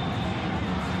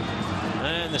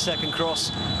 And the second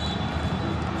cross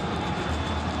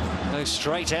goes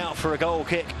straight out for a goal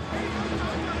kick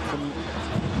from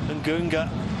Ngunga.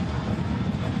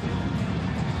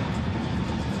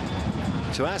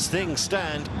 So as things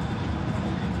stand,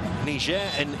 Niger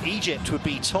and Egypt would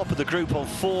be top of the group on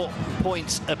 4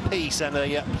 points apiece and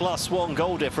a +1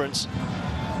 goal difference,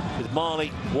 with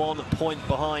Mali 1 point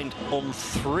behind on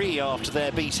 3 after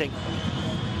their beating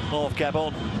of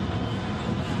Gabon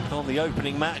on the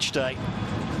opening match day.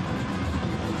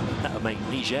 That would make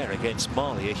Niger against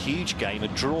Mali a huge game, a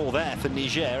draw there for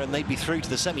Niger, and they'd be through to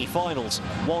the semi-finals.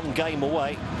 1 game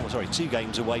away, oh, sorry, 2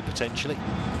 games away potentially.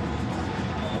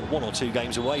 1 or 2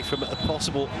 games away from a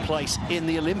possible place in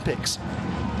the Olympics.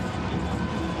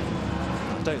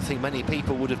 I don't think many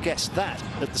people would have guessed that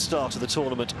at the start of the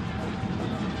tournament.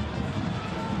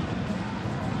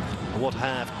 What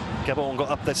have Gabon got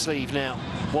up their sleeve now?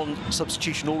 1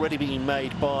 substitution already being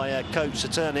made by coach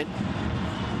Saturnin.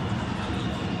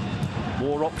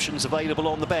 More options available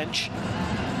on the bench.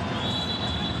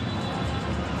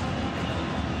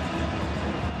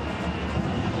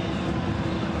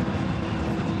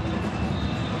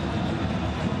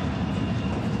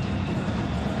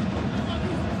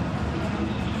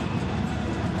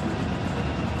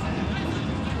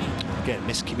 Again,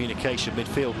 miscommunication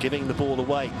midfield, giving the ball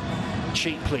away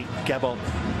cheaply, Gabon.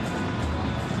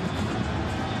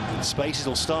 Spaces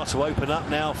will start to open up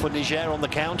now for Niger on the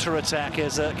counter-attack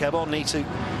as Gabon need to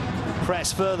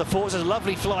press further forward. There's a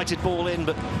lovely flighted ball in,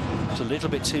 but it's a little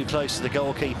bit too close to the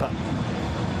goalkeeper.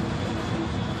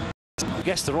 I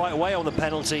guess the right way on the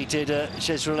penalty did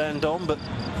Jezreel Andong, but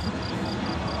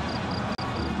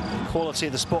the quality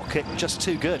of the spot kick just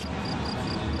too good.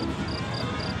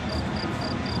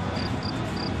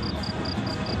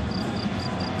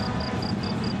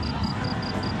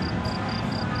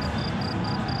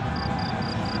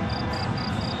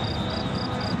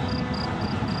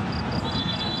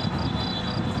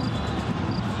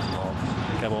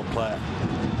 Gabon player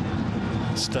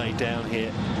stay down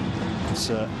here. It's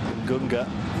Ngunga.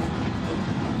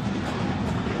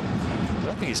 I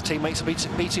don't think his teammates will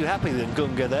be too happy with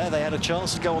Ngunga there. They had a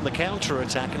chance to go on the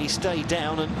counter-attack and he stayed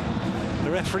down, and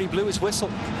the referee blew his whistle.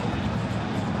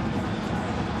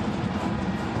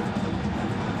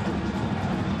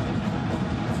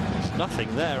 There's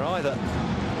nothing there either.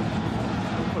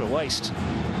 What a waste.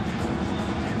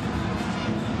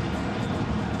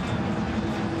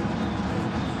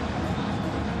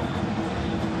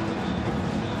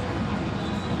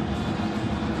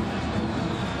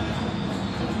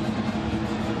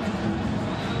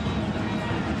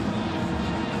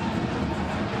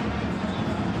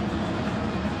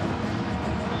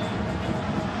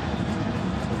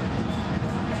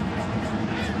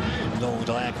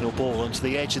 diagonal ball onto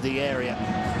the edge of the area.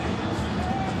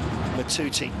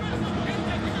 Matuti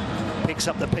picks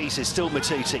up the pieces, still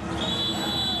Matuti.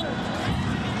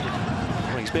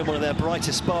 Well, he's been one of their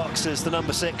brightest sparks as the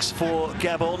number 6 for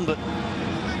Gabon, but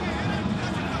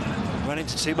ran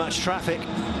into too much traffic.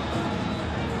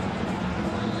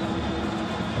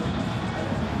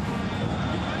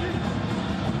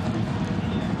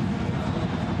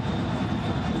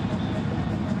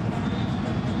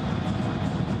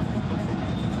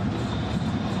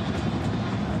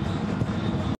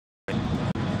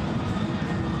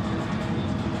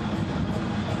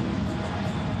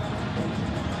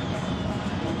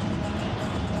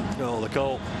 Oh, the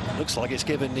goal looks like it's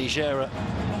given Niger a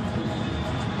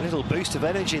little boost of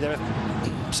energy. They're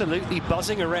absolutely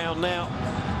buzzing around now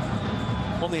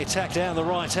on the attack down the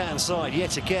right-hand side.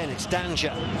 Yet again, it's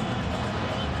Danger.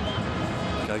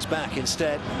 Goes back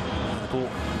instead. The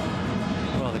ball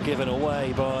rather given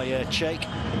away by Cheikh.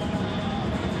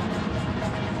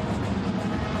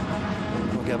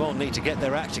 Well, Gabon need to get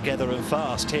their act together and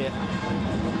fast here.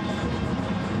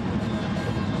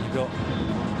 You've got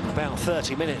about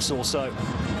 30 minutes or so in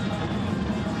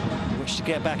which to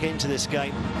get back into this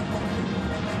game.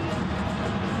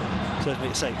 Certainly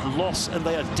it's a loss and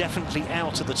they are definitely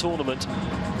out of the tournament.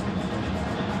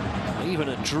 Even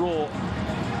a draw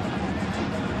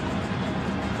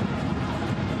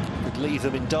could leave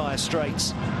them in dire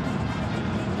straits.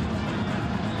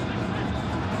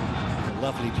 A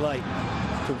lovely play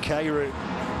from Cairo,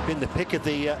 in the pick of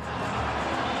the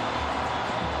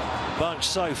bunch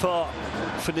so far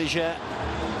for Niger.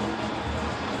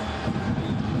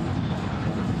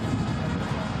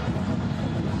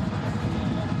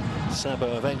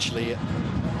 Sabo eventually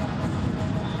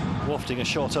wafting a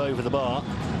shot over the bar.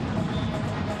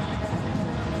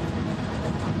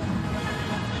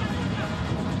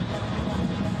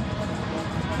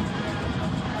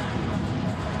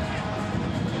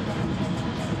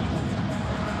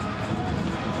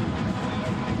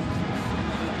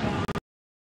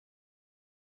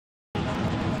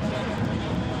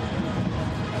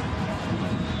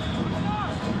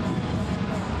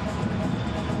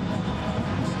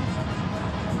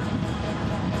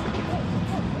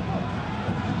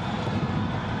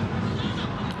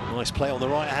 Nice play on the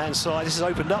right-hand side. This is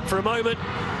opened up for a moment.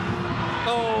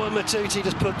 Oh, and Matuti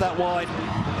just put that wide.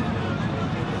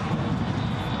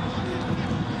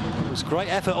 It was great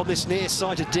effort on this near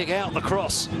side to dig out the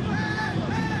cross from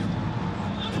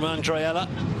Andreella.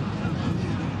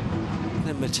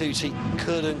 Then Matuti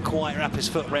couldn't quite wrap his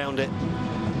foot round it.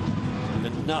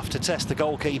 Enough to test the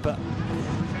goalkeeper.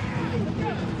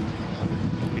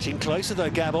 Getting closer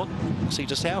though, Gabon. See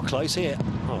just how close here.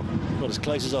 Oh, not as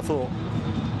close as I thought.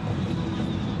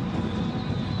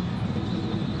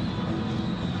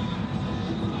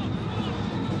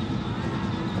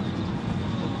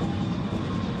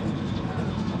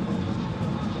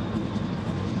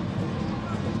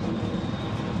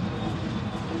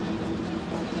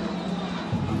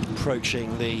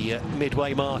 Approaching the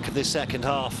midway mark of this second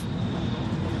half.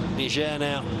 Niger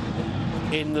now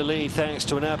in the lead thanks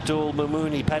to an Abdul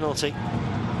Mamouni penalty.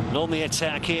 And on the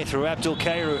attack here through Abdul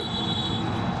Cairo,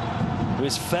 who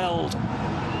is felled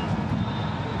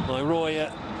by Roy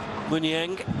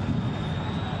Munyang.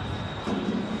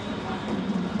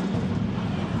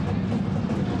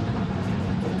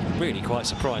 Really quite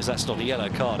surprised that's not a yellow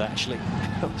card, actually.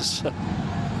 That was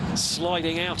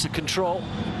sliding out of control.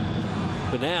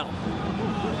 But now,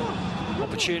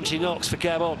 opportunity knocks for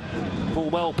Gabon. Ball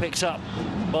well picked up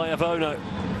by AFCONU.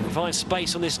 Finds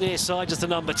space on this near side as the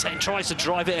number 10 tries to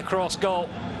drive it across goal.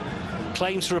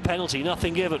 Claims for a penalty,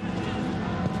 nothing given.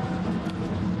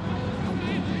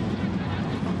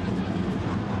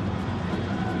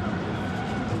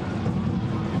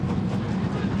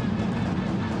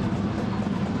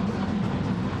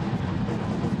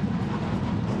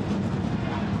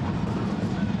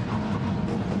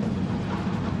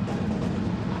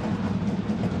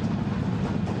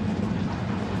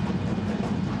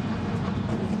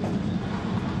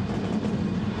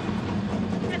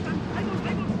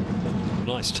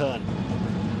 Nice turn.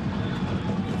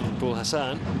 Ball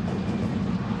Hassan.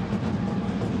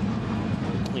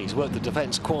 He's worked the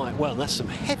defence quite well. That's some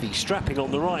heavy strapping on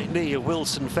the right knee of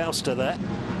Wilson Fauster there.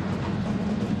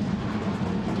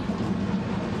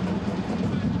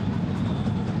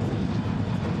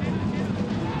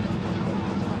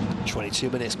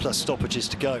 "22 minutes plus stoppages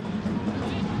to go."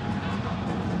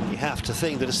 You have to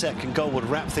think that a second goal would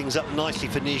wrap things up nicely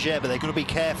for Niger, but they've got to be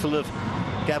careful of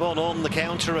Gabon on the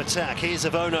counter-attack. Here's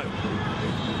AFCONU.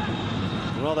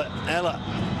 Rather, Ella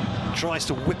tries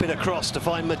to whip it across to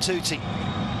find Matuti.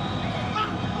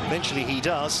 Eventually he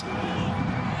does.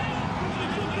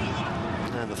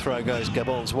 throw goes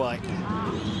Gabon's way.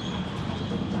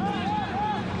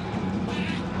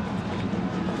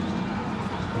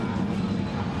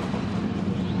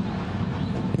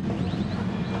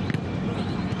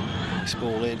 Nice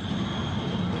ball in.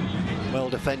 Well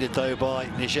defended though by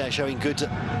Niger, showing good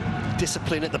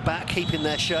discipline at the back, keeping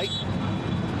their shape.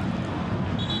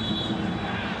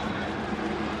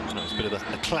 It's a bit of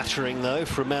a clattering though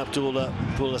from Abdullah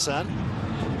Boulassane.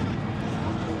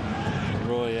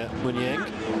 Roy Munyeng.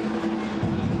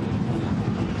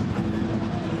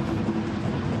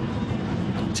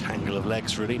 Tangle of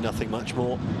legs really, nothing much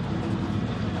more.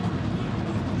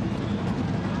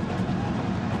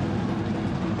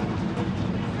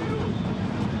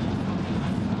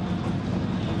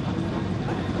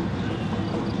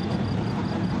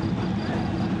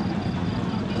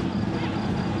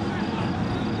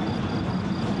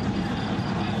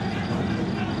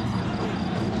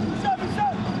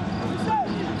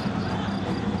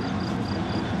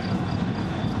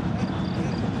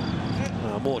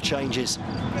 More changes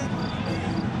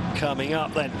coming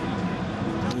up then.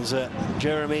 There's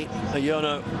Jeremy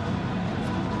Ayono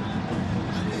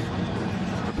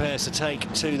prepares to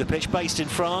take to the pitch, based in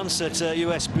France at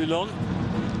US Boulogne,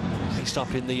 based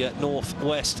up in the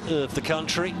northwest of the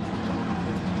country,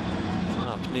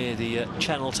 up near the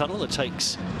Channel Tunnel that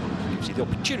gives you the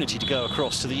opportunity to go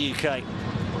across to the UK.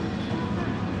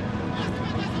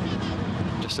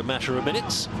 Just a matter of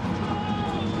minutes.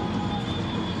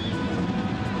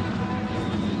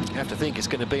 You have to think it's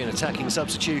going to be an attacking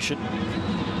substitution.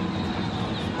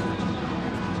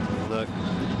 Although,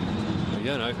 you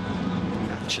know,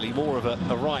 actually more of a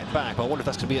right back. I wonder if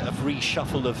that's going to be a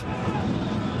reshuffle of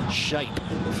shape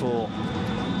for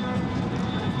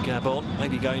Gabon.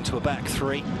 Maybe going to a back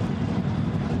three.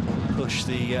 Push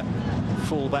the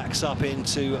full-backs up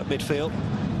into midfield.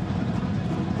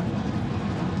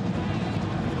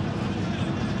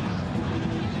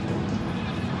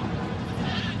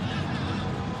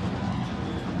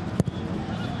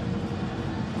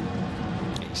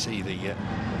 See the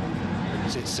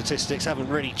statistics haven't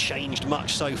really changed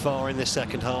much so far in this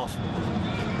second half.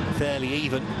 Fairly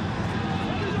even.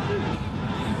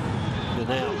 But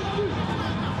now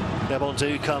Gabon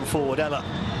do come forward. Ella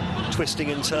twisting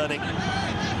and turning.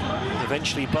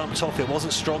 Eventually bumped off. It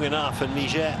wasn't strong enough, and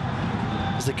Niger,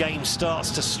 as the game starts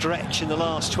to stretch in the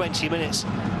last 20 minutes,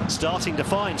 starting to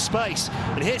find space.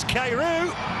 And here's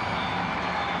Kairu.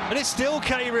 And it's still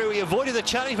Kairu. He avoided the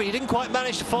challenge, but he didn't quite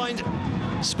manage to find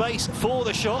space for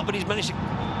the shot, but he's managed to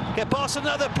get past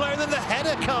another player, and then the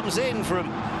header comes in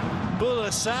from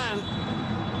Boulassane,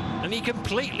 and he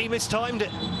completely mistimed it.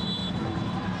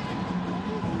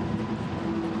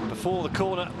 Before the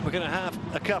corner, we're going to have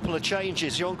a couple of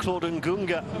changes. Jean-Claude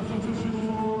Ngunga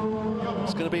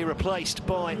is going to be replaced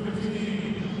by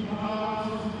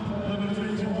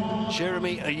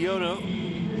Jeremy Ayono.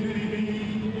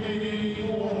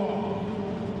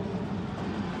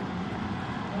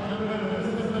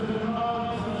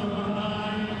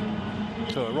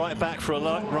 So a right back for a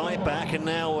right back, and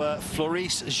now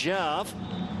Floris Jav.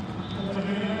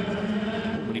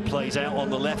 When he plays out on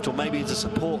the left, or maybe it's a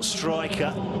support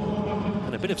striker.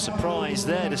 And a bit of surprise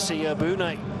there to see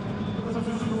Abune.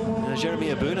 Jeremy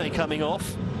Abune coming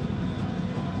off.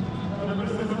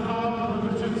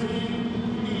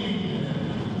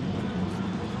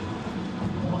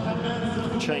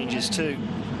 Changes too.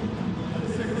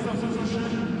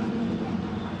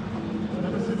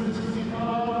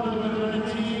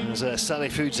 As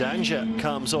Salifou Zanja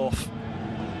comes off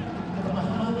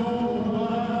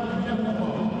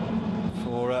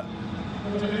for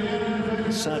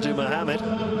Sadou Mohamed.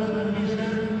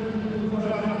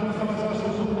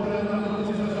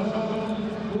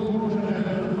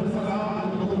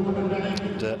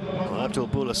 And Abdul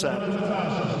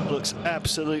Boulassane looks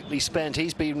absolutely spent.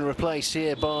 He's been replaced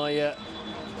here by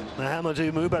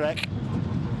Mohamedou Mubarak.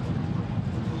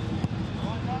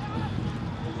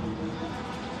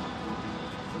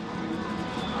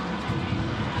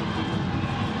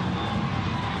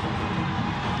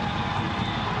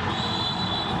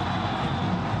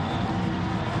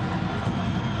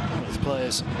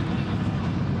 Players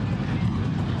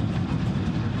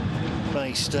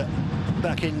based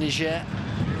back in Niger.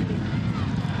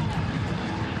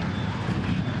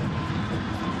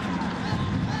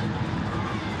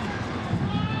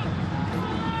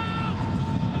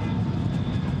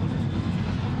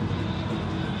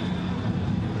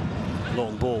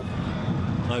 Long ball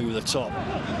over the top,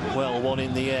 well won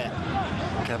in the air.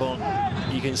 Gabon,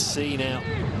 you can see now,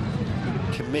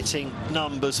 committing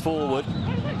numbers forward.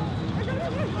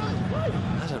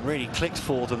 Hasn't really clicked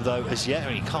for them though as yet.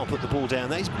 He can't put the ball down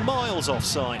there. He's miles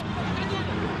offside.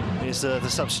 is the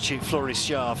substitute Floris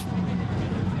Jav.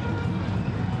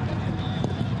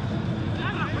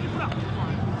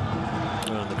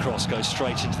 And the cross goes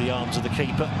straight into the arms of the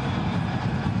keeper.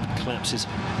 Collapses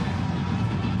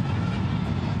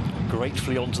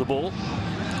gratefully onto the ball.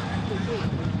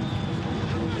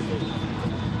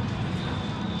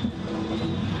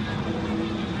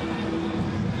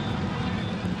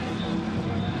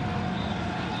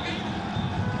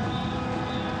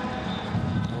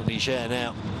 Niger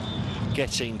now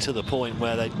getting to the point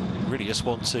where they really just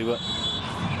want to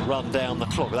run down the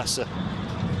clock. That's a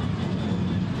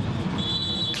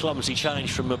clumsy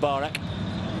challenge from Mubarak.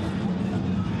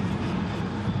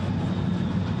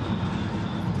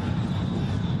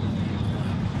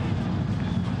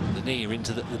 The knee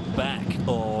into the back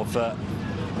of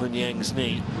Munyang's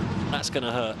knee. That's going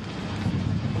to hurt.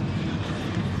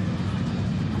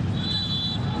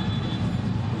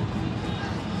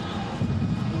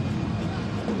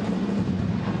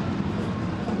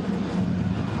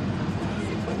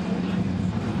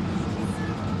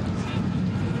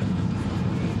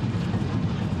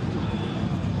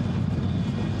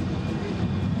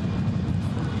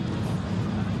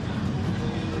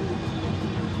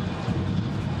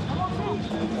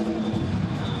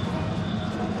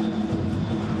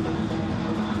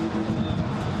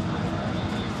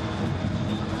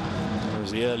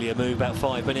 The earlier move about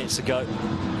 5 minutes ago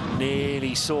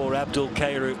nearly saw Abdul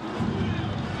Kairu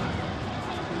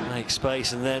make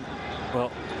space, and then,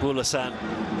 well, Boulasan,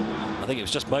 I think it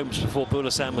was just moments before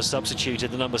Boulasan was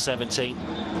substituted, the number 17.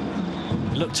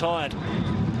 He looked tired.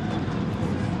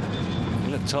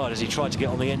 He looked tired as he tried to get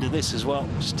on the end of this as well.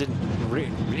 Just didn't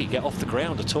really get off the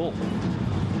ground at all.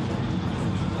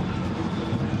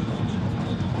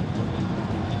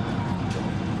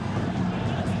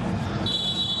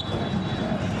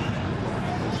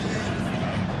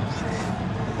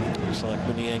 Like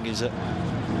Munyang is going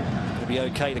to be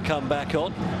okay to come back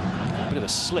on. A bit of a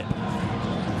slip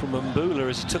from Mbula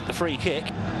as he took the free kick.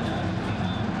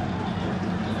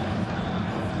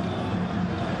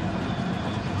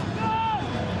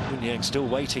 Munyang still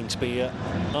waiting to be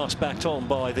asked back on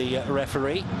by the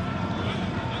referee.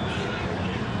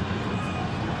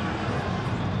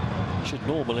 Should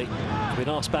normally have been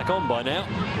asked back on by now.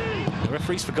 The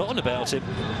referee's forgotten about him.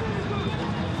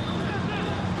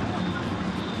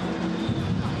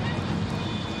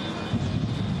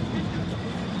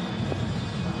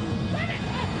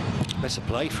 Better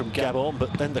play from Gabon,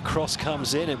 but then the cross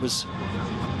comes in. It was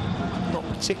not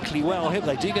particularly well hit.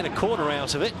 They do get a corner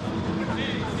out of it.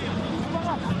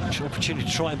 It's an opportunity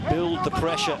to try and build the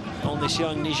pressure on this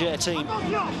young Niger team.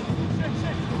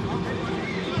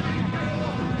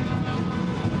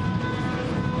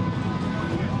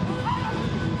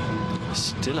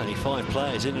 Still only 5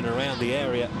 players in and around the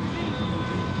area.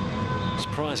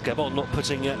 Surprised Gabon not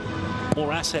putting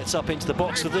more assets up into the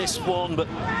box for this one, but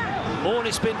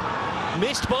it's been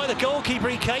missed by the goalkeeper.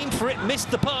 He came for it,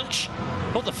 missed the punch.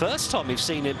 Not the first time we've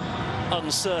seen him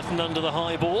uncertain under the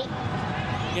high ball.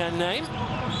 Yan name.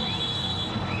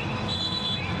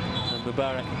 And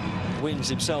Mubarak wins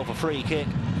himself a free kick.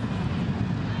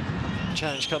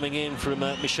 Challenge coming in from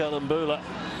Michel Mbula.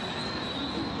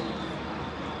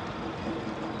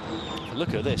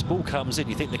 Look at this, ball comes in,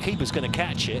 you think the keeper's going to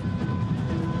catch it.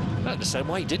 I don't understand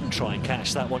why he didn't try and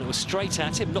catch that one. It was straight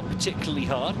at him, not particularly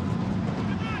hard.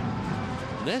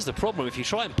 And there's the problem. If you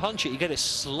try and punch it, you get it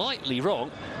slightly wrong.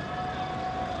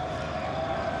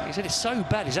 He said it's so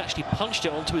bad, he's actually punched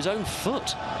it onto his own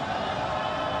foot.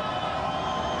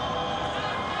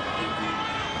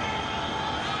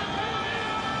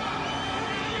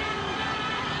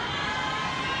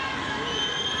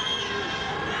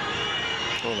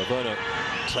 Oh, Labono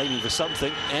claiming for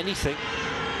something, anything.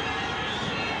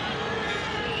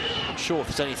 Not sure if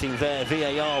there's anything there.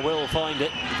 VAR will find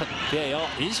it. But VAR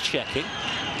is checking.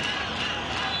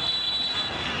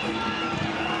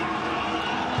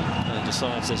 And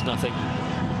decides there's nothing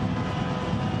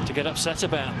to get upset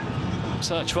about.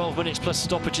 So 12 minutes plus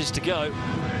stoppages to go.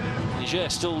 Niger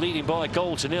still leading by a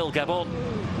goal to nil. Gabon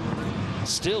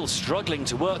still struggling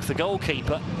to work the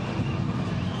goalkeeper.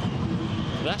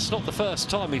 That's not the first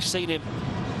time we've seen him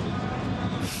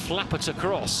flap it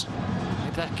across.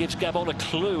 That gives Gabon a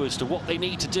clue as to what they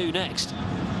need to do next.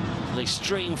 They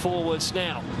stream forwards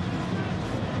now.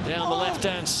 Down the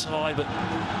left-hand side, but,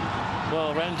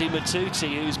 well, Randy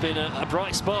Matuti, who's been a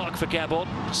bright spark for Gabon,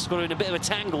 just got in a bit of a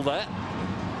tangle there.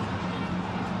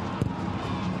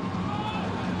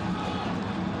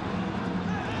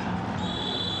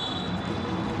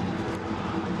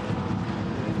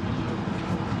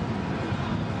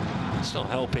 It's not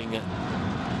helping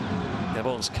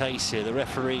Gabon's case here. The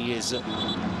referee is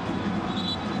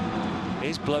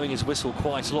he's blowing his whistle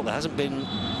quite a lot. There hasn't been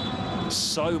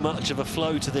so much of a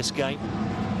flow to this game.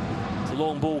 The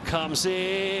long ball comes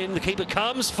in, the keeper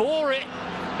comes for it,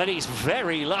 and he's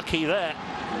very lucky there.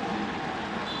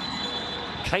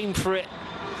 Came for it.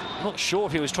 Not sure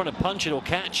if he was trying to punch it or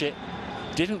catch it.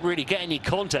 Didn't really get any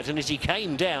contact, and as he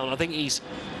came down, I think he's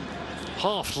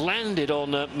half landed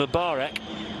on Mubarak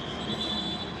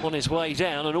on his way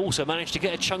down, and also managed to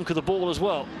get a chunk of the ball as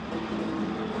well.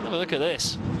 Have a look at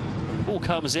this. Ball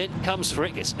comes in, comes for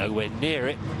it, gets nowhere near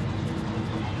it,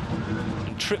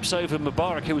 and trips over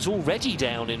Mubarak, who was already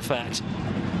down, in fact.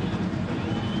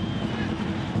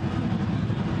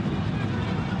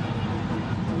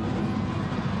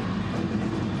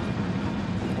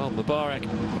 Well, Mubarak,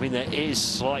 I mean, there is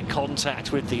slight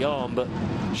contact with the arm, but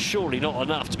surely not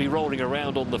enough to be rolling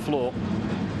around on the floor.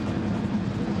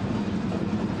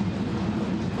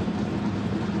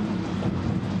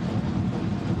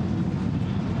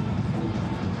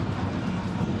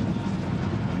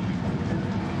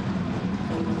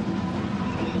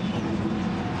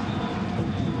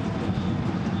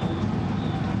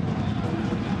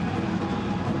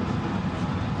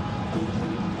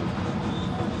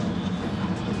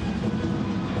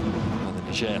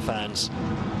 Fans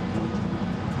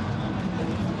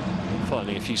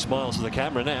finding a few smiles for the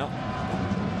camera now.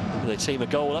 Their team a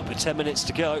goal up with 10 minutes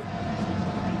to go.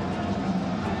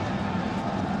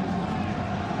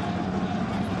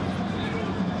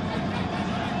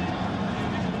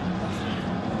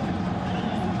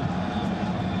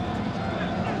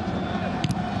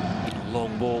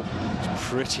 Long ball, it's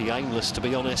pretty aimless, to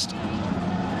be honest.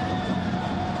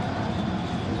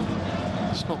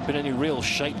 Not been any real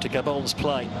shape to Gabon's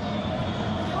play.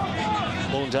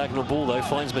 Long diagonal ball though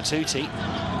finds Matuti.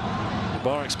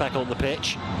 Mubarak's back on the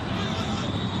pitch.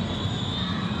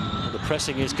 And the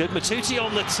pressing is good. Matuti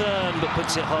on the turn, but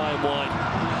puts it high and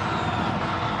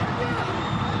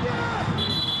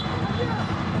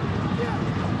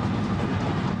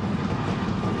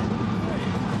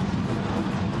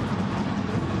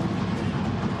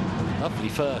wide. Lovely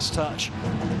first touch.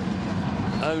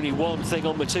 Only one thing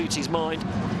on Matuti's mind.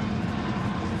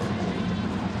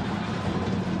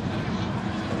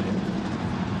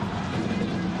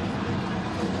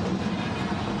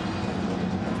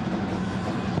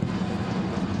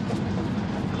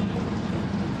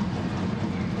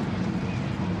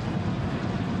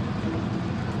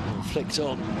 Flicked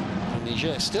on. And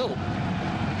Niger still,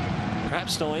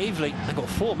 perhaps naively, they've got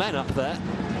 4 men up there.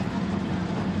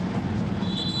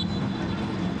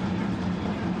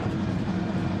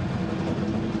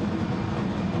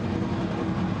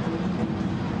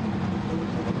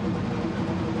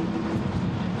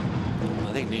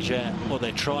 Niger, what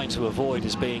they're trying to avoid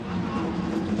is being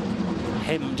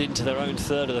hemmed into their own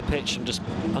third of the pitch and just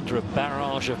under a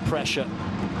barrage of pressure.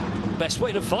 Best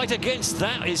way to fight against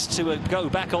that is to go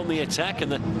back on the attack,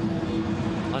 and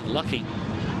unlucky.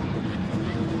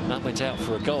 That went out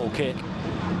for a goal kick.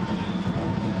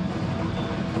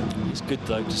 It's good,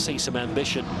 though, to see some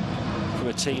ambition from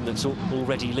a team that's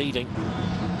already leading.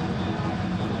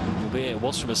 Albeit it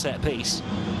was from a set piece.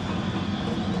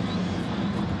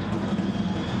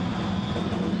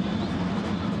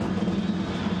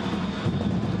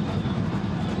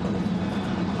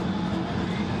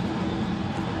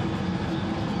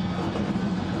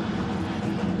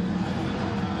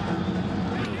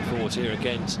 Here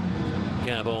against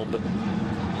Gabon, but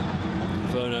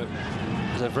Verno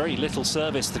has a very little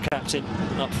service, the captain,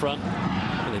 up front.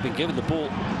 And they've been given the ball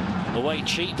away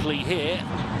cheaply here.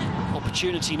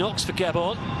 Opportunity knocks for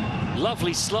Gabon.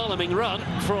 Lovely slaloming run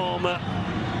from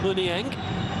Munieng.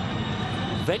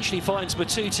 Eventually finds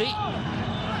Matuti.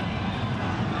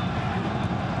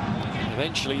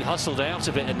 Eventually hustled out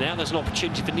of it, and now there's an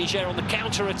opportunity for Niger on the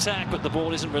counter-attack, but the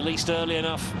ball isn't released early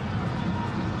enough.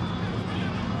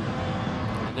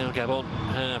 Now Gabon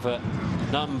have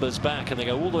numbers back, and they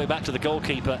go all the way back to the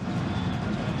goalkeeper.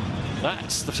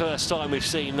 That's the first time we've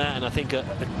seen that, and I think a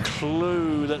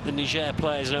clue that the Niger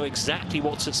players know exactly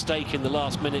what's at stake in the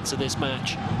last minutes of this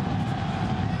match.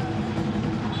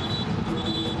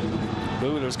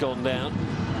 Boular's gone down.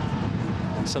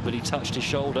 Somebody touched his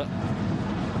shoulder.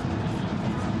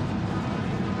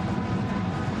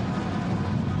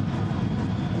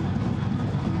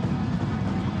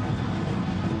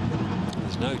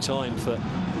 No time for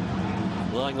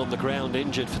lying on the ground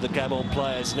injured for the Gabon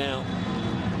players now.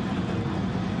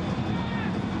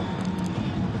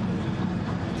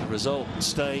 The result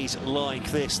stays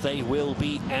like this, they will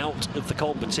be out of the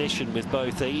competition with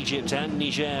both Egypt and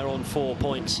Niger on 4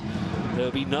 points. There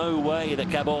will be no way that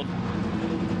Gabon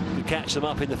could catch them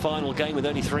up in the final game with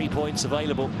only 3 points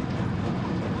available.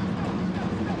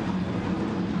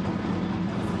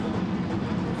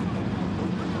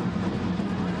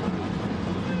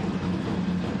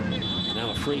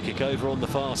 Free kick over on the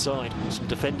far side. Some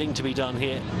defending to be done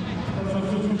here.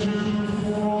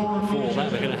 Before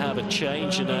that, we're going to have a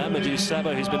change, and Amadou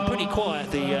Sabo, who's been pretty quiet,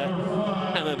 the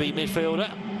Hammerby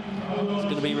midfielder, is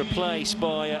going to be replaced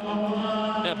by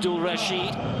Abdul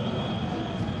Rashid.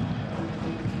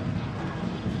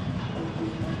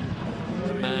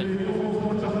 The man,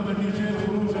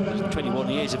 21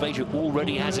 years of age, who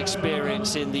already has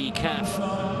experience in the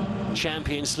CAF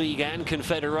Champions League and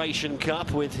Confederation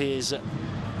Cup with his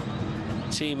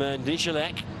team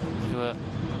Nigelec, who are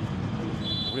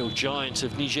real giants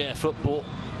of Niger football.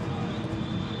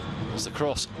 As the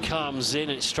cross comes in,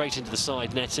 and it's straight into the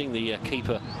side netting. The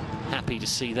keeper happy to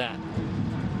see that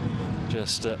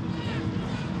just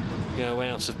go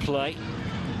out of play.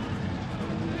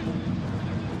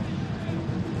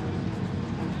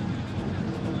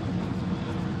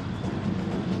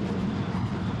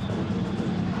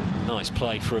 Nice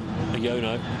play from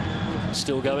Ayono.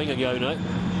 Still going, Ayono.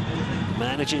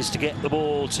 Manages to get the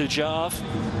ball to Jarve.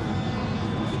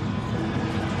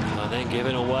 And then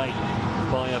given away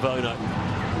by Abono.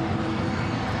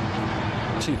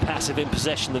 Too passive in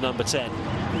possession, the number 10.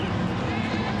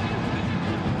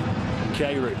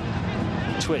 Keiru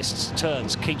twists,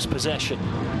 turns, keeps possession.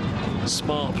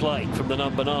 Smart play from the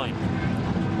number 9.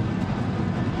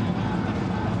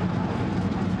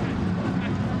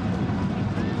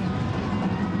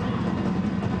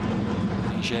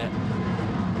 Niger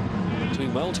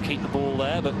doing well to keep the ball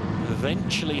there, but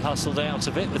eventually hustled out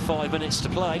of it with 5 minutes to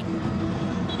play.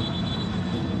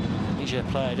 Niger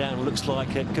player down, looks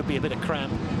like it could be a bit of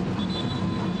cramp.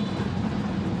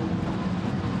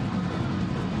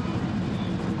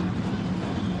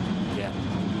 Yeah,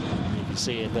 you can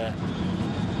see it there.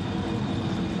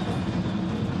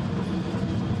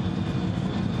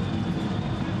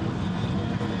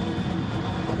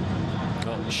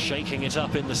 Oh, shaking it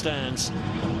up in the stands.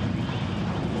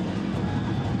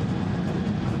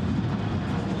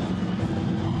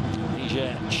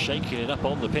 Shaking it up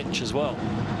on the pitch as well.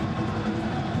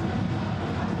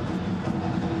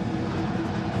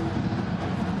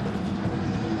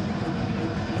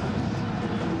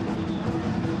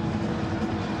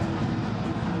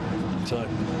 So,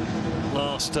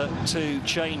 last 2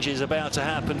 changes about to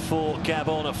happen for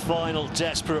Gabon. A final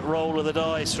desperate roll of the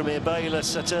dice from Ibela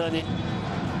Saturni.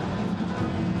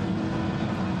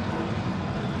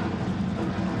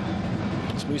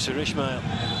 It's Musa Ismail.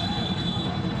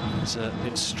 It's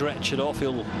been stretched off.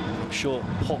 He'll, I'm sure,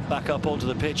 pop back up onto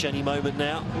the pitch any moment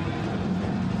now.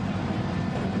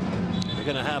 We're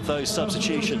going to have those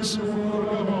substitutions.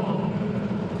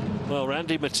 Well,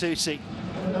 Randy Matuti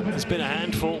has been a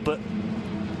handful, but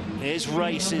his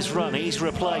race is run. He's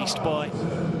replaced by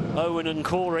Owen and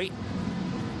Corey.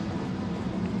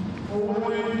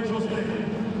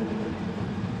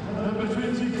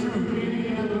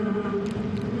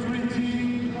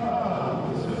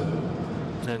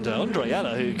 And Andre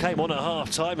Ella, who came on at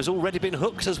half-time, has already been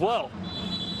hooked as well.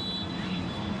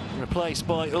 Replaced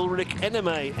by Ulrich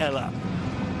Eneme Ella.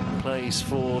 Plays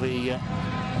for the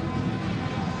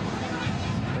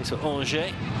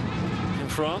Angers in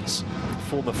France.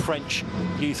 Former French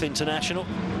youth international.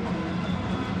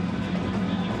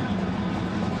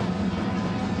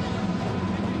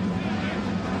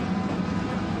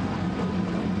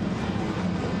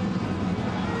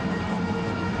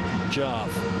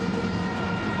 Jarve.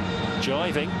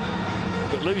 Jiving,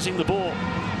 but losing the ball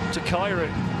to Keiru.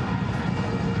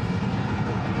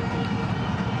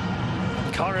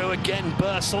 Keiru again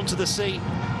bursts onto the scene,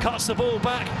 cuts the ball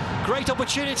back. Great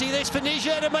opportunity this for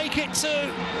Niger to make it 2.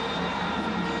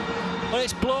 Well,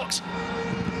 it's blocked,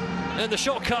 and the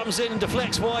shot comes in and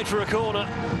deflects wide for a corner.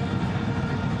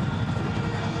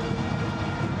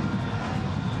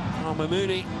 Oh,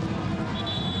 Mamouni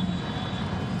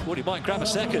thought he might grab a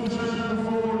second.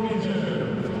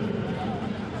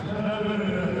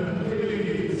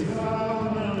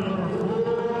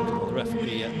 The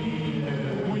referee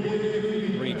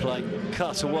replay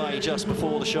cut away just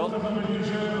before the shot.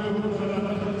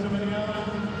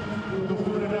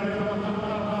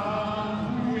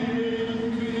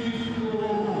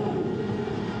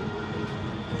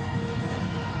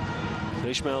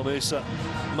 Ismail Musa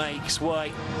makes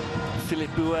way.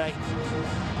 Philippe Bouet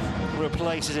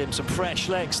replaces him. Some fresh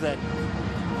legs then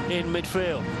in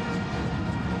midfield.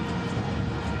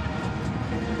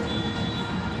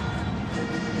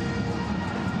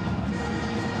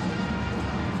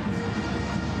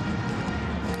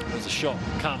 As the shot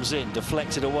comes in,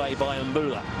 deflected away by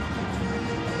Mbula.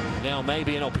 Now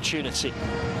maybe an opportunity.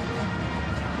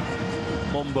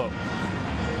 Mombo.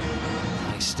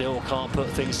 Still can't put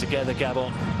things together,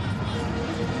 Gabon.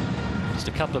 Just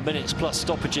a couple of minutes plus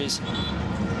stoppages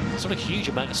It's not a huge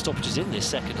amount of stoppages in this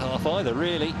second half either,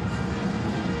 really.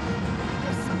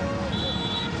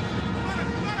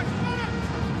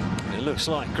 It looks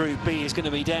like Group B is going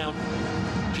to be down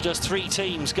to just 3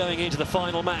 teams going into the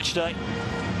final match day.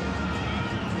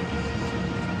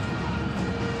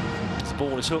 The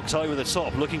ball is hooked over the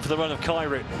top, looking for the run of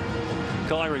Kairu.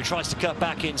 Kairu tries to cut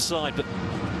back inside, but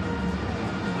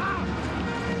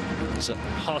it's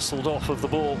hustled off of the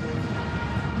ball.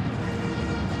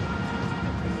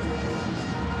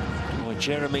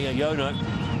 Jeremy Ayono,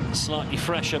 slightly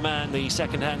fresher man, the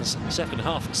second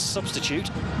half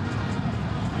substitute.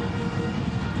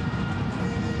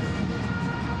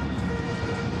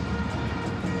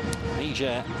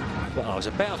 Niger, well, I was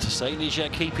about to say Niger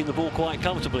keeping the ball quite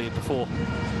comfortably before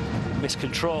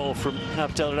miscontrol from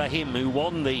Abdel Rahim, who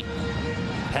won the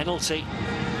penalty,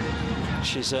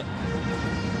 which is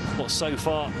what so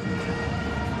far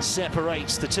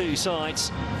separates the two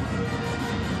sides.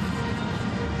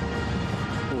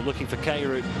 Looking for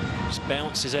Kairu, just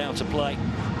bounces out to play.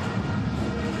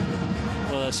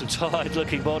 Well, there's some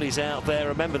tired-looking bodies out there.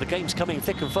 Remember, the game's coming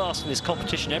thick and fast in this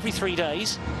competition every 3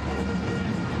 days.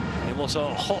 In what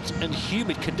are hot and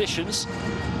humid conditions.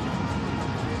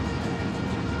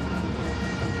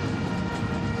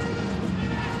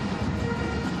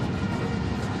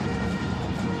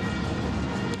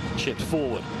 Chipped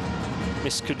forward,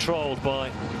 miscontrolled by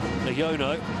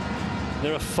Ayono.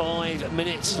 There are 5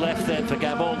 minutes left then for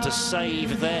Gabon to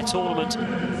save their tournament.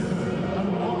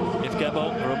 If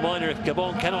Gabon, a reminder, if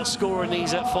Gabon cannot score in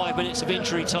these 5 minutes of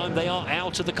injury time, they are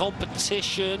out of the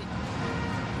competition.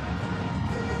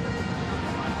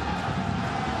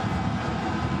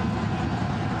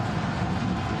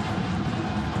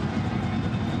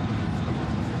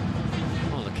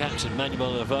 Well, the captain,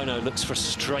 Manuel Avono, looks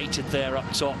frustrated there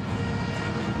up top,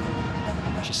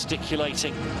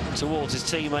 gesticulating towards his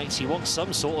teammates. He wants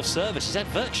some sort of service. He's had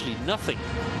virtually nothing.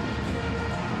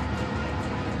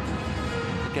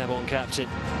 The Gabon captain.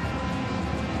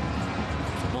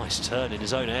 Nice turn in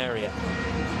his own area.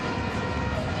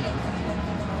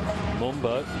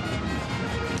 Mombo.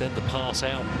 Then the pass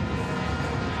out.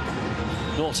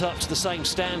 Not up to the same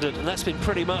standard, and that's been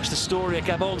pretty much the story of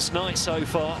Gabon's night so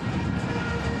far.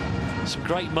 Some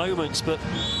great moments, but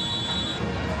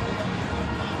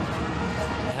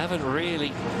haven't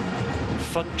really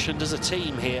functioned as a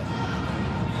team here.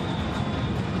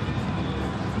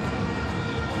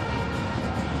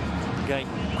 The game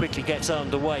quickly gets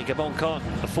underway. Gabon can't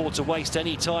afford to waste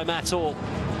any time at all.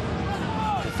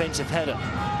 Defensive header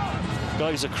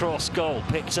goes across goal,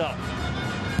 picked up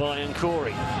by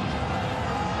Nkori.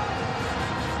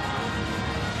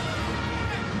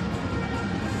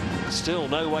 Still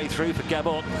no way through for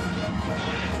Gabon.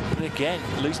 And again,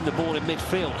 losing the ball in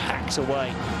midfield, hacks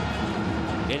away.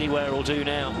 Anywhere will do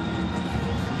now.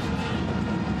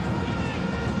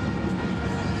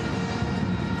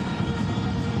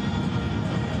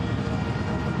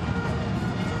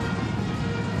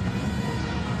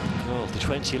 Well, the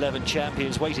 2011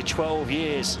 champions waited 12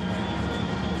 years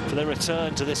for their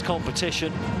return to this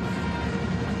competition.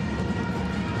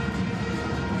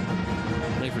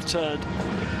 They've returned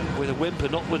with a whimper,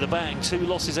 not with a bang. 2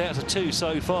 losses out of 2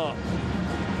 so far.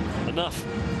 Enough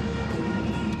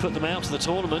to put them out of the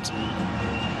tournament.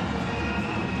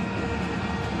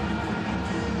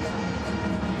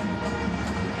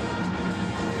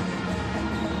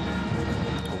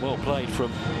 Well played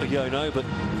from Ayono, but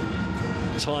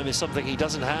time is something he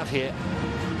doesn't have here.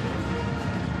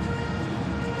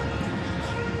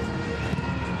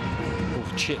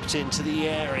 Chipped into the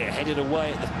area, headed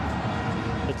away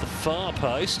at the far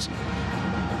post.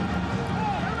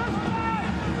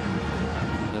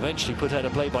 And eventually put out a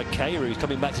play by Kairu, who's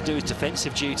coming back to do his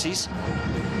defensive duties.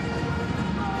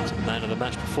 It's a man of the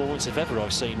match performance if ever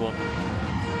I've seen one.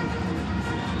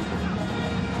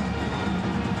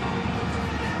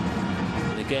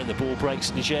 And again, the ball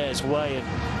breaks Niger's way, and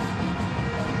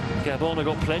Gabon have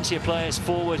got plenty of players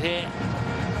forward here.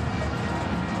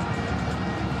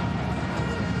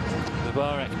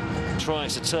 Mubarak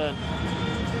tries to turn.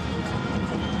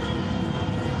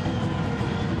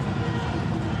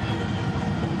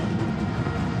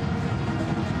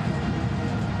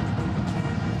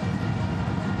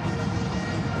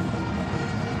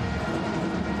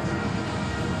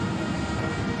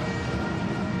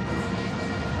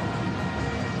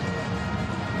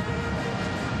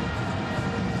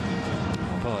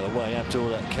 By the way,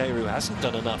 Abdul Kairu hasn't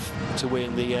done enough to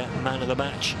win the man of the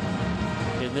match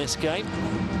in this game.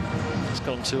 It's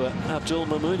gone to Abdul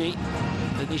Mamouni.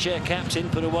 The Niger captain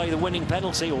put away the winning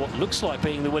penalty, or what looks like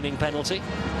being the winning penalty.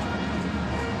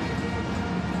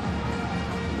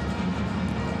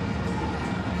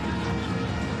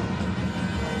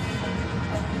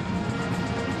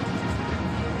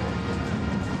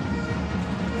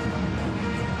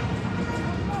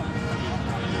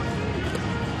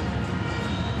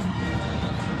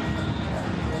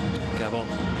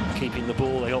 Gabon keeping the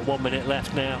ball. They got 1 minute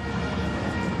left now.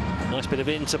 Nice bit of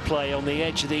interplay on the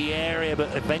edge of the area,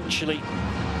 but eventually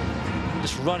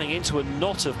just running into a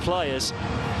knot of players.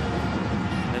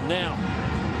 And now,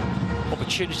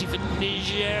 opportunity for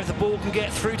Niger. If the ball can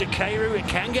get through to Cairo, it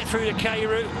can get through to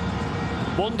Cairo.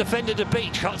 One defender to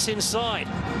beat, cuts inside.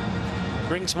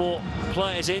 Brings more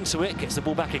players into it, gets the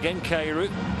ball back again, Cairo,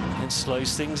 and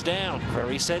slows things down.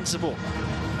 Very sensible.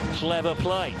 Clever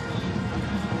play.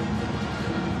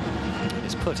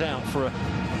 It's put out for a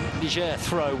Niger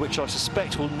throw, which I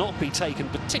suspect will not be taken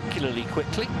particularly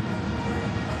quickly.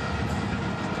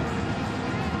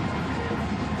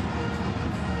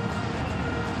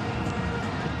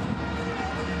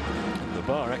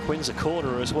 Mubarak wins a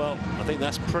corner as well. I think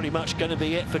that's pretty much going to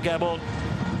be it for Gabon.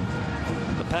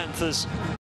 The Panthers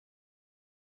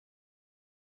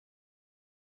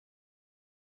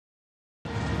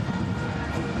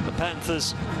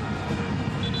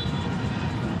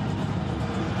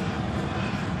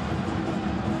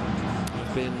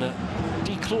have been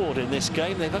declawed in this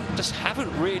game. They just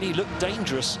haven't really looked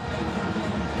dangerous.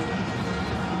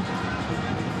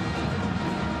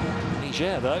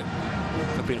 Niger, though,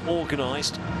 have been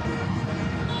organised,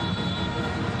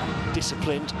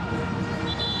 disciplined,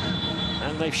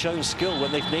 and they've shown skill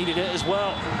when they've needed it as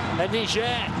well. And Niger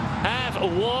have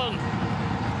won.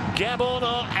 Gabon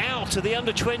are out of the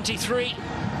Under-23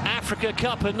 Africa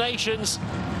Cup of Nations.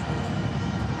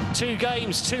 2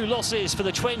 games, 2 losses for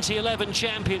the 2011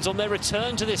 champions on their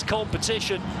return to this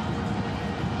competition.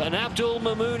 An Abdul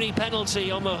Mamouni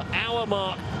penalty on the hour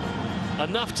mark,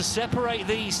 enough to separate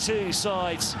these 2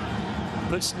 sides.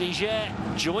 Puts Niger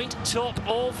joint top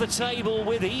of the table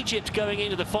with Egypt going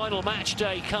into the final match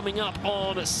day coming up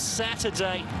on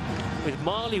Saturday, with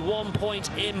Mali 1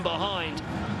 point in behind.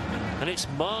 And it's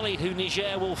Mali who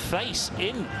Niger will face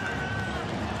in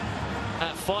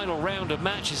that final round of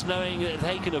matches, knowing that if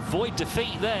they can avoid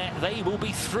defeat there, they will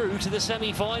be through to the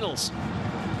semi-finals.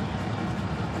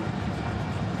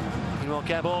 Meanwhile,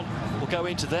 Gabon will go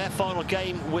into their final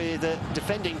game with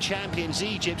defending champions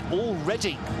Egypt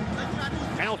already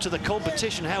out of the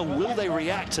competition. How will they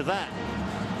react to that?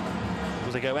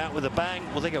 Will they go out with a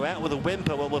bang? Will they go out with a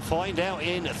whimper? Well, we'll find out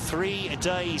in 3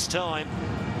 days' time.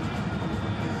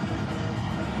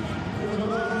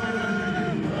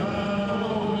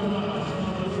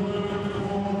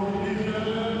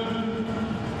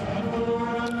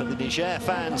 But the Niger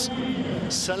fans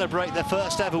celebrate their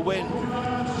first ever win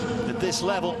at this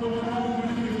level.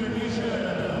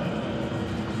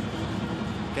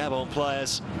 Gabon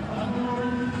players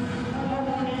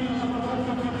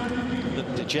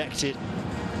look dejected.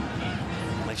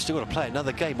 They've still got to play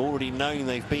another game, already knowing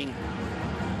they've been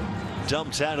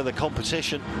dumped out of the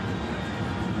competition.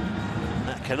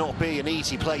 That cannot be an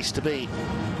easy place to be.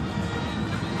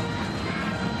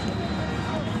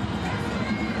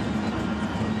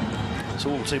 It's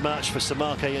all too much for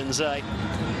Samake Nze,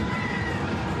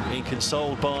 being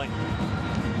consoled by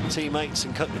teammates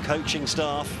and the coaching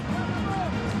staff.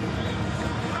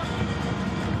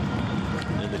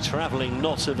 And the travelling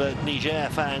knot of Niger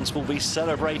fans will be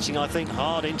celebrating, I think,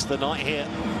 hard into the night here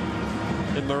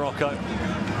in Morocco.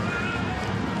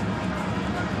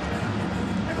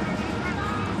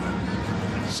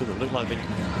 So they look like they've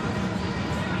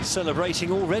been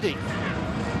celebrating already.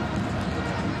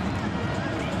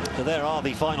 So there are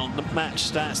the final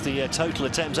match stats. The total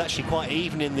attempts actually quite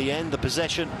even in the end. The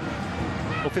possession,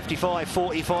 well,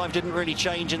 55-45, didn't really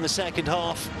change in the second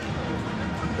half.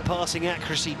 The passing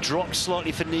accuracy dropped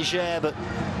slightly for Niger, but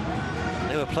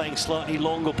they were playing slightly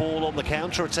longer ball on the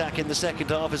counter-attack in the second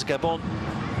half as Gabon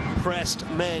pressed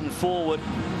men forward.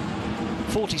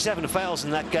 47 fouls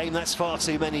in that game. That's far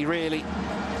too many, really.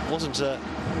 Wasn't a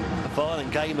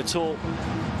violent game at all.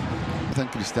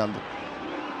 Cristal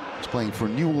was playing for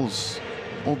Newell's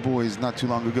Old Boys not too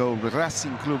long ago.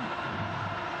 Racing Club,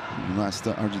 last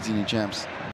Argentinian champs.